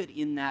keep it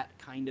in that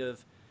kind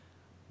of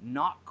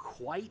not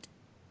quite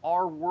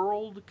our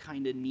world,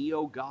 kind of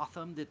Neo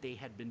Gotham that they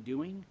had been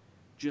doing,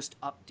 just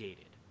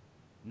updated.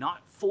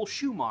 Not full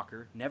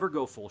Schumacher, never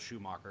go full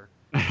Schumacher.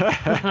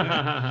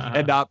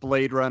 And not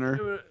Blade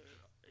Runner.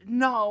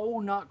 No,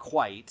 not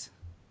quite,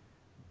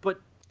 but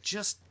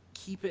just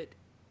keep it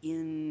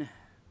in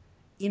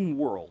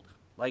world,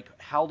 like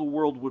how the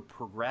world would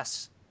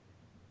progress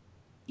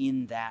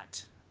in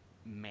that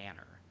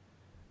manner.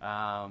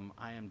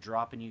 I am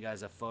dropping you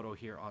guys a photo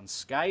here on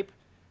Skype.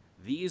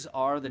 These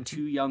are the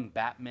 2 young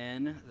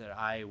Batmen that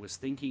I was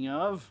thinking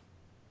of.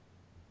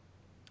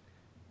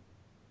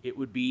 It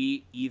would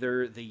be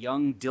either the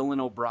young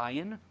Dylan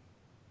O'Brien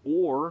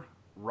or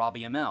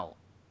Robbie Amell.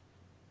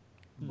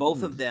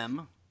 Both of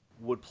them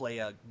would play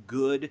a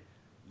good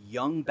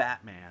young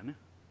Batman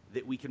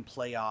that we can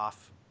play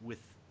off with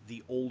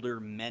the older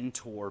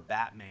mentor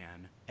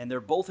Batman, and they're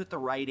both at the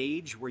right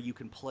age where you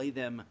can play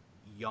them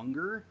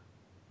younger.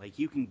 Like,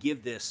 you can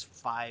give this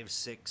 5,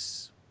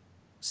 6,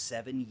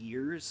 7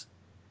 years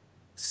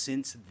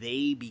since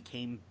they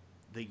became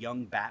the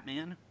young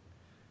Batman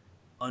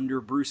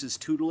under Bruce's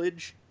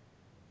tutelage,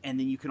 and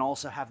then you can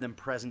also have them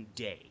present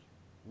day.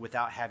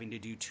 without having to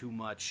do too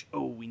much.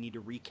 Oh, we need to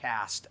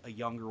recast a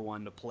younger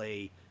one to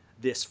play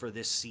this for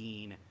this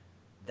scene,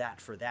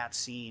 that for that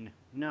scene.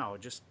 No,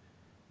 just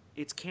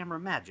it's camera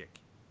magic.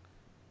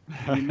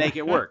 You make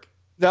it work.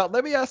 Now,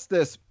 let me ask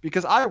this,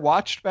 because I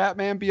watched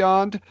Batman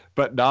Beyond,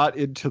 but not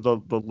into the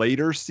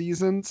later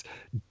seasons.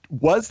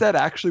 Was that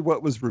actually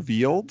what was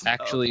revealed?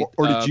 Actually,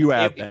 Or did you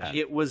add that?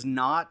 It was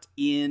not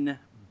in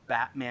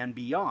Batman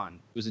Beyond.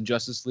 It was in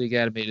Justice League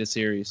animated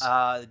series.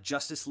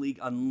 Justice League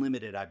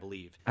Unlimited, I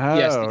believe.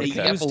 Yes, Oh, the they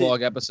okay. used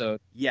epilogue episode.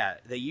 Yeah,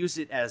 they used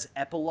it as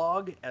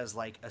epilogue, as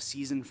like a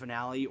season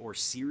finale or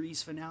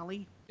series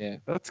finale,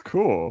 That's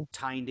cool.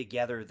 tying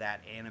together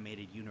that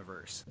animated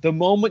universe. The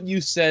moment you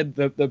said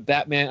the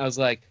Batman, I was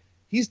like,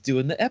 he's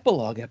doing the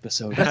epilogue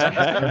episode.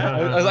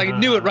 I was like, I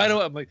knew it right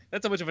away. I'm like,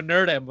 that's how much of a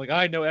nerd I am. I'm like,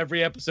 I know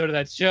every episode of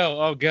that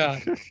show. Oh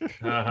god.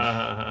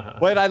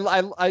 Wait,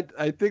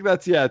 I think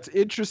that's, it's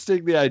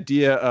interesting, the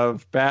idea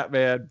of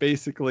Batman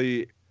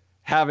basically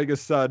having a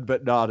son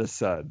but not a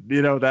son,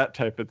 that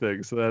type of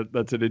thing. So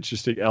that's an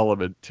interesting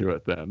element to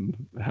it then,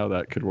 how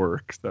that could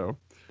work. So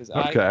Because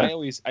Okay. I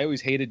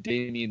always hated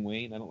Damian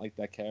Wayne. I don't like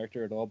that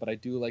character at all, but I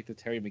do like the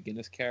Terry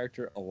McGinnis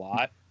character a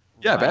lot.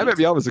 yeah, Right? Batman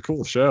Beyond was a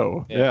cool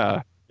show.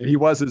 Yeah. And he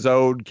was his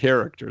own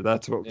character.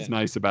 That's what was Yeah.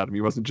 nice about him.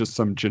 He wasn't just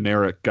some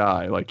generic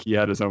guy. Like, he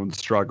had his own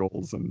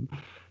struggles and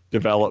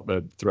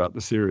development throughout the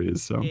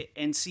series. So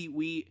And see,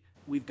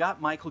 we've got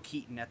Michael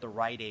Keaton at the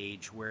right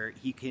age where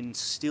he can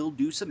still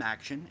do some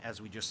action, as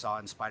we just saw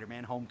in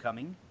Spider-Man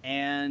Homecoming,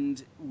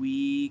 and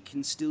we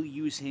can still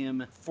use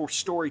him for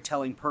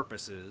storytelling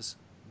purposes.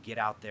 Get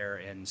out there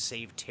and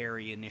save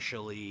Terry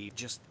initially,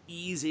 just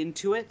ease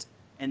into it,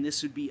 and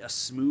this would be a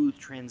smooth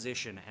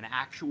transition, an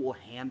actual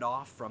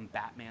handoff from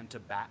Batman to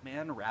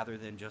Batman, rather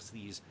than just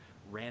these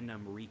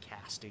random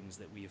recastings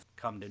that we've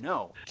come to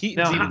know.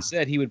 Keaton's Now, even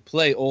said he would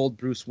play old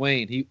Bruce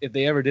Wayne. If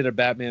they ever did a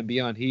Batman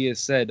Beyond, he has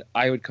said,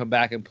 I would come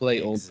back and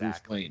play old Bruce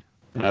Exactly.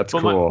 Wayne. that's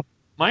But cool.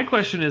 My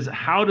question is,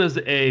 how does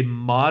a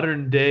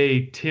modern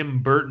day Tim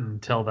Burton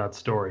tell that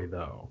story,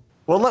 though?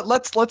 Well,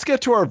 let's get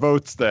to our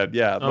votes then.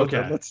 Yeah,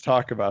 Okay. let's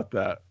talk about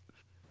that.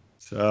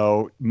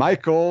 So,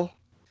 Michael,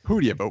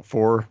 who do you vote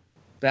for?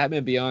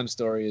 Batman Beyond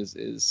story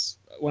is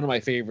one of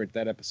my favorite,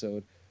 that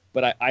episode.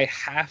 But I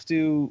have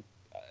to,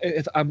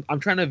 if I'm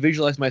trying to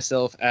visualize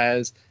myself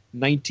as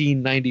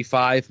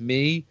 1995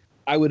 me,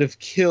 I would have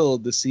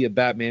killed to see a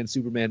Batman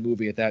Superman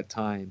movie at that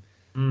time.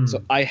 Hmm.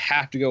 So I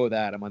have to go with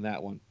Adam on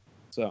that one.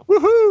 So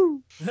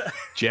Woohoo!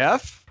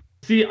 Jeff?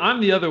 See, I'm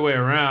the other way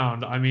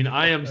around. I mean,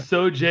 I am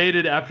so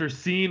jaded after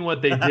seeing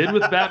what they did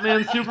with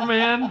Batman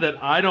Superman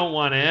that I don't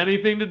want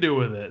anything to do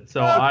with it.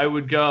 So I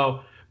would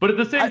go. But at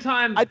the same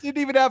time, I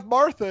didn't even have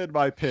Martha in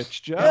my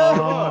pitch, Jeff.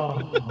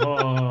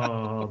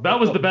 that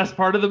was the best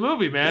part of the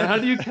movie, man. How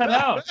do you cut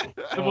out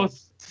the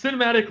most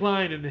cinematic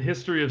line in the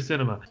history of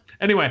cinema?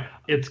 Anyway,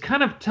 it's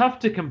kind of tough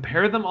to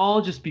compare them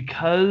all just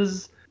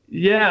because,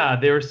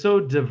 they were so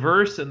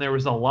diverse and there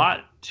was a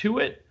lot to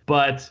it.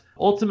 But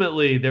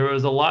ultimately, there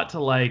was a lot to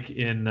like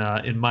in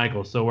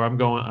Michael. So where I'm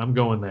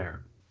going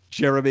there.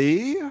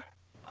 Jeremy?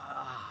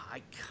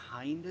 I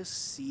kind of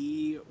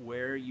see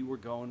where you were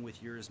going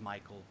with yours,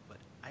 Michael, but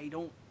I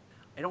don't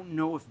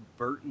know if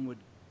Burton would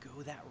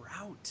go that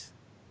route.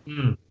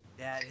 Hmm.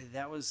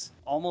 That was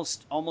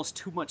almost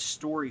too much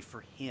story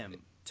for him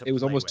to it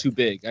was play almost with. too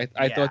big. I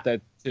Yeah. thought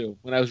that too.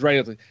 When I was writing,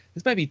 I was like,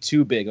 this might be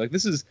too big. Like,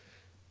 this is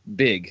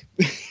big.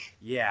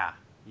 Yeah,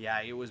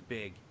 it was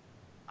big.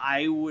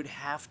 I would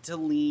have to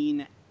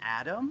lean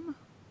Adam.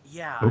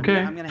 Yeah, Okay.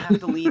 I'm gonna have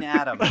to lean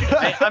Adam.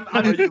 I'm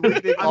Are you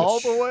leaning I'm all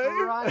the way?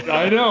 trying-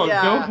 I know.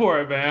 Yeah. Go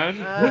for it,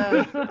 man.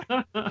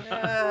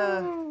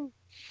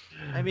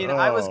 I mean,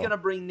 I was Oh. gonna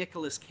bring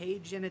Nicolas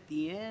Cage in at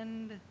the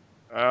end,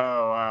 Oh,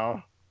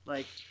 wow.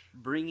 like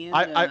bring in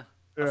yeah.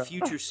 a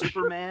future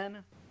Superman.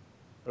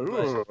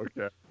 Ooh,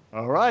 okay.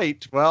 All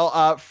right.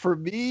 Well, for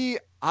me,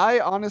 I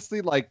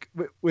honestly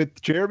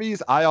with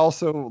Jeremy's, I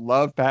also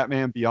love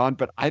Batman Beyond,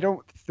 but I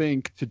don't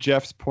think, to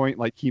Jeff's point,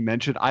 like he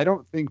mentioned, I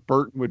don't think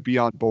Burton would be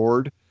on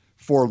board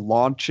for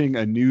launching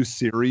a new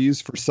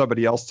series for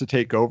somebody else to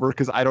take over,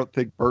 because I don't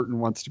think Burton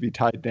wants to be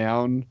tied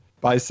down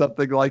by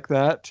something like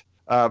that.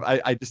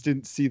 I just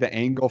didn't see the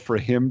angle for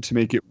him to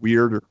make it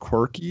weird or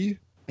quirky.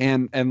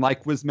 And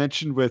like was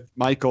mentioned with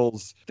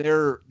Michael's,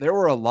 there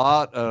were a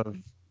lot of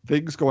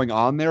things going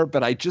on there,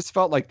 but I just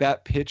felt like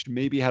that pitch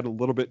maybe had a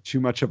little bit too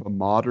much of a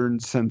modern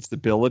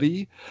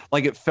sensibility.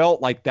 Like, it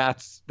felt like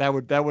that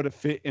would have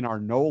fit in our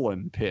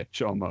Nolan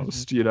pitch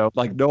almost,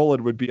 like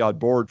Nolan would be on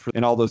board for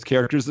in all those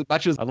characters. As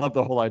much as I love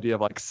the whole idea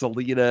of like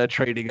Selena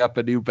training up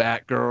a new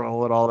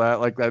Batgirl and all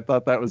that, like I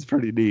thought that was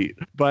pretty neat.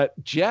 But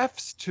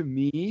Jeff's, to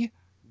me,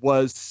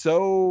 was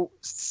so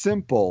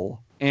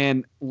simple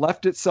and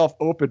left itself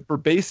open for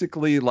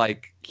basically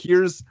like,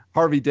 here's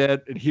Harvey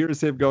dead and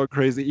here's him going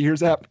crazy.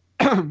 Here's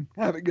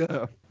having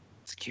a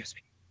Excuse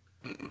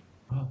me.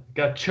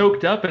 Got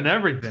choked up and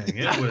everything.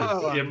 It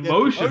was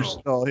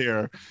emotional.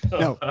 here.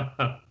 No.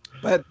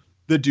 But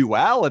the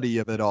duality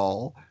of it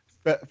all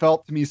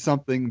felt to me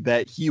something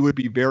that he would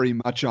be very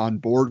much on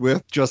board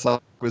with, just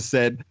like was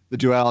said, the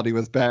duality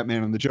with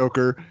Batman and the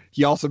Joker.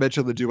 He also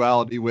mentioned the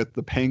duality with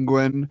the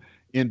Penguin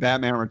in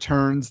Batman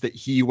Returns, that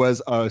he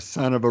was a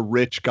son of a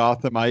rich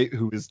Gothamite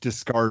who was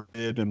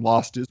discarded and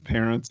lost his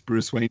parents.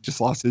 Bruce Wayne just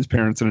lost his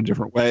parents in a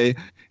different way.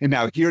 And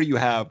now here you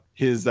have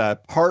his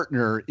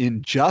partner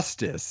in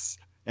Justice,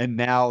 and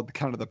now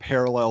kind of the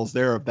parallels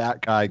there of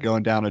that guy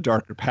going down a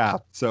darker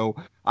path. So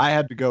I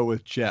had to go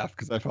with Jeff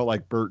because I felt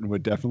like Burton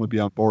would definitely be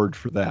on board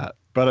for that.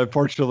 But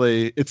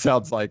unfortunately, it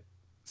sounds like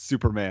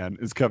Superman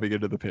is coming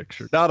into the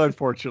picture. Not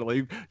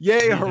unfortunately.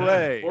 Yay,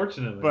 hooray.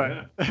 Unfortunately,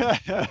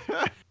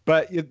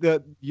 but,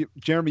 but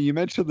Jeremy, you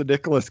mentioned the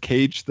Nicolas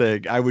Cage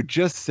thing. I would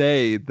just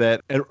say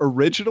that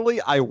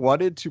originally I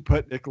wanted to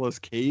put Nicolas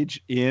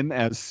Cage in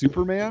as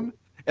Superman.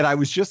 And I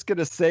was just going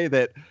to say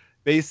that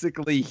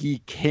basically he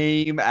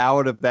came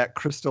out of that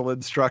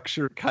crystalline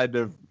structure kind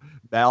of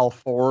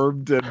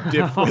malformed and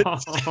different.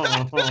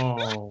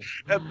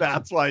 And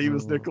that's why he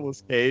was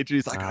Nicolas Cage.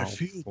 He's like, I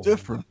feel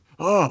different.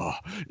 Oh,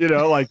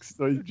 like,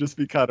 so you'd just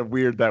be kind of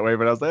weird that way.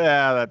 But I was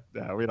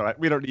like,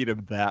 we don't need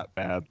him that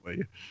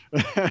badly.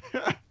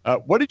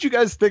 What did you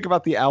guys think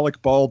about the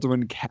Alec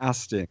Baldwin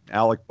casting?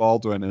 Alec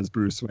Baldwin as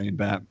Bruce Wayne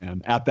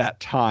Batman at that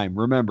time.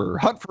 Remember,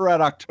 Hunt for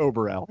Red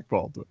October, Alec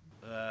Baldwin.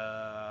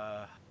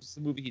 It's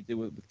the movie he did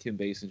with Kim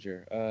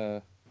Basinger.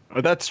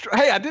 Oh, that's true.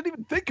 Hey, I didn't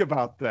even think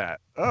about that.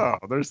 Oh,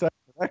 there's that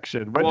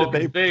connection. When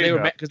did they were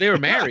because they were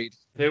married.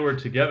 They were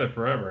together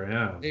forever.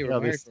 Yeah, they were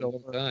married for a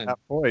long time. At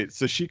that point,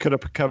 so she could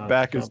have come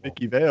back as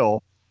Vicky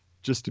Vale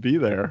just to be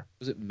there.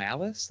 Was it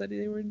Malice that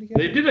they were in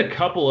together? They did a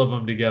couple of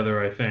them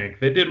together, I think.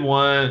 They did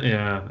one.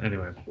 Yeah.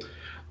 Anyway.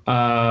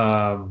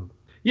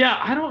 Yeah,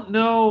 I don't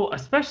know,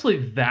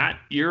 especially that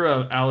era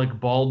of Alec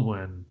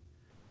Baldwin,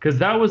 because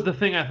that was the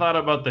thing I thought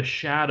about The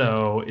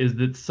Shadow, is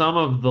that some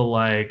of the,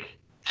 like,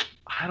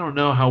 I don't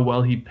know how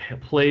well he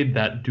played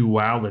that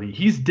duality.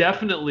 He's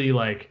definitely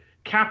like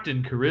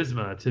Captain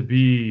Charisma to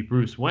be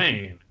Bruce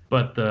Wayne,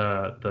 but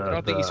I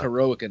don't think he's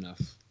heroic enough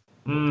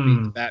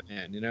to be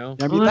Batman,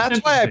 I mean, that's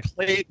why I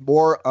played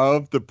more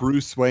of the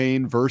Bruce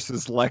Wayne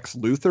versus Lex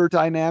Luthor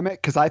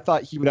dynamic, because I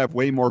thought he would have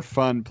way more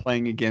fun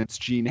playing against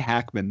Gene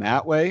Hackman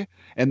that way.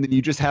 And then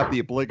you just have the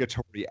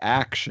obligatory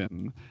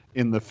action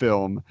in the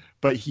film,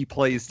 but he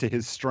plays to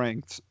his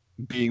strengths,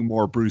 being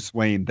more Bruce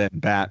Wayne than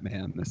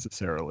Batman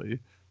necessarily.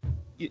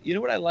 You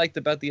know what I liked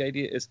about the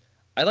idea is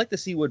I like to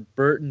see what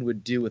Burton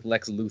would do with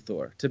Lex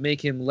Luthor to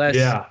make him less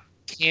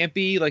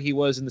campy like he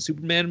was in the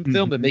Superman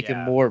film, but make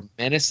him more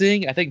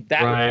menacing. I think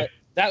that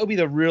would be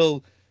the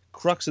real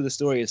crux of the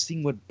story, is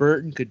seeing what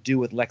Burton could do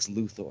with Lex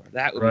Luthor.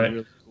 That would be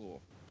really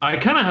cool. I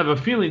kind of have a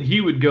feeling he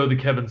would go the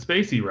Kevin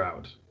Spacey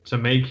route to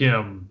make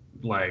him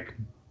like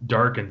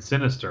dark and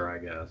sinister, I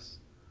guess.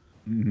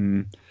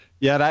 Mm-hmm.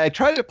 Yeah, and I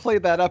try to play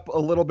that up a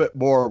little bit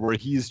more, where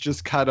he's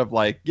just kind of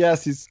like,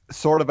 yes, he's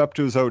sort of up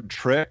to his own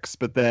tricks,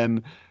 but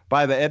then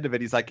by the end of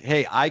it, he's like,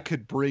 hey, I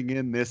could bring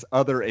in this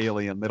other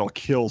alien that'll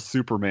kill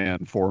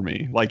Superman for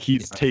me. Like,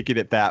 he's taking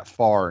it that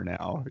far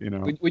now,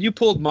 When you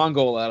pulled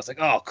Mongol out, I was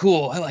like, oh,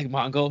 cool, I like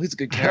Mongol. He's a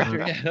good character.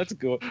 Yeah, that's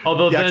cool.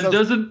 Although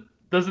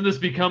doesn't this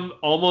become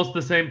almost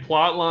the same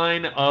plot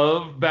line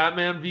of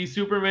Batman v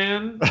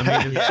Superman? I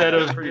mean, instead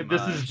of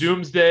this is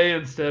Doomsday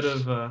instead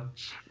of.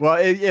 Well,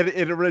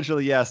 it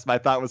originally, yes, my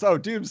thought was, oh,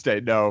 Doomsday.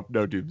 No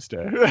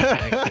Doomsday.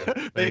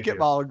 Make it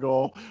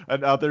Mongol,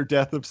 another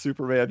Death of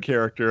Superman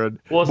character, and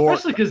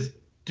especially because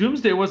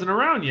Doomsday wasn't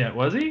around yet,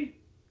 was he?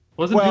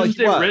 Wasn't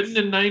Doomsday written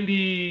in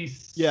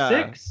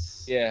 '96?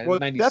 Yeah, well,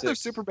 96. Death of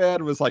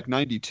Superman was like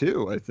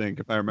 92, I think,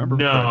 if I remember.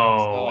 No,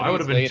 I would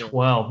have been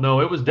 12.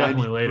 No, it was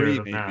definitely later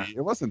than that.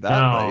 It wasn't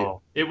that late.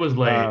 It was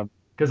late.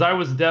 Because I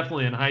was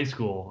definitely in high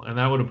school, and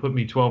that would have put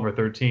me 12 or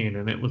 13,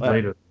 and it was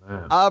later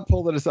than that. I'm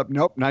pulling this up.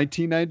 Nope,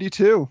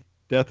 1992.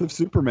 Death of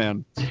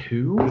Superman.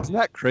 2? Isn't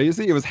that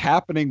crazy? It was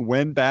happening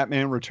when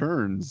Batman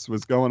Returns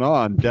was going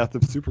on. Death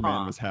of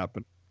Superman was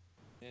happening.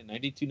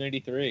 92,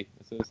 93.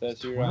 So it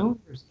says here on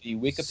the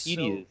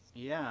Wikipedia.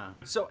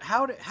 So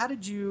how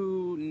did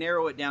you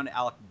narrow it down to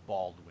Alec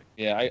Baldwin?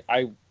 Yeah,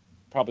 I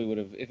probably would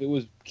have. If it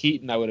was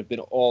Keaton, I would have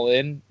been all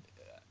in.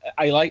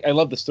 I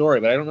love the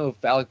story, but I don't know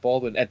if Alec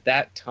Baldwin at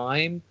that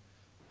time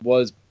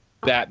was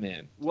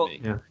Batman. Well,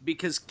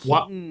 because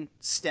Keaton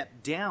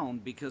stepped down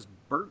because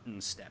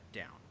Burton stepped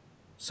down.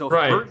 So if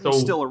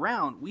Burton's still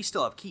around, we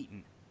still have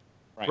Keaton.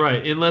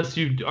 Right, unless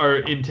you are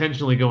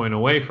intentionally going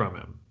away from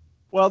him.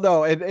 Well,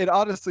 no, it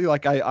honestly,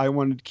 like, I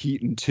wanted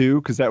Keaton too,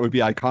 because that would be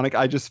iconic.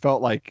 I just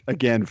felt like,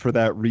 again, for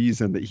that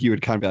reason, that he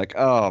would kind of be like,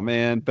 oh,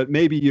 man, but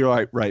maybe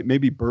you're right.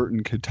 Maybe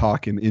Burton could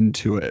talk him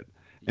into it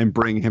and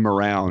bring him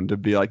around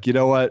and be like, you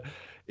know what?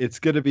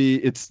 It's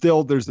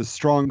still, there's a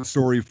strong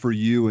story for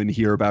you in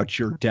here about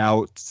your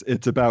doubts.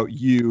 It's about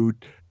you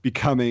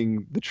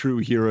becoming the true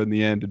hero in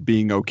the end and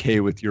being okay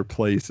with your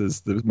place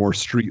as the more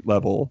street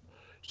level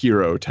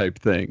hero type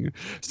thing.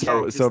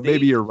 So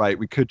maybe you're right.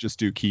 We could just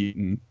do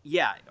Keaton.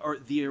 Yeah, or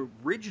the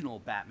original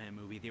Batman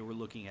movie, they were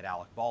looking at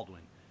Alec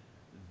Baldwin.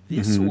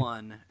 This Mhm.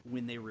 one,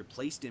 when they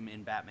replaced him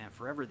in Batman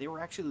Forever, they were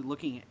actually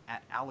looking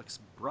at Alec's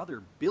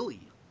brother,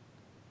 Billy.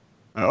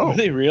 Oh, Were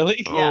they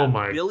really? Yeah, Oh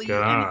my Billy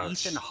gosh. and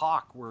Ethan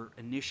Hawke were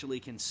initially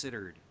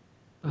considered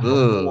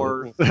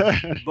Ugh.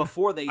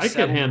 before they I could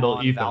settled handle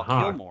on Ethan Val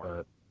Hawke,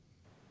 Kilmer.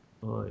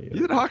 but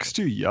Ethan Hawke's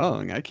too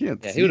young. I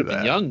can't Yeah, see he would have that.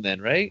 been young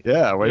then, right?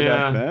 Yeah, way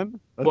Yeah. back then.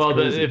 That's well,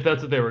 crazy. if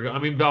that's what they were, I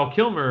mean, Val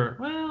Kilmer.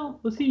 Well,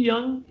 was he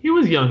young? He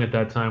was young at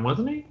that time,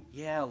 wasn't he?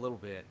 Yeah, a little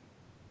bit.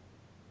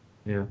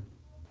 Yeah.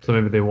 So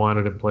maybe they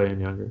wanted him playing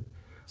younger.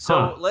 So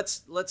Huh.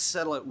 let's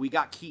settle it. We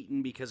got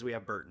Keaton because we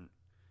have Burton.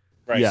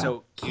 Right. Yeah.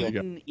 So There you go.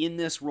 Keaton in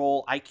this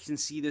role, I can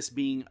see this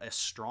being a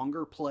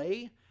stronger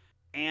play,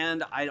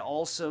 and I'd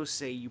also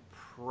say you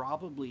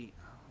probably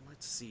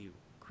let's see,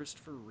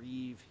 Christopher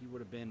Reeve. He would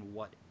have been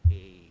what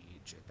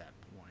age at that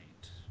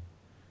point?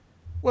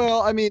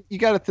 Well, I mean, you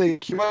got to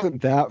think he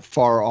wasn't that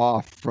far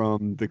off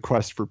from the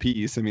Quest for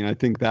Peace. I mean, I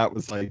think that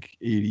was like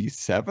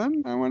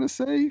 87, I want to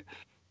say.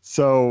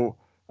 So,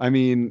 I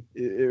mean,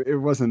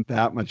 it wasn't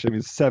that much. I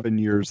mean, 7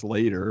 years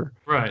later.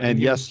 Right. And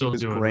he yes, he still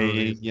was doing graying.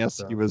 movies and Yes,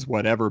 stuff. he was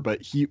whatever.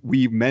 But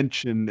we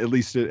mentioned, at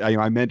least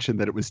I mentioned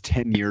that it was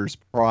 10 years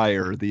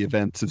prior the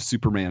events of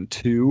Superman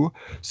 2.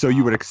 So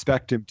you would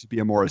expect him to be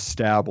a more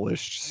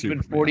established He's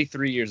Superman. been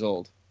 43 years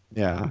old.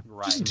 Yeah.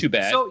 Right. Isn't too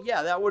bad. So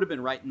yeah, that would have been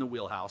right in the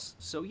wheelhouse.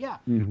 So yeah,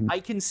 Mhm. I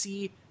can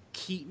see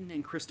Keaton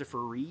and Christopher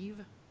Reeve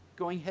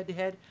going head to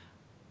head.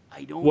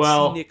 I don't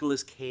Well- see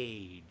Nicolas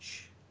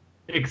Cage.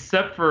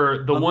 Except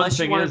for the one Unless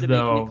you thing wanted is to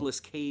though. make Nicolas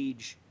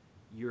Cage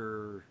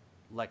your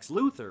Lex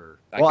Luthor.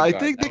 Well, I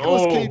could think buy that.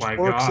 Nicolas Oh Cage my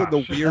works in the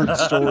gosh. weird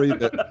story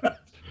that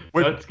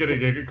with- That's gonna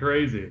get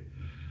crazy.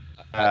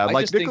 I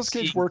like just think Nicolas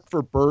Cage seeing- worked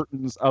for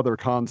Burton's other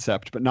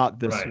concept, but not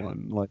this Right.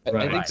 one. Like, I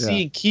Right. think Yeah.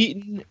 seeing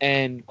Keaton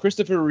and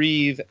Christopher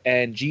Reeve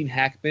and Gene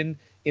Hackman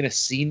in a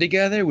scene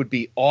together would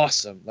be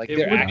awesome. Like It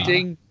they're would be.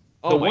 acting.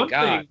 The Oh my one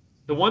god! thing,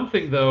 the one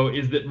thing though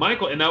is that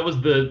Michael, and that was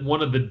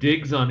one of the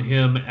digs on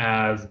him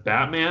as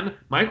Batman.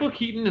 Michael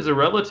Keaton is a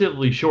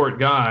relatively short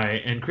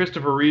guy, and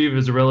Christopher Reeve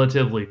is a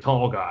relatively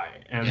tall guy,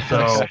 and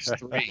so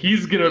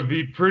he's gonna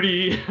be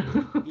pretty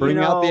bring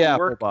out the apple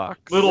work-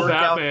 box. little Work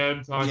out-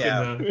 Batman talking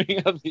yeah. to.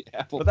 Bring up the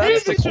apple. But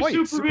that's Hey, the Mr. point.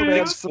 Superman.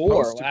 Superman's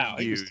 6'4". supposed to Wow,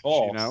 be he's huge,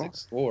 tall. you know?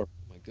 6'4".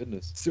 My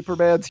goodness.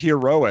 Superman's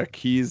heroic.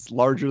 He's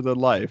larger than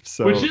life.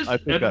 So Which is, I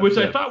think that which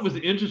I fits. thought was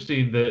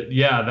interesting that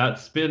that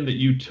spin that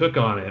you took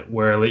on it,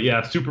 where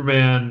like,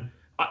 Superman,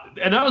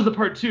 and that was the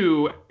part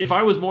too. If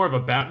I was more of a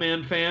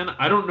Batman fan,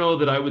 I don't know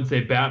that I would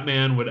say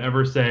Batman would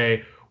ever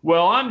say,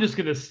 "Well, I'm just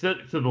going to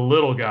stick to the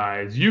little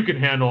guys. You can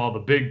handle all the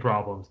big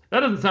problems."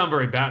 That doesn't sound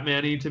very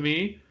Batman-y to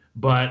me,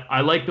 but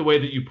I like the way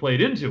that you played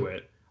into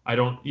it. I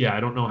don't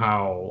know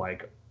how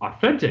like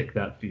authentic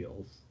that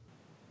feels.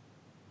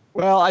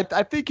 Well, I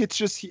think it's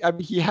just I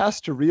mean, he has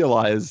to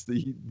realize that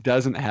he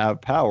doesn't have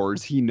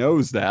powers. He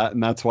knows that,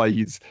 and that's why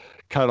he's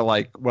kind of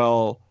like,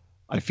 well,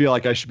 I feel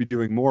like I should be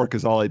doing more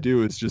because all I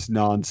do is just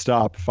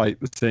nonstop fight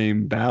the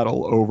same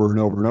battle over and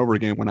over and over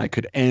again when I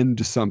could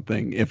end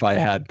something if I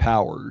had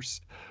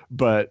powers.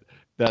 But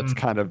that's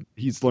kind of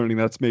he's learning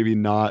that's maybe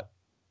not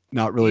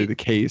really the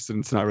case, and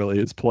it's not really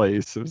his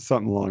place. It's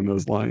something along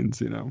those lines,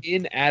 you know.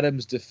 In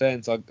Adam's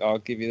defense, I'll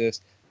give you this.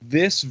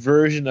 This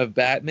version of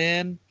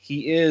Batman,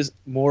 he is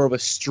more of a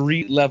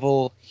street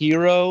level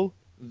hero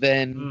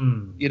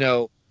than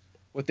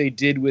what they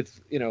did with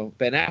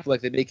Ben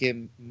Affleck. They make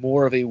him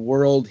more of a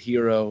world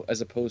hero as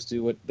opposed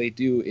to what they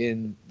do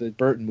in the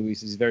Burton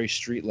movies. He's very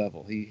street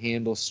level. He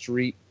handles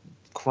street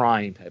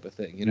crime type of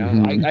thing.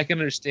 Mhm. I can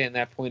understand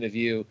that point of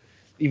view,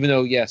 even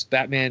though yes,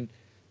 Batman.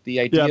 The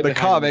idea Yeah, the behind-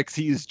 comics,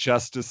 he's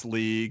Justice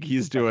League.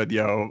 He's doing,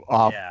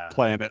 off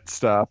planet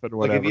stuff and Like,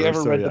 whatever. have you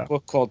ever so, read yeah. the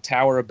book called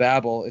Tower of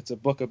Babel? It's a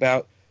book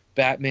about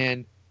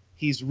Batman.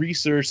 He's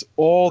researched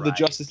all the Right.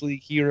 Justice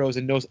League heroes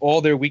and knows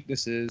all their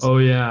weaknesses Oh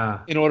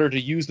yeah. in order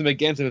to use them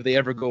against them if they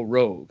ever go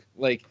rogue.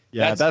 Like,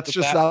 Yeah, that's the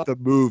just Bat- not the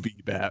movie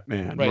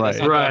Batman. right. Right. That's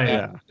not Right.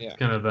 Batman. It's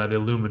kind of that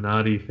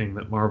Illuminati thing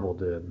that Marvel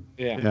did.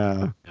 Yeah.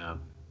 Yeah. Yeah.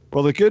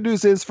 Well, the good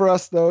news is for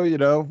us, though,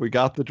 we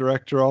got the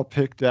director all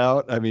picked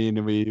out. I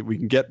mean, we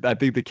can get. I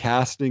think the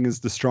casting is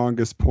the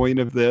strongest point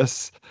of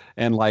this,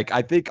 and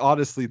I think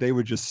honestly, they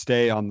would just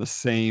stay on the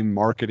same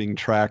marketing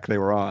track they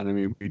were on. I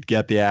mean, we'd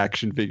get the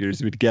action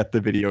figures, we'd get the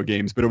video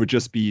games, but it would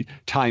just be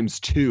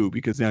 ×2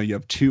 because now you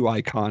have two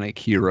iconic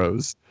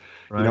heroes.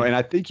 Right. And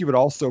I think you would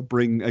also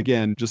bring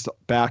again just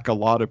back a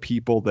lot of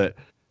people that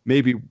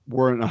maybe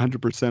weren't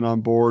 100% on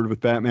board with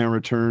Batman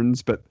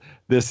Returns, but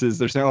they're saying,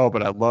 oh,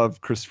 but I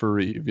love Christopher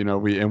Reeve,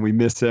 we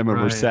miss him, and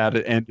we're Right. sad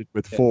it ended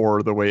with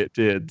 4 the way it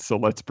did. So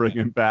let's bring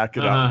him back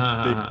in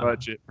a big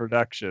budget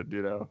production,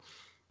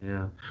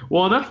 Yeah.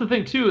 Well, and that's the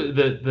thing too.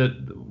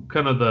 That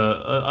kind of the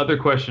other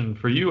question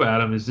for you,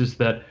 Adam, is just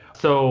that.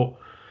 So,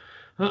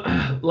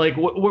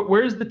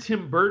 where's the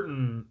Tim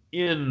Burton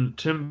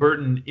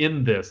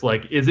in this?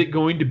 Like, is it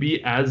going to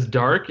be as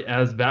dark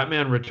as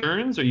Batman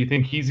Returns, or you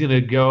think he's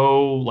gonna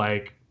go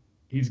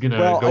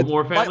go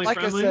more family like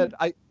friendly? I said,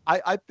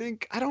 I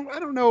think I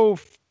don't know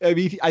if, I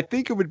mean, I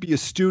think it would be a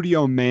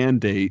studio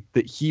mandate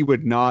that he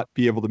would not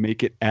be able to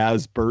make it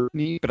as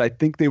Burton-y, but I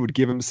think they would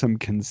give him some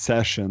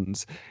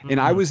concessions. And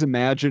I was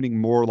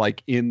imagining more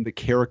like in the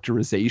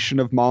characterization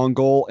of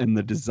Mongol and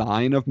the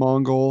design of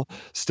Mongol,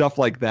 stuff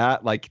like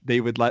that. Like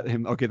they would let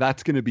him, okay,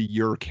 that's going to be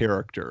your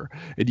character,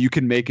 and you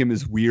can make him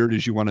as weird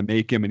as you want to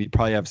make him. And he'd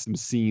probably have some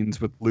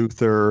scenes with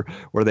Luther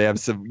where they have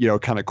some,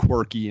 kind of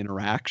quirky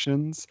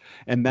interactions,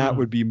 and that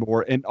would be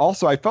more. And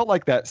also, I felt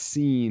like that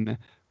scene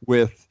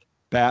with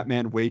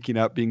Batman waking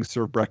up being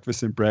served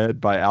breakfast and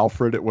bread by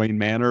Alfred at Wayne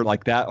Manor,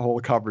 like that whole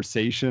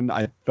conversation,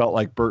 I felt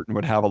like Burton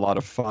would have a lot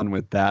of fun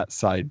with that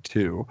side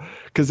too.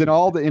 Because in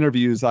all the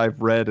interviews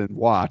I've read and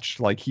watched,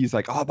 like he's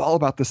like, oh, I'm all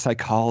about the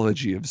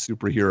psychology of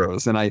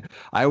superheroes. And I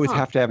always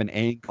have to have an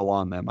angle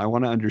on them. I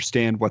want to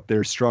understand what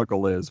their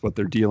struggle is, what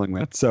they're dealing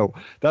with. So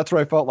that's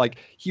where I felt like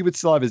he would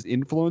still have his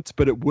influence,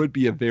 but it would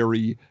be a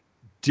very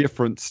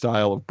different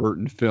style of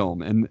Burton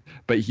film.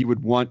 But he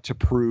would want to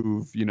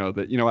prove,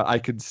 that, I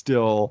could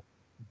still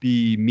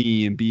be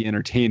me and be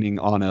entertaining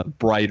on a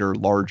brighter,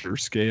 larger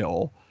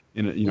scale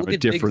in a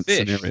different Big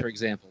Fish, scenario. for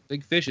example.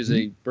 Big Fish is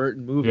a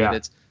Burton movie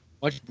that's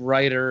much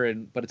brighter,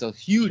 but it's a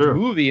huge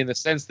movie in the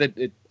sense that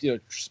it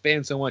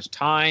spans so much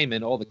time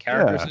and all the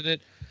characters in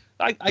it.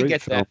 I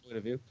get film. that point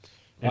of view.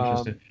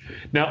 Interesting.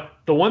 Now,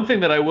 the one thing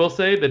that I will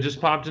say that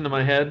just popped into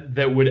my head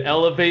that would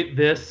elevate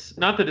this,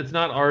 not that it's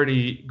not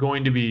already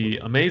going to be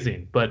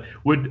amazing, but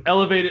would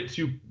elevate it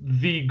to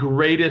the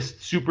greatest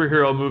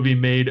superhero movie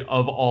made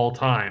of all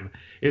time,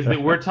 is that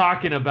we're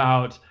talking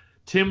about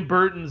Tim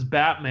Burton's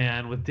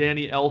Batman with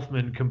Danny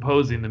Elfman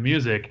composing the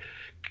music,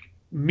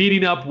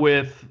 meeting up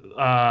with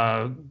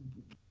John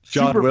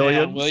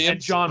Superman Williams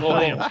and John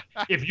Williams.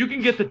 If you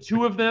can get the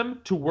two of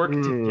them to work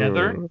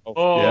together,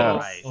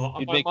 yes.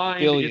 You'd my make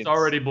mind billions. is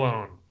already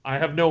blown. I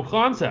have no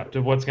concept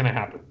of what's going to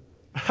happen.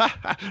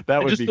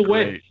 That would Just be the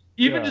way, great.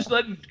 even just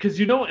because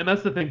and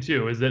that's the thing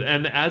too, is that,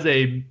 and as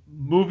a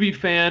movie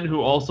fan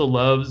who also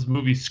loves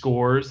movie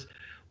scores,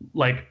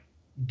 like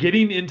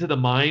getting into the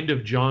mind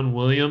of John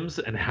Williams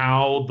and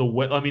how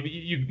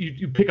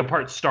you pick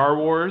apart Star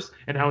Wars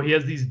and how he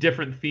has these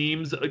different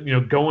themes,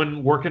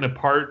 working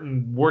apart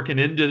and working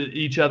into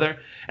each other,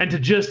 and to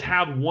just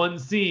have one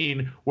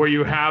scene where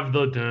you have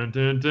the dun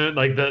dun dun,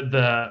 like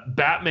the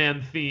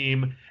Batman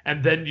theme,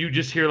 and then you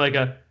just hear like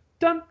a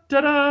dun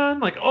dun dun,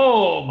 like,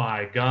 oh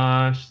my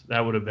gosh,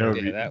 that would have That would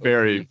been be that would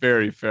very, be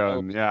very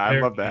fun. Yeah, I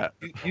love that.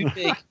 You'd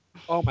make,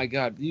 oh my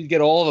God, you'd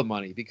get all the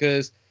money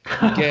because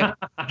you get,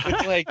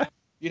 it's like,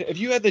 if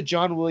you had the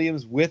John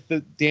Williams with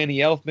the Danny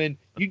Elfman,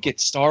 you'd get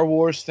Star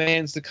Wars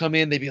fans to come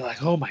in. They'd be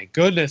like, oh my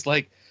goodness.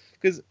 Like,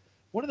 because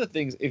one of the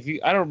things,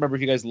 I don't remember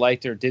if you guys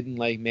liked or didn't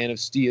like Man of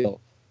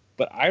Steel,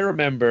 but I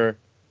remember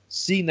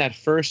seeing that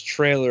first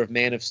trailer of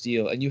Man of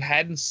Steel, and you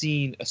hadn't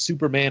seen a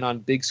Superman on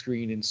big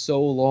screen in so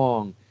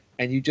long,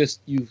 and you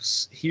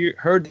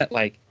heard that,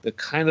 like, the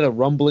kind of the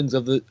rumblings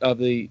of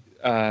the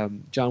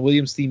John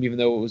Williams theme, even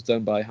though it was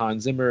done by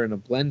Hans Zimmer and a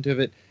blend of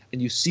it,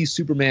 and you see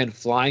Superman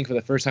flying for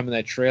the first time in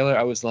that trailer,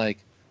 I was like,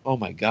 oh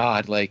my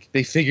God, like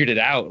they figured it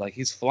out. Like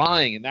he's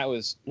flying, and that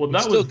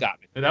still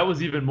got me. And that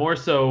was even more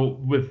so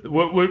with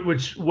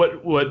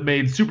what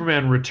made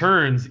Superman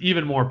Returns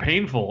even more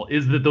painful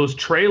is that those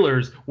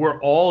trailers were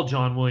all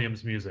John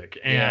Williams music.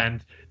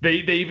 And they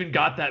even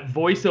got that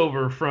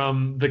voiceover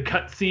from the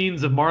cut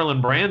scenes of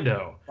Marlon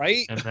Brando.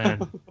 Right? And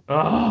then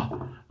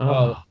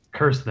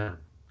curse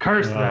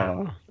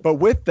them. But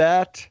with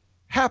that,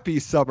 happy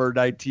summer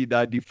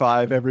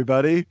 1995,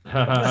 everybody.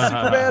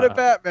 Superman and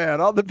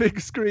Batman on the big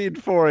screen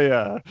for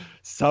you.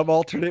 Some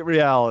alternate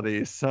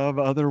reality, some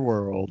other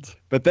world.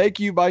 But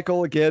thank you,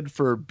 Michael, again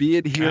for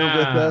being here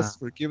with us,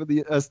 for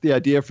giving us the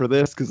idea for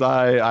this, because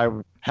I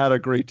had a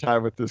great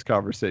time with this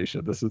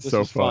conversation. This was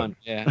so fun.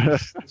 Yeah,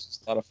 this was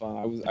a lot of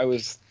fun. I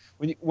was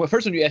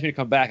first when you asked me to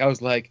come back, I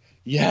was like,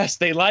 yes,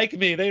 they like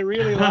me. They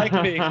really like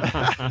me.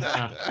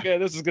 Okay,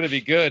 this is going to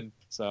be good.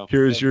 So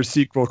here's your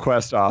Sequel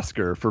Quest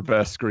Oscar for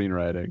best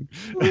screenwriting.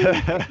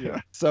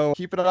 So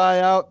keep an eye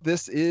out.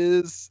 This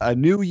is a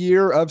new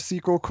year of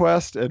Sequel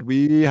Quest, and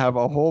we have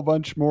a whole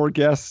bunch more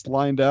guests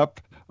lined up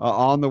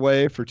on the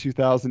way for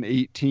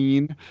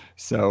 2018.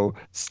 So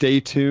stay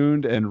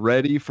tuned and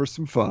ready for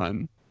some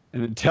fun.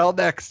 And until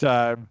next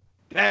time,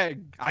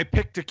 dang, I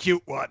picked a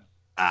cute one.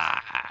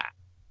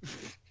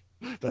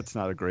 That's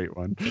not a great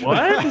one.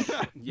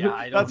 What? Yeah,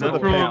 I don't That's know. what the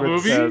From a penguin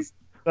movie? says.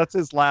 That's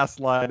his last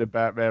line in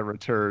Batman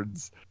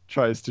Returns.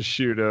 Tries to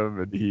shoot him,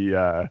 and he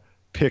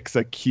picks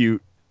a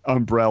cute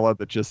umbrella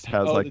that just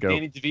has the like a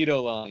Danny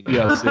DeVito line.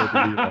 yes.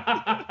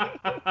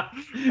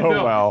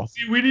 Wow.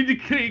 See, we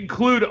need to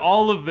include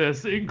all of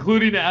this,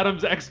 including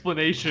Adam's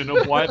explanation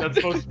of why that's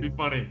supposed to be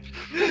funny.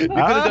 We could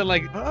have done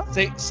like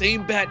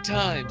same bat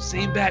time,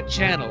 same bat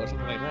channel, or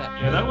something like that.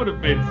 Yeah, that would have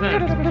made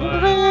sense.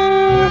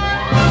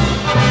 But...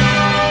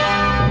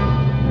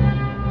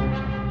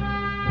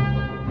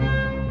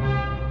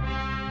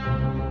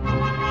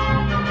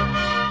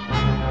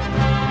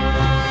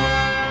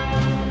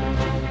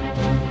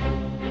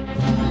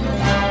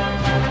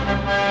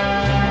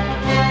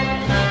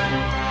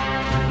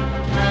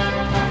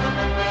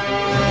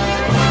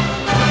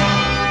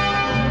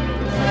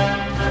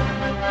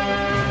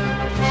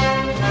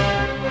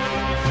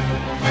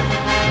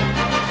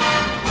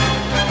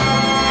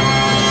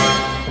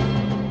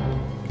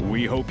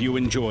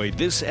 enjoyed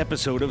this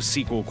episode of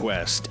Sequel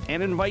Quest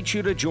and invite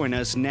you to join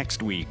us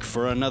next week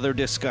for another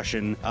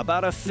discussion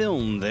about a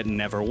film that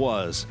never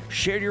was.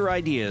 Share your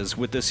ideas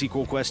with the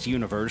Sequel Quest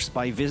universe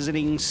by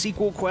visiting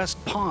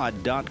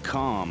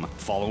sequelquestpod.com,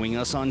 following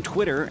us on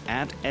Twitter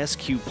at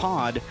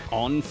SQPod,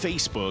 on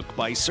Facebook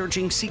by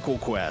searching Sequel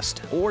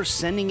Quest, or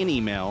sending an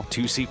email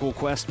to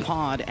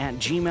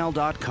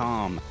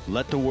sequelquestpod@gmail.com.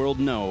 Let the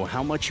world know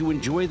how much you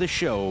enjoy the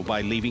show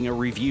by leaving a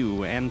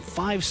review and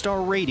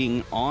 5-star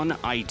rating on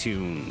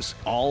iTunes.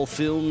 All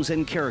films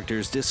and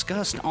characters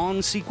discussed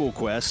on Sequel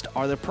Quest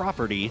are the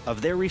property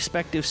of their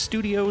respective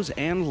studios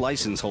and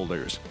license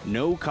holders.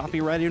 No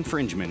copyright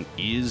infringement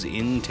is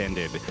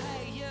intended.